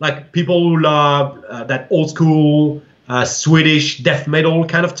territory. Like people who love that old school Swedish death metal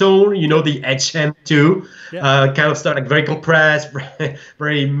kind of tone, you know, the HM2 kind of stuff, like very compressed,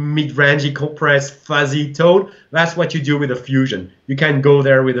 very mid-rangey, compressed, fuzzy tone. That's what you do with a fusion. You can go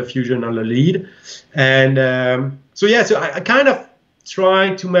there with a fusion on the lead. And so I kind of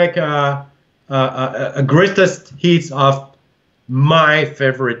try to make a greatest hits of my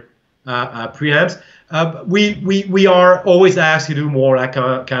favorite preamps. We are always asked to do more like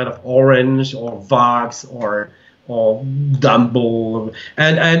a kind of Orange or Vox or Dumble,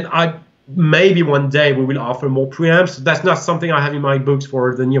 and I maybe one day we will offer more preamps. That's not something I have in my books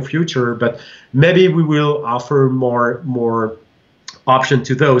for the near future, but maybe we will offer more option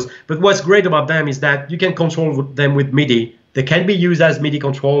to those. But what's great about them is that you can control them with MIDI. They can be used as MIDI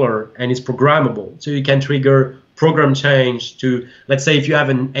controller, and it's programmable. So you can trigger program change to, let's say, if you have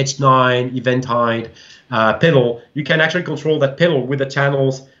an H9 Eventide pedal, you can actually control that pedal with the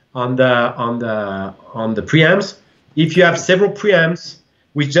channels on the preamps. If you have several preamps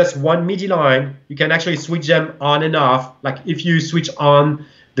with just one MIDI line, you can actually switch them on and off. Like if you switch on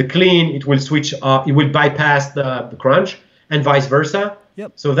the clean, it will switch it will bypass the crunch, and vice versa.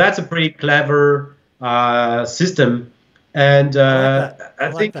 So that's a pretty clever system. And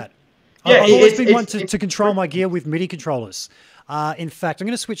I think that. I've always been one to control my gear with MIDI controllers. In fact, I'm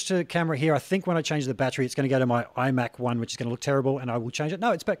going to switch to camera here. I think when I change the battery, it's going to go to my iMac one, which is going to look terrible, and I will change it.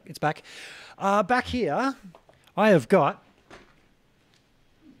 No, it's back. It's back. Back here, I have got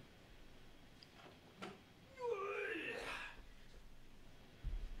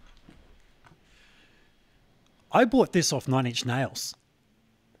I bought this off Nine Inch Nails.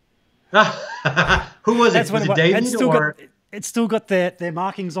 Who was it? Was it David? It's still got their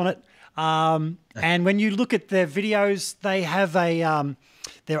markings on it. And when you look at their videos, they have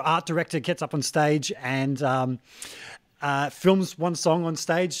their art director gets up on stage and films one song on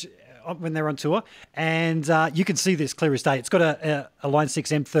stage when they're on tour. And you can see this clear as day. It's got a Line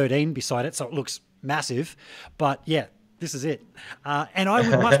 6 M13 beside it, so it looks massive. But yeah, this is it. And I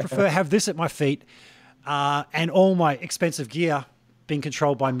would much prefer have this at my feet and all my expensive gear being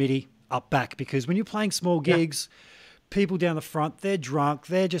controlled by MIDI up back, because when you're playing small gigs, people down the front, they're drunk,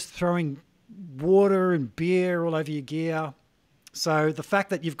 they're just throwing water and beer all over your gear. So the fact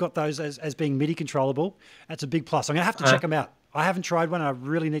that you've got those as being MIDI controllable, that's a big plus. I'm going to have to check them out. I haven't tried one, and I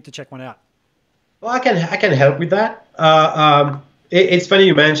really need to check one out. Well, I can help with that. It's funny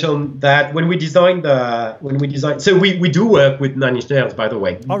you mentioned that when we designed, so we do work with Nine Inch Nails, by the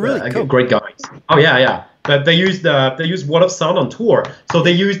way. Oh, really? Cool. Great guys. Oh, yeah. But they used Wall of Sound on tour. So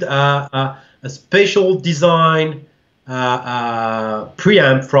they used a special design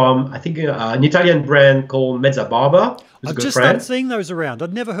preamp from, I think, an Italian brand called Mezzabarba. I've just started seeing those around.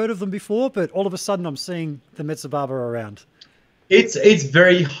 I'd never heard of them before, but all of a sudden I'm seeing the Mezzabarba around. It's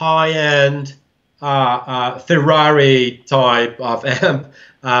very high-end Ferrari type of amp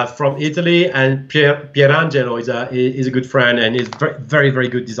from Italy, and Pierangelo is a good friend and is very, very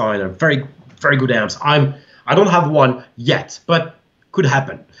good designer. Very, very good amps. I don't have one yet, but could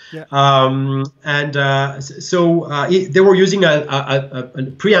happen. Yeah. They were using a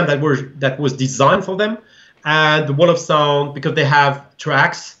preamp that was designed for them, and the wall of sound, because they have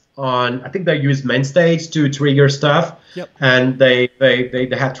tracks on. I think they use MainStage to trigger stuff. Yep. And they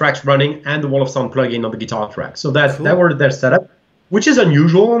have tracks running and the wall of sound plug-in on the guitar track. So that were their setup, which is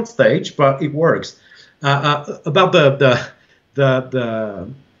unusual on stage, but it works. About the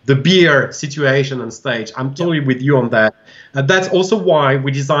beer situation on stage, I'm totally with you on that. That's also why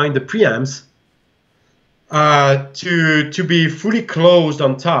we designed the preamps to be fully closed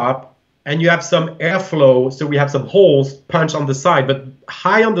on top, and you have some airflow, so we have some holes punched on the side, but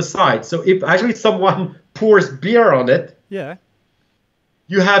high on the side. So if actually someone pours beer on it, yeah,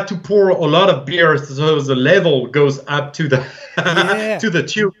 you have to pour a lot of beer so the level goes up to the to the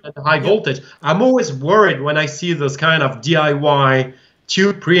tube at high voltage. I'm always worried when I see those kind of DIY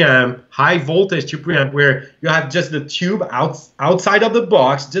tube preamp, high voltage tube preamp, where you have just the tube outside of the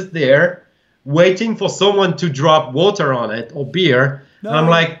box, just there, waiting for someone to drop water on it or beer. No. And I'm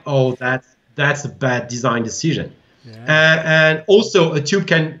like, oh, that's a bad design decision. Yeah. And also a tube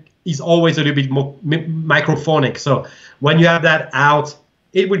is always a little bit more microphonic. So when you have that out,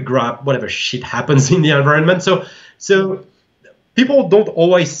 it would grab whatever shit happens in the environment. So people don't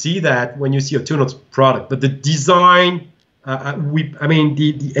always see that when you see a Two Notes product, but the design,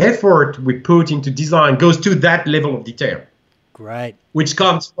 the effort we put into design goes to that level of detail. Great. Which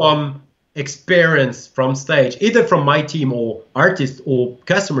comes from experience from stage, either from my team or artists or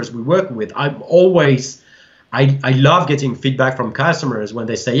customers we work with. I love getting feedback from customers when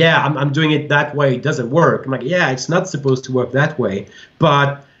they say, yeah, I'm doing it that way, it doesn't work. I'm like, yeah, it's not supposed to work that way,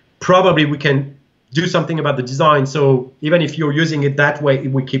 but probably we can do something about the design. So even if you're using it that way,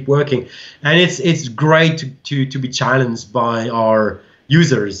 it will keep working. And it's great to be challenged by our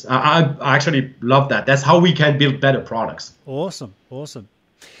users. I actually love that. That's how we can build better products. Awesome.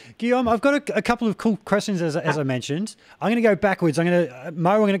 Guillaume, I've got a couple of cool questions, as I mentioned. I'm going to go backwards. Mo, I'm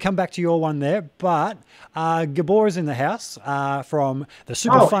going to come back to your one there, but Gabor is in the house from the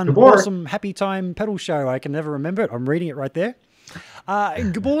super fun, awesome, happy time pedal show. I can never remember it. I'm reading it right there.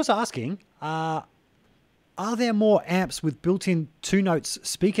 Gabor's asking, are there more amps with built-in Two Notes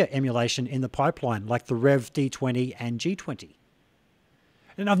speaker emulation in the pipeline, like the Rev D20 and G20?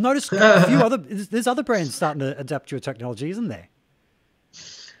 And I've noticed a few there's other brands starting to adapt your technology, isn't there?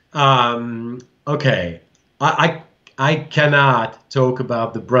 Okay, I cannot talk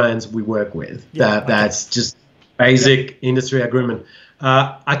about the brands we work with. Yeah, that's just basic industry agreement.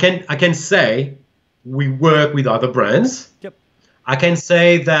 I can say we work with other brands. Yep. I can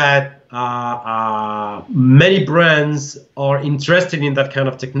say that many brands are interested in that kind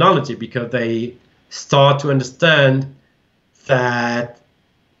of technology because they start to understand that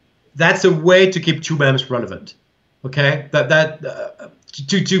that's a way to keep tube amps relevant. Okay,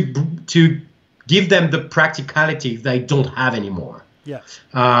 to give them the practicality they don't have anymore. Yeah.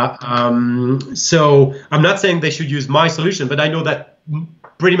 So I'm not saying they should use my solution, but I know that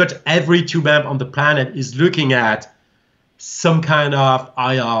pretty much every tube amp on the planet is looking at some kind of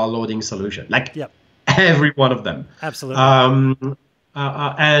IR loading solution, like every one of them. Absolutely.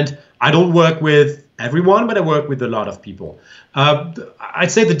 And I don't work with everyone, but I work with a lot of people. I'd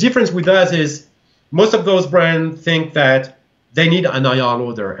say the difference with us is most of those brands think that they need an IR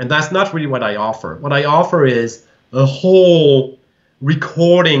loader, and that's not really what I offer. What I offer is a whole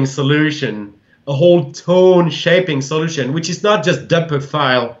recording solution, a whole tone shaping solution, which is not just dump a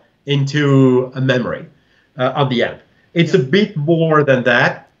file into a memory of the amp. It's a bit more than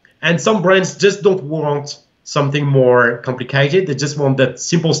that, and some brands just don't want something more complicated. They just want that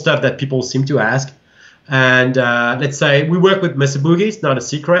simple stuff that people seem to ask. And let's say we work with Mesa Boogie. It's not a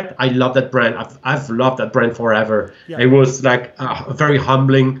secret. I love that brand. I've loved that brand forever. Yeah. It was like a very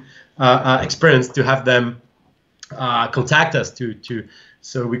humbling experience to have them contact us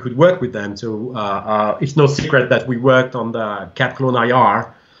so we could work with them. So it's no secret that we worked on the Cat Clone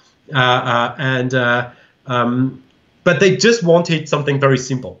IR, but they just wanted something very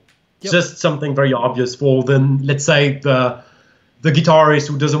simple, just something very obvious for them. Let's say the guitarist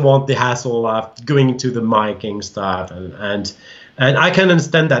who doesn't want the hassle of going into the miking stuff, and I can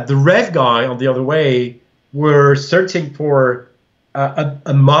understand that. The Rev guy, on the other way, were searching for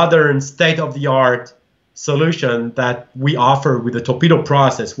a modern, state-of-the-art solution that we offer with the torpedo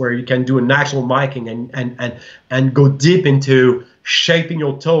process, where you can do an actual miking and go deep into shaping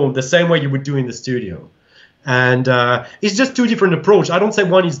your tone the same way you would do in the studio. And it's just two different approaches. I don't say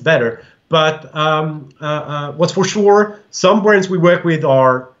one is better, but what's for sure, some brands we work with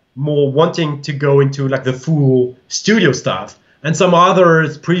are more wanting to go into like the full studio stuff, and some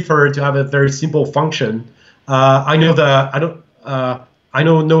others prefer to have a very simple function. I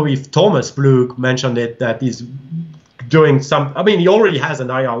don't know if Thomas Blue mentioned it, that he's doing some. I mean, he already has an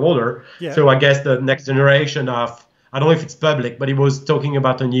IR loader, so I guess the next generation of, I don't know if it's public, but he was talking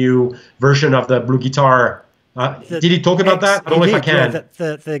about a new version of the Blue Guitar. Did he talk about that? I don't know if I can.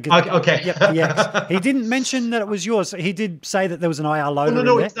 Yeah, okay. Yep, the he didn't mention that it was yours. He did say that there was an IR loader.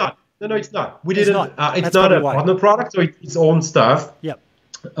 No, in it's not. No, it's not. We didn't. It's not a partner product, so it's its own stuff. Yep.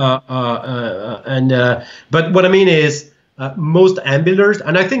 But what I mean is, most amp builders,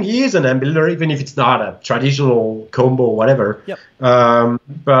 and I think he is an amp builder, even if it's not a traditional combo or whatever. Yep.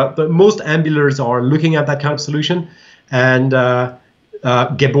 But most amp builders are looking at that kind of solution, and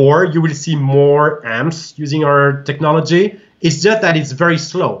Gabor, you will see more amps using our technology. It's just that it's very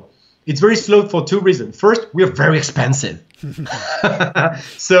slow. It's very slow for two reasons. First, we are very expensive.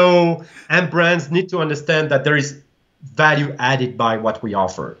 So amp brands need to understand that there is value added by what we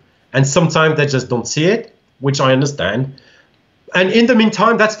offer. And sometimes they just don't see it, which I understand. And in the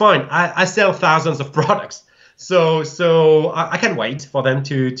meantime, that's fine. I sell thousands of products. So I can wait for them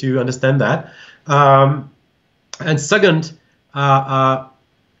to understand that. And second,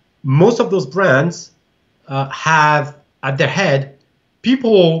 most of those brands have at their head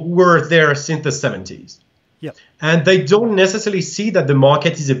people who were there since the 70s. Yep. And they don't necessarily see that the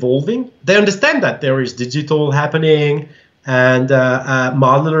market is evolving. They understand that there is digital happening and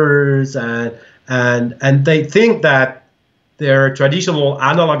modelers, and they think that their traditional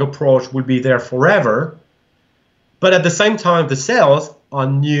analog approach will be there forever. But at the same time, the sales are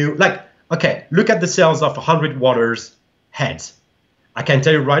new. Like, okay, look at the sales of 100 Waters heads. I can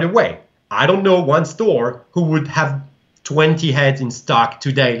tell you right away, I don't know one store who would have 20 heads in stock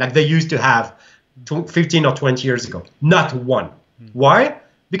today like they used to have 15 or 20 years ago. Not one. Why?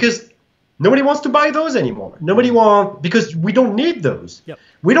 Because nobody wants to buy those anymore. Because we don't need those. Yep.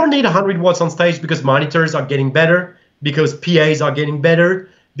 We don't need 100 watts on stage because monitors are getting better, because PAs are getting better,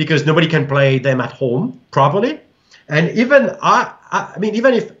 because nobody can play them at home properly. And even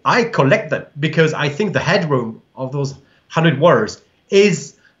even if I collect them, because I think the headroom of those 100 watts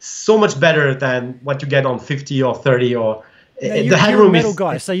is so much better than what you get on 50 or 30 or the headroom. You're a metal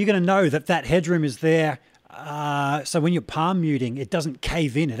guy, so you're going to know that headroom is there. So when you're palm muting, it doesn't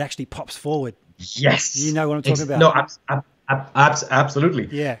cave in; it actually pops forward. Yes, you know what I'm talking about. No, absolutely.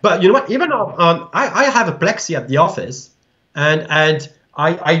 Yeah. But you know what? Even I have a Plexi at the office, and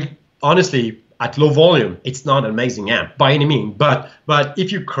I honestly, at low volume, it's not an amazing amp by any means. But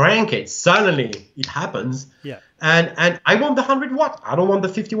if you crank it, suddenly it happens. Yeah. And I want the 100 watt. I don't want the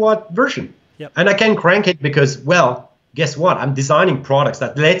 50 watt version. Yep. And I can crank it because, well, guess what? I'm designing products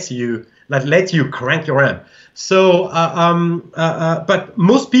that let you crank your amp. So, but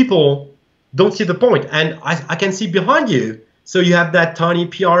most people don't see the point. And I can see behind you. So you have that tiny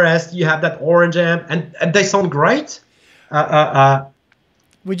PRS, you have that orange amp, and they sound great.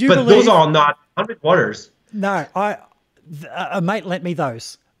 Would you but believe? Those are not 100 waters. No, a mate lent me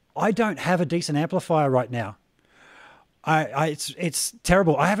those. I don't have a decent amplifier right now. It's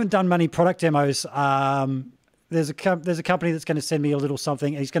terrible. I haven't done many product demos. There's a company that's going to send me a little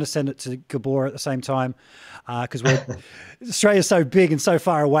something. He's going to send it to Gabor at the same time because Australia's so big and so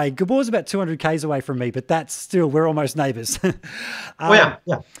far away. Gabor's about 200 k's away from me, but that's still, we're almost neighbours. Yeah.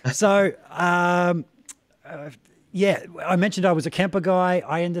 So yeah, I mentioned I was a Kemper guy.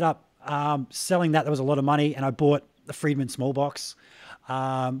 I ended up selling that. There was a lot of money, and I bought the Friedman small box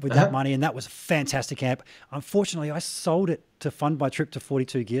with that money, and that was a fantastic amp. Unfortunately, I sold it to fund my trip to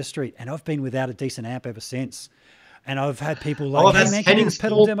 42 Gear Street, and I've been without a decent amp ever since. And I've had people like, "Hey man, can you do this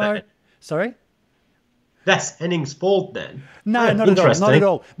pedal demo?" Then. Sorry, that's Henning's fault then. No, not at all. Not at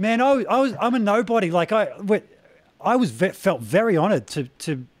all, man. I'm a nobody. Like I felt very honoured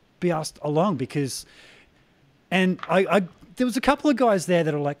to be asked along because, and I there was a couple of guys there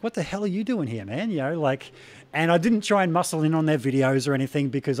that are like, "What the hell are you doing here, man?" You know, like. And I didn't try and muscle in on their videos or anything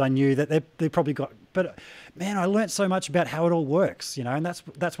because I knew that they probably got. But man, I learned so much about how it all works, you know, and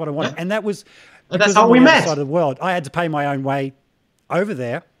that's what I wanted. And that was that's how we met. Side of the world, I had to pay my own way over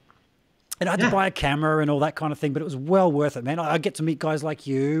there, and I had to buy a camera and all that kind of thing. But it was well worth it, man. I get to meet guys like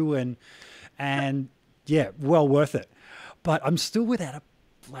you, and yeah, well worth it. But I'm still without a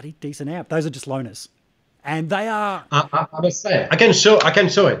bloody decent amp. Those are just loaners. and they are. I must say, I can show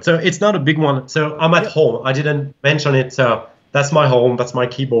it. So it's not a big one. So I'm at home. I didn't mention it. So that's my home. That's my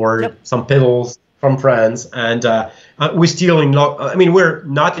keyboard. Some pedals from France, and we're still in I mean, we're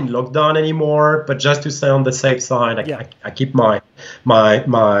not in lockdown anymore. But just to stay on the safe side, I keep my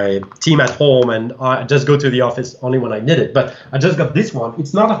team at home, and I just go to the office only when I need it. But I just got this one.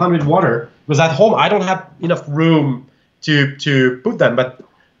 It's not 100 water because at home I don't have enough room to put them. But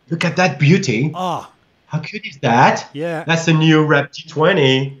look at that beauty. Oh. How cute is that? Yeah. That's the new Rep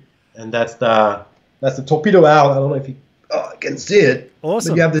T20, and that's the torpedo out. I don't know if you can see it.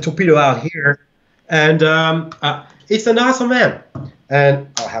 Awesome. But you have the torpedo out here, and it's an awesome amp. And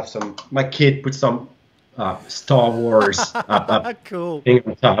I'll have my kid put some Star Wars cool thing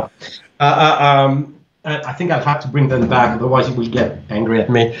on top. I think I'll have to bring them back, otherwise he will get angry at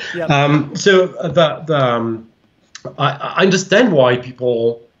me. Yep. So I understand why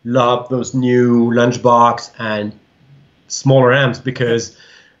people love those new Lunchbox and smaller amps, because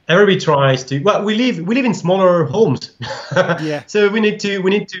everybody tries to. Well, we live in smaller homes, so we need to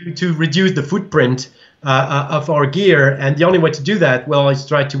reduce the footprint of our gear, and the only way to do that, well, is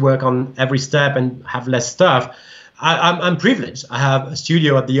try to work on every step and have less stuff. I'm privileged. I have a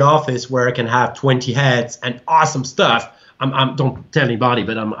studio at the office where I can have 20 heads and awesome stuff. Don't tell anybody,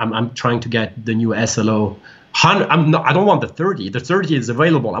 but I'm trying to get the new SLO. 100. I don't want the 30. The 30 is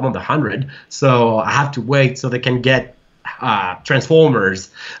available. I want the 100. So I have to wait so they can get transformers.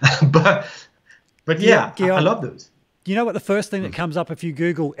 but yeah, I love those. Do you know what the first thing that comes up if you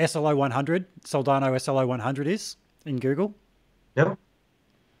Google SLO 100, Soldano SLO 100 is in Google? No.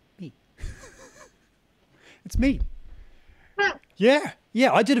 Me. It's me. Yeah.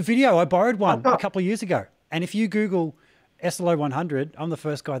 I did a video. I borrowed one a couple of years ago. And if you Google SLO 100, I'm the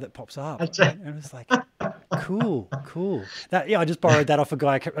first guy that pops up. And it's like, cool. I just borrowed that off a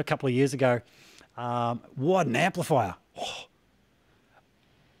guy a couple of years ago. What an amplifier.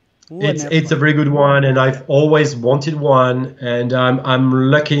 It's a very good one, and I've always wanted one, and I'm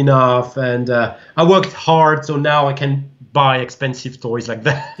lucky enough, and I worked hard, so now I can buy expensive toys like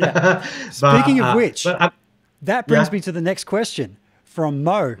that. Yeah. Speaking of which, that brings me to the next question. From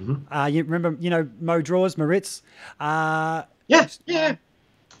Mo. You remember, Mo Draws, Moritz? Yeah.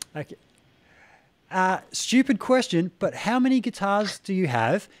 Okay. Stupid question, but how many guitars do you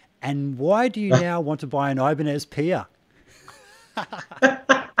have, and why do you now want to buy an Ibanez Pia?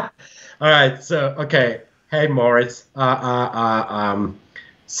 All right. So, okay. Hey, Moritz.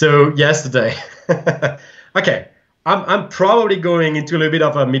 So yesterday, okay, I'm probably going into a little bit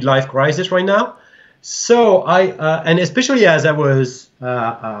of a midlife crisis right now. So and especially as I was,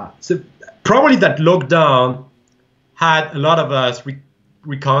 so probably that lockdown had a lot of us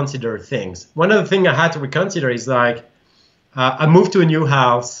reconsider things. One of the things I had to reconsider is like, I moved to a new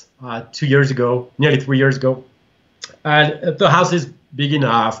house 2 years ago, nearly 3 years ago, and the house is big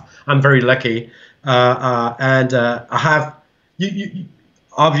enough. I'm very lucky, and I have,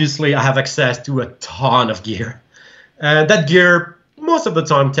 obviously I have access to a ton of gear, and that gear most of the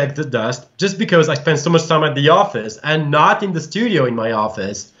time takes the dust, just because I spend so much time at the office and not in the studio in my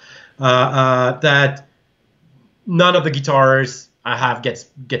office, that none of the guitars I have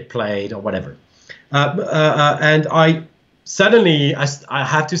get played or whatever. And I suddenly I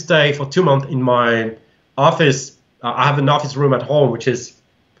had to stay for 2 months in my office. I have an office room at home, which is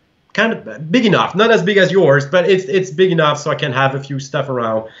kind of big enough, not as big as yours, but it's big enough so I can have a few stuff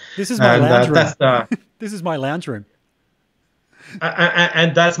around. This is my lounge room. This is my lounge room.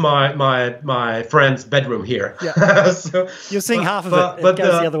 And that's my friend's bedroom here. Yeah. So, you're seeing half of it. It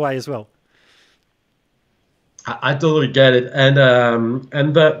goes the other way as well. I totally get it,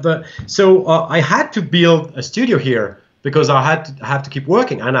 so I had to build a studio here because I have to keep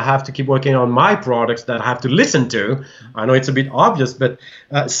working, and I have to keep working on my products that I have to listen to. I know it's a bit obvious, but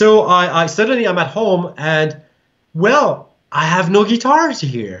so I suddenly I'm at home, and well, I have no guitars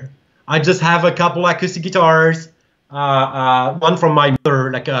here. I just have a couple acoustic guitars. One from my mother,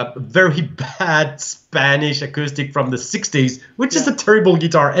 like a very bad Spanish acoustic from the 60s, which is a terrible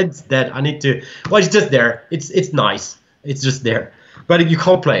guitar. It's dead. I need to. Well, it's just there. It's nice. It's just there, but you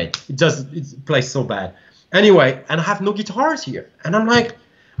can't play it. It plays so bad. Anyway, and I have no guitars here, and I'm like,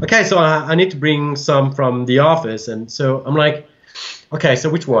 okay, so I need to bring some from the office, and so I'm like, okay, so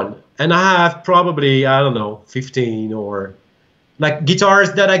which one? And I have probably, I don't know, 15 or like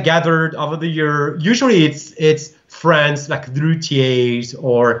guitars that I gathered over the year. Usually it's friends like luthiers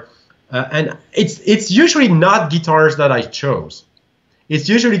or and it's usually not guitars that I chose. It's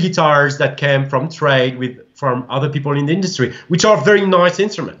usually guitars that came from trade from other people in the industry, which are very nice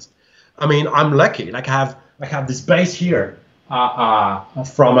instruments. I mean, I'm lucky. Like I have this bass here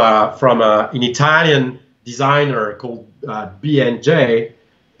from an Italian designer called BNJ,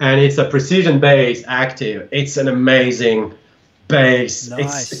 and it's a precision bass active. It's an amazing bass.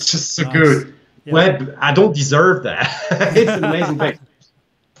 Nice. It's just so Nice. good. Yep. Well, I don't deserve that. It's an amazing bass.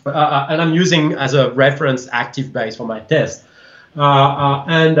 And I'm using as a reference active bass for my test.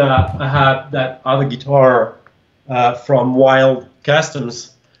 And I have that other guitar from Wild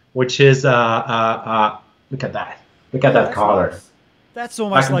Customs, which is look at that. Look at that color. Nice. That's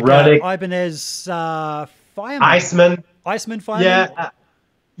almost like Relic. an Ibanez Fireman. Iceman. Fireman? Yeah,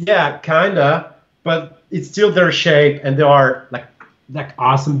 yeah, kinda. But it's still their shape, and there are like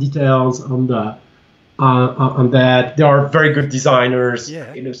awesome details on the on that. They are very good designers.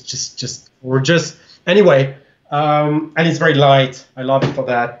 Yeah. It was just gorgeous. Anyway, and it's very light. I love it for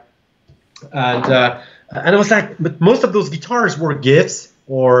that. And I was like, but most of those guitars were gifts,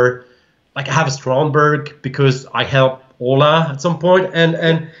 or like I have a Stromberg because I helped Ola at some point,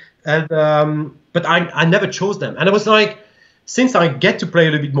 but I never chose them. And I was like, since I get to play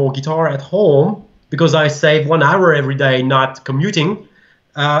a little bit more guitar at home because I save 1 hour every day not commuting,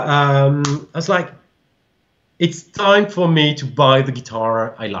 I was like, it's time for me to buy the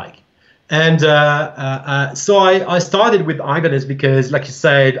guitar I like. And so I started with Ibanez because, like you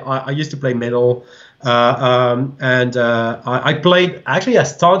said, I used to play metal. I played, actually I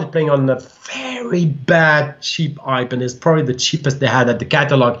started playing on a very bad, cheap Ibanez, probably the cheapest they had at the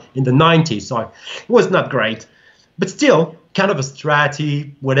catalog in the 90s. So it was not great, but still kind of a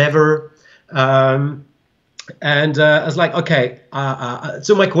Strati, whatever. I was like, okay.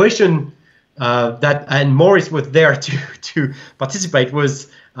 So my question and Maurice was there to participate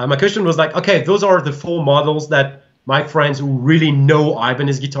was, my question was like, okay, those are the 4 models that my friends who really know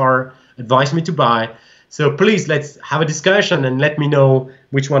Ibanez guitar advised me to buy. So please, let's have a discussion and let me know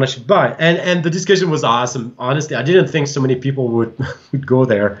which one I should buy. And the discussion was awesome. Honestly, I didn't think so many people would go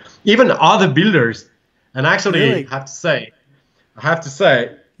there. Even other builders. And actually, Really? I have to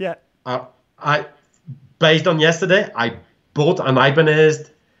say, Yeah. I based on yesterday, I bought an Ibanez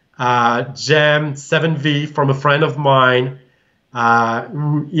Gem 7V from a friend of mine.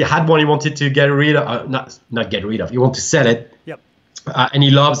 He had one he wanted to get rid of, not get rid of. He wanted to sell it. Yep. And he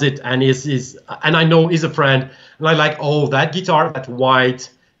loves it, and and I know he's a friend. And I like, oh, that guitar, that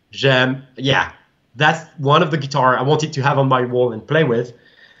white Gem, yeah, that's one of the guitar I wanted to have on my wall and play with.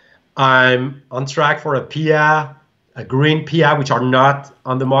 I'm on track for a Pia, a green Pia, which are not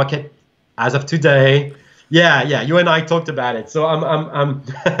on the market as of today. Yeah, you and I talked about it, so I'm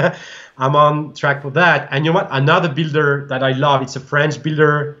I'm on track for that. And you know what? Another builder that I love, it's a French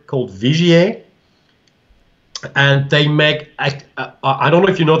builder called Vigier. And they make, I don't know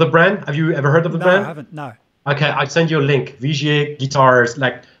if you know the brand. Have you ever heard of the brand? No, I haven't. No. Okay, I'll send you a link. Vigier guitars,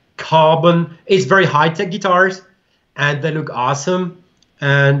 like carbon. It's very high-tech guitars, and they look awesome.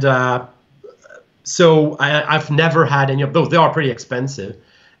 And so I've never had any of those. They are pretty expensive.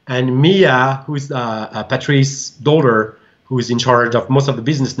 And Mia, who's Patrice's daughter, who is in charge of most of the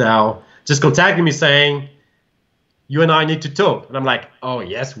business now, just contacted me saying, you and I need to talk. And I'm like, oh,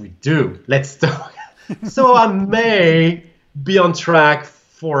 yes, we do. Let's talk. So I may be on track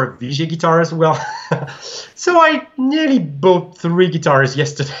for a Vigier guitar as well. So I nearly bought 3 guitars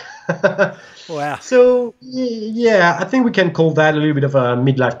yesterday. Wow. So yeah, I think we can call that a little bit of a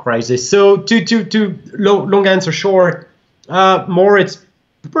midlife crisis. So to long answer short, more it's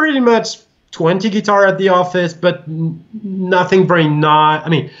pretty much 20 guitar at the office, but nothing very nice. I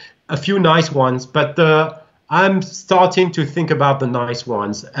mean, a few nice ones, but I'm starting to think about the nice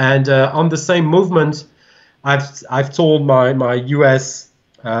ones. And on the same movement, I've told my US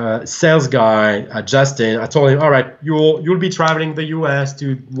sales guy, Justin, I told him, all right, you'll be traveling the US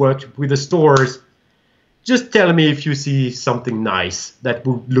to work with the stores. Just tell me if you see something nice that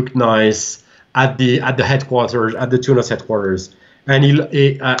would look nice at the headquarters, at the Tunos headquarters. And he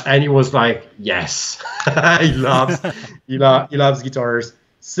was like, yes. he loves guitars.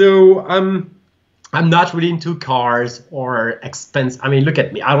 So I'm not really into cars or expense. I mean, look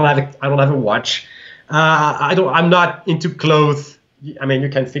at me. I don't have a watch. I'm not into clothes. I mean, you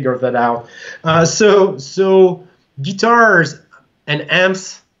can figure that out. So guitars and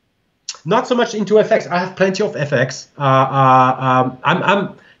amps, not so much into FX. I have plenty of FX.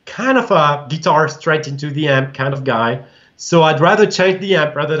 I'm kind of a guitar straight into the amp kind of guy. So I'd rather change the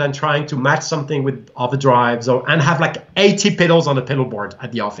amp rather than trying to match something with overdrives and have like 80 pedals on the pedal board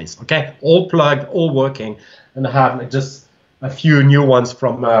at the office. Okay, all plugged, all working, and I have like just a few new ones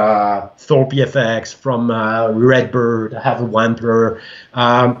from Thorpe FX, from Redbird. I have a Wampler,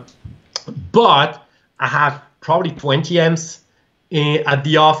 but I have probably 20 amps at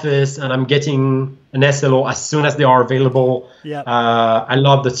the office and I'm getting an SLO as soon as they are available. Yeah. I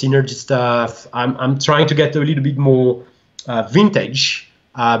love the Synergy stuff. I'm trying to get a little bit more vintage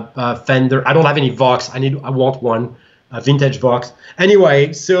Fender. I don't have any Vox. I want one, a vintage Vox.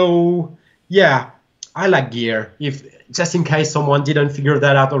 Anyway, so yeah, I like gear. If just in case someone didn't figure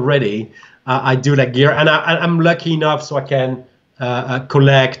that out already, I do like gear, and I'm lucky enough so I can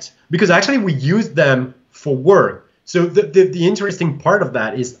collect, because actually we use them for work. So the interesting part of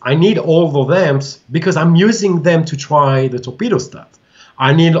that is I need all those amps because I'm using them to try the Torpedo stuff.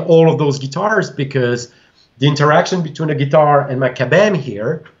 I need all of those guitars because the interaction between a guitar and my Cabam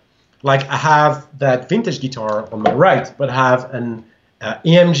here, like I have that vintage guitar on my right, but I have an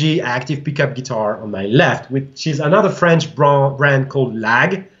EMG active pickup guitar on my left, which is another French brand called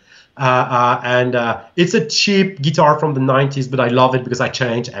Lag. And it's a cheap guitar from the 90s, but I love it because I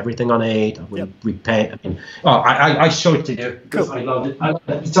change everything on it. I will repaint. I mean, I show it to you because I love it. I love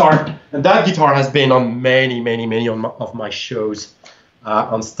that guitar. And that guitar has been on many of my shows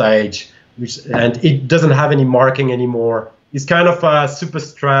on stage, and it doesn't have any marking anymore. It's kind of a super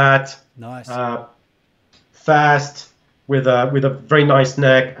strat, nice, fast with a very nice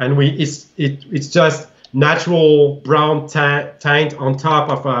neck, and it's just natural brown tint on top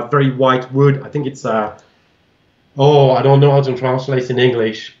of a very white wood. I think it's I don't know how to translate in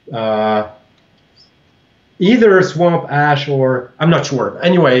English. Either swamp ash or I'm not sure.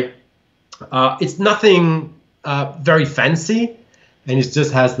 Anyway, it's nothing very fancy, and it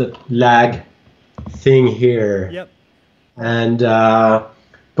just has the Lag thing here. Yep. And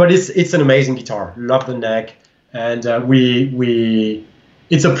but it's an amazing guitar. Love the neck, and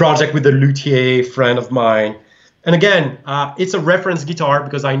it's a project with a luthier friend of mine. And again, it's a reference guitar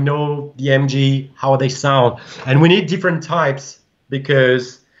because I know the MG, how they sound. And we need different types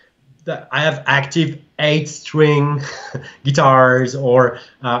because I have active 8-string guitars, or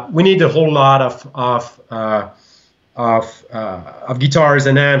we need a whole lot of guitars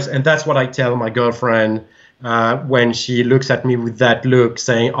and amps. And that's what I tell my girlfriend when she looks at me with that look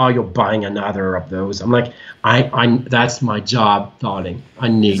saying, "Oh, you're buying another of those." I'm like, that's my job, darling. I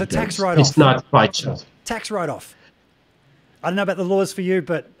need it's a tax those. write-off. It's not my job. Tax write-off. I don't know about the laws for you,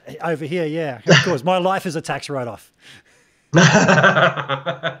 but over here, yeah, of course, my life is a tax write-off. And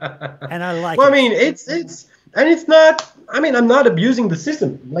I like it. I mean, it's not. I mean, I'm not abusing the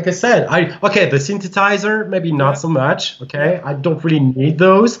system. Like I said, the synthesizer maybe not so much. Okay, I don't really need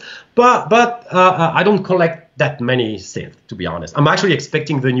those, but I don't collect that many synths, to be honest. I'm actually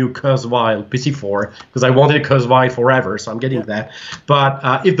expecting the new Kurzweil PC4 because I wanted a Kurzweil forever, so I'm getting that.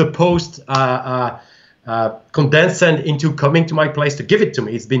 But if the post condensate into coming to my place to give it to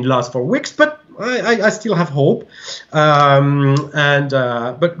me, it's been lost for weeks, but I still have hope.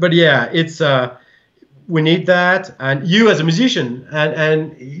 But yeah, it's. We need that, and you as a musician,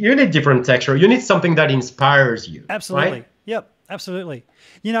 and you need different texture. You need something that inspires you. Absolutely. Right? Yep. Absolutely.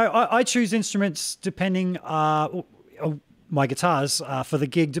 You know, I choose instruments depending my guitars for the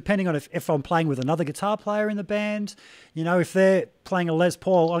gig, depending on if I'm playing with another guitar player in the band. You know, if they're playing a Les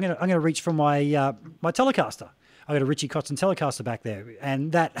Paul, I'm gonna reach for my my Telecaster. I got a Richie Kotzen Telecaster back there,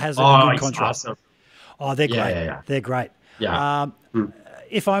 and that has a good contrast. Awesome. Oh, they're great. Yeah. They're great. Yeah.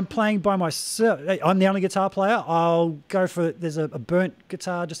 If I'm playing by myself, I'm the only guitar player, I'll go for, there's a burnt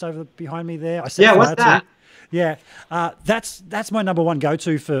guitar just over behind me there. What's that? Yeah, that's my number one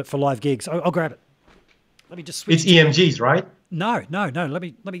go-to for live gigs. I'll grab it. Let me just switch. It's EMGs, right? No. Let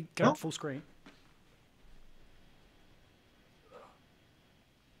me go full screen.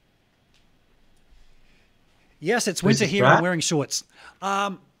 Yes, it's winter here and I'm wearing shorts.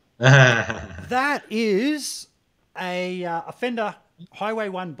 That is a Fender Highway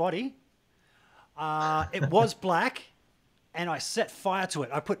 1 body. It was black, and I set fire to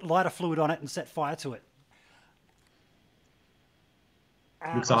it. I put lighter fluid on it and set fire to it.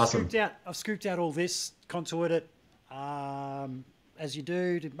 Looks awesome. I've scooped out all this, contoured it, as you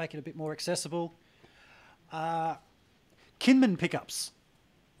do, to make it a bit more accessible. Kinman pickups.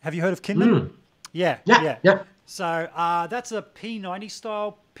 Have you heard of Kinman? Yeah. So that's a P90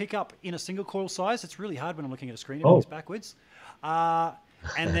 style pickup in a single coil size. It's really hard when I'm looking at a screen. Everything's backwards. And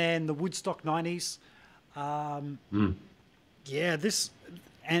then the Woodstock 90s. Yeah, this,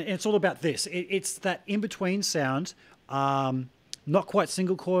 and it's all about this. It's that in-between sound, not quite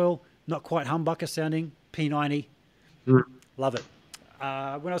single coil, not quite humbucker sounding, P90. Love it. When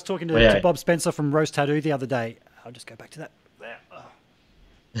I was talking to Bob Spencer from Rose Tattoo the other day, I'll just go back to that.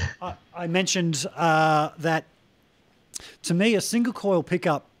 I mentioned that to me, a single coil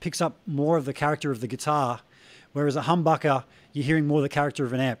pickup picks up more of the character of the guitar, whereas a humbucker, you're hearing more of the character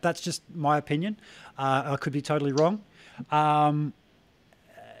of an amp. That's just my opinion. I could be totally wrong.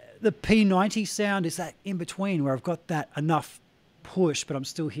 the P90 sound is that in between where I've got that enough push, but I'm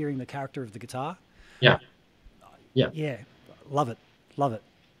still hearing the character of the guitar. Yeah. Yeah. Yeah. Love it. Love it.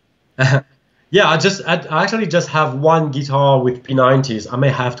 Yeah, I actually just have one guitar with P90s. I may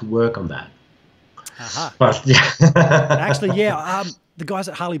have to work on that. But yeah. Actually, yeah. The guys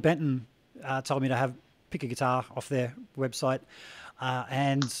at Harley Benton told me to pick a guitar off their website.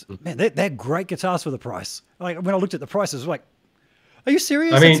 And man, they're great guitars for the price. Like when I looked at the prices, I was like, are you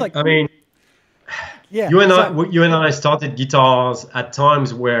serious? Yeah. You and I started guitars at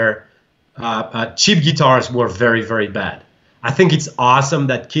times where cheap guitars were very, very bad. I think it's awesome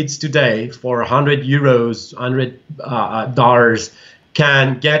that kids today, for 100 euros, $100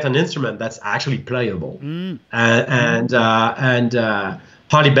 can get an instrument that's actually playable. And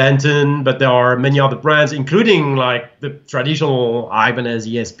Harley Benton, but there are many other brands, including like the traditional Ibanez,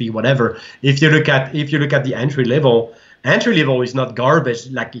 ESP, whatever. If you look at the entry level is not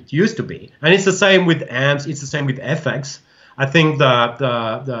garbage like it used to be. And it's the same with amps. It's the same with FX. I think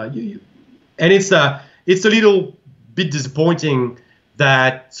it's a little bit disappointing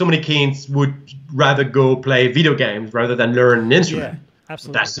that so many kids would rather go play video games rather than learn an instrument. Yeah,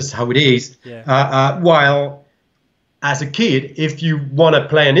 absolutely. That's just how it is. Yeah. While as a kid, if you want to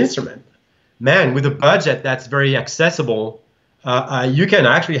play an instrument, man, with a budget that's very accessible, you can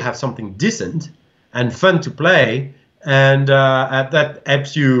actually have something decent and fun to play, and that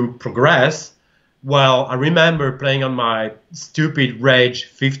helps you progress. Well, I remember playing on my stupid Rage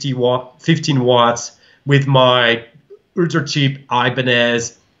 15 watts with my ultra cheap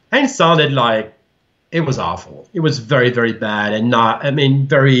Ibanez, and it sounded like it was awful. It was very, very bad and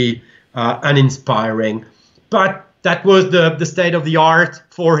very uninspiring. But that was the state of the art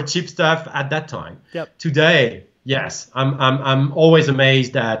for cheap stuff at that time. Yep. Today, yes, I'm always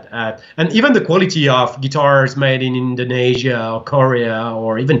amazed at and even the quality of guitars made in Indonesia or Korea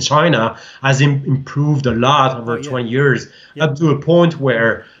or even China has improved a lot over 20 years, up to a point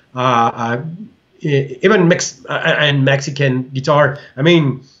where even Mexican guitar. I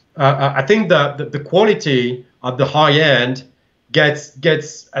mean, I think the quality of the high end gets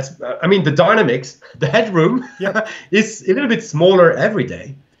the dynamics, the headroom is a little bit smaller every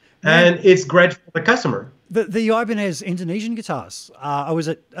day, and it's great for the customer. The Ibanez Indonesian guitars. I was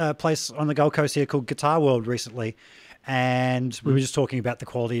at a place on the Gold Coast here called Guitar World recently, and we were just talking about the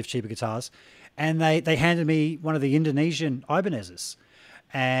quality of cheaper guitars, and they handed me one of the Indonesian Ibanezes,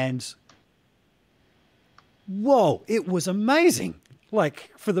 and whoa, it was amazing.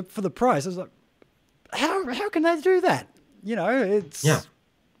 Like for the price, I was like, how can they do that? You know, it's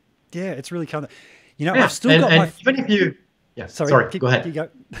it's really kind of, I've still got my. Even if you, sorry, go ahead. You go.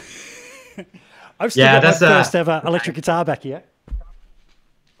 I've still got my first ever electric guitar back here.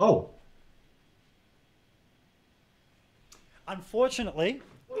 Oh. Unfortunately,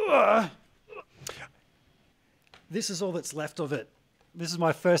 this is all that's left of it. This is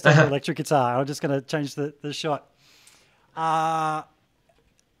my first ever electric guitar. I'm just going to change the shot. I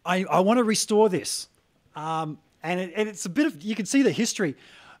want to restore this. And it's a bit of, you can see the history.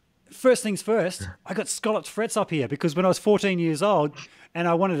 First things first, I got scalloped frets up here because when I was 14 years old and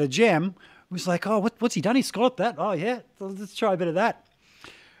I wanted a gem, it was like, oh, what's he done? He scalloped that. Oh, yeah, let's try a bit of that.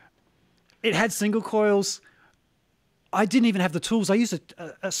 It had single coils. I didn't even have the tools. I used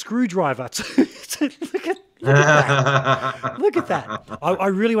a screwdriver to look at that. Look at that. I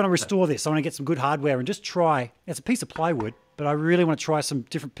really want to restore this. I want to get some good hardware and just try. It's a piece of plywood, but I really want to try some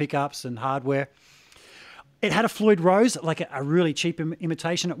different pickups and hardware. It had a Floyd Rose, like a really cheap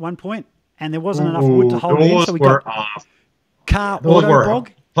imitation at one point, and there wasn't enough wood to hold it in, so we got Car Auto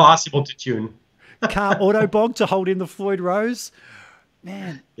Bog. Possible to tune. Car Auto Bog to hold in the Floyd Rose.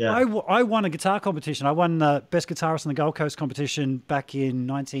 Man, I won a guitar competition. I won the Best Guitarist on the Gold Coast competition back in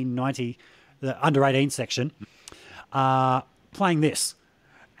 1990, the under-18 section, playing this.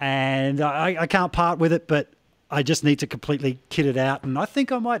 And I can't part with it, but I just need to completely kit it out. And I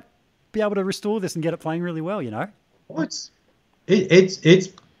think I might be able to restore this and get it playing really well, Well, it's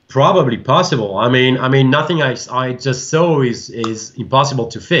probably possible. I mean, nothing I just saw is impossible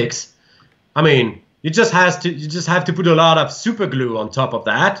to fix. I mean, you just have to put a lot of super glue on top of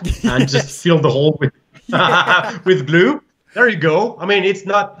that and just fill the hole with with glue. There you go. I mean, it's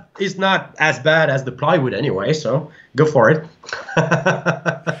not as bad as the plywood anyway, so go for it.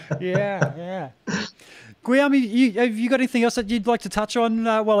 Yeah. Guillaume, have you got anything else that you'd like to touch on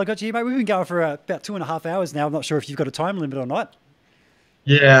while I got you here, mate? We've been going for about 2.5 hours now. I'm not sure if you've got a time limit or not.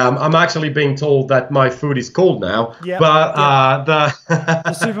 Yeah, I'm actually being told that my food is cold now. Yeah, but I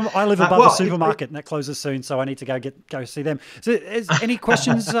live above the supermarket, and that closes soon, so I need to go see them. So, any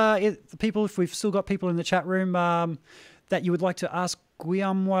questions, people? If we've still got people in the chat room that you would like to ask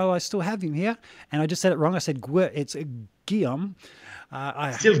Guillaume while I still have him here? And I just said it wrong. I said it's Guillaume.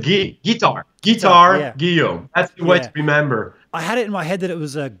 Still guitar, yeah. Guillaume. That's the way to remember. I had it in my head that it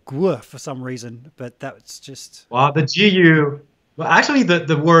was a Gu for some reason, but that's just... Well, the GU... Well, actually,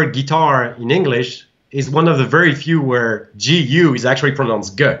 the word guitar in English is one of the very few where GU is actually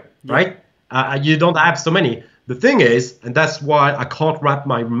pronounced G, right? You don't have so many. The thing is, and that's why I can't wrap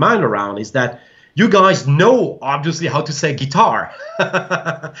my mind around, is that you guys know, obviously, how to say guitar.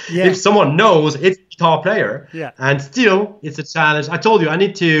 If someone knows, it's a guitar player. Yeah. And still, it's a challenge. I told you, I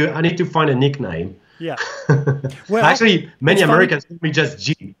need to find a nickname. Yeah. Well, actually, many Americans call me just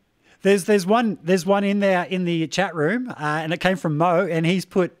G. There's one in there in the chat room, and it came from Mo, and he's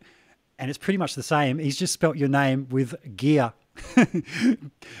put, and it's pretty much the same. He's just spelt your name with gear,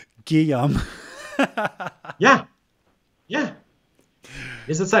 Guillaume. Yeah.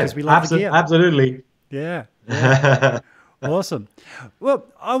 It's the same. We love the gear. Absolutely. Yeah. Awesome. Well,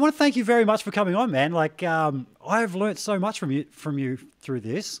 I want to thank you very much for coming on, man. Like, I've learned so much from you through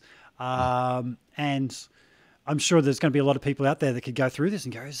this, and I'm sure there's going to be a lot of people out there that could go through this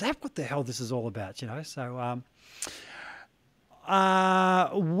and go, "Is that what the hell this is all about?" You know. So,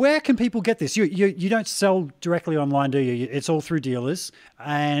 where can people get this? You don't sell directly online, do you? It's all through dealers.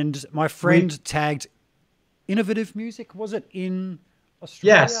 And my friend tagged Innovative Music. Was it in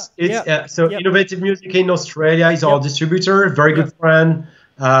Australia? Yes, it's Innovative Music in Australia is our distributor, very good friend,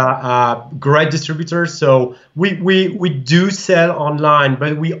 great distributor. So we do sell online,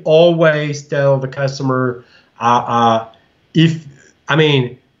 but we always tell the customer,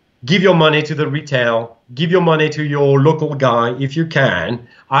 give your money to the retail, give your money to your local guy if you can.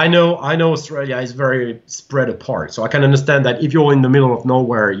 I know Australia is very spread apart, so I can understand that if you're in the middle of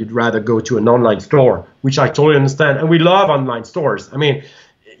nowhere, you'd rather go to an online store, which I totally understand. And we love online stores. I mean,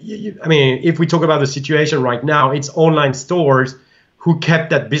 if we talk about the situation right now, it's online stores who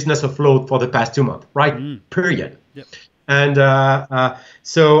kept that business afloat for the past 2 months, right? Period. Yep. And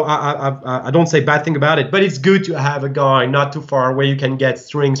so I don't say bad thing about it, but it's good to have a guy not too far where you can get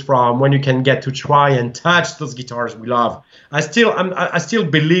strings from, when you can get to try and touch those guitars we love. I still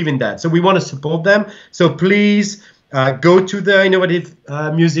believe in that. So we want to support them. So please go to the Innovative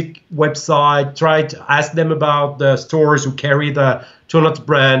Music website, try to ask them about the stores who carry the Two-Notes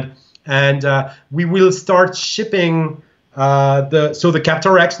brand, and we will start shipping the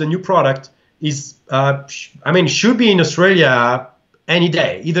Captor X, the new product, is should be in Australia any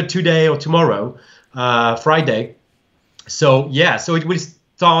day, either today or tomorrow, Friday. So it will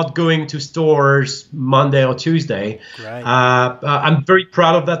start going to stores Monday or Tuesday. Right. I'm very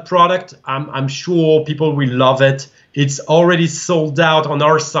proud of that product. I'm sure people will love it. It's already sold out on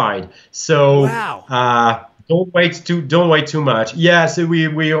our side. So wow. Don't wait too much. Yeah, so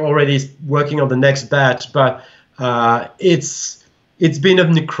we're already working on the next batch, but it's been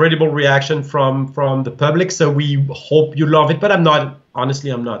an incredible reaction from the public, so we hope you love it. But I'm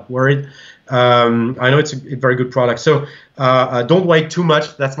not worried. I know it's a very good product, so don't wait too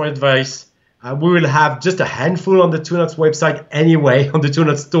much. That's my advice. We will have just a handful on the Two-Notes website anyway. On the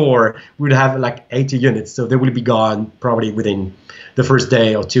Two-Notes store, we'll have like 80 units, so they will be gone probably within the first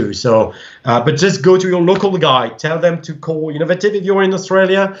day or two. So, but just go to your local guy. Tell them to call Innovative if you're in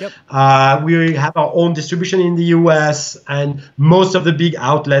Australia. Yep. We have our own distribution in the US, and most of the big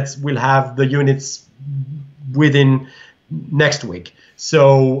outlets will have the units within next week.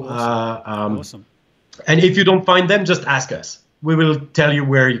 So, awesome. And if you don't find them, just ask us. We will tell you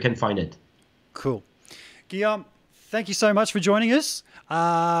where you can find it. Cool. Guillaume, thank you so much for joining us.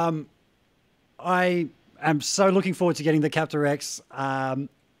 I am so looking forward to getting the Captor X. Thank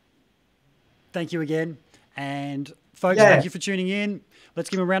you again. And folks, thank you for tuning in. Let's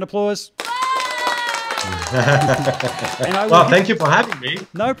give him a round of applause. Thank you for having me.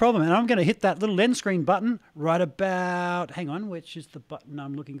 No problem. And I'm going to hit that little end screen button right about, hang on, which is the button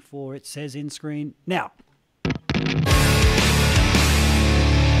I'm looking for? It says end screen now.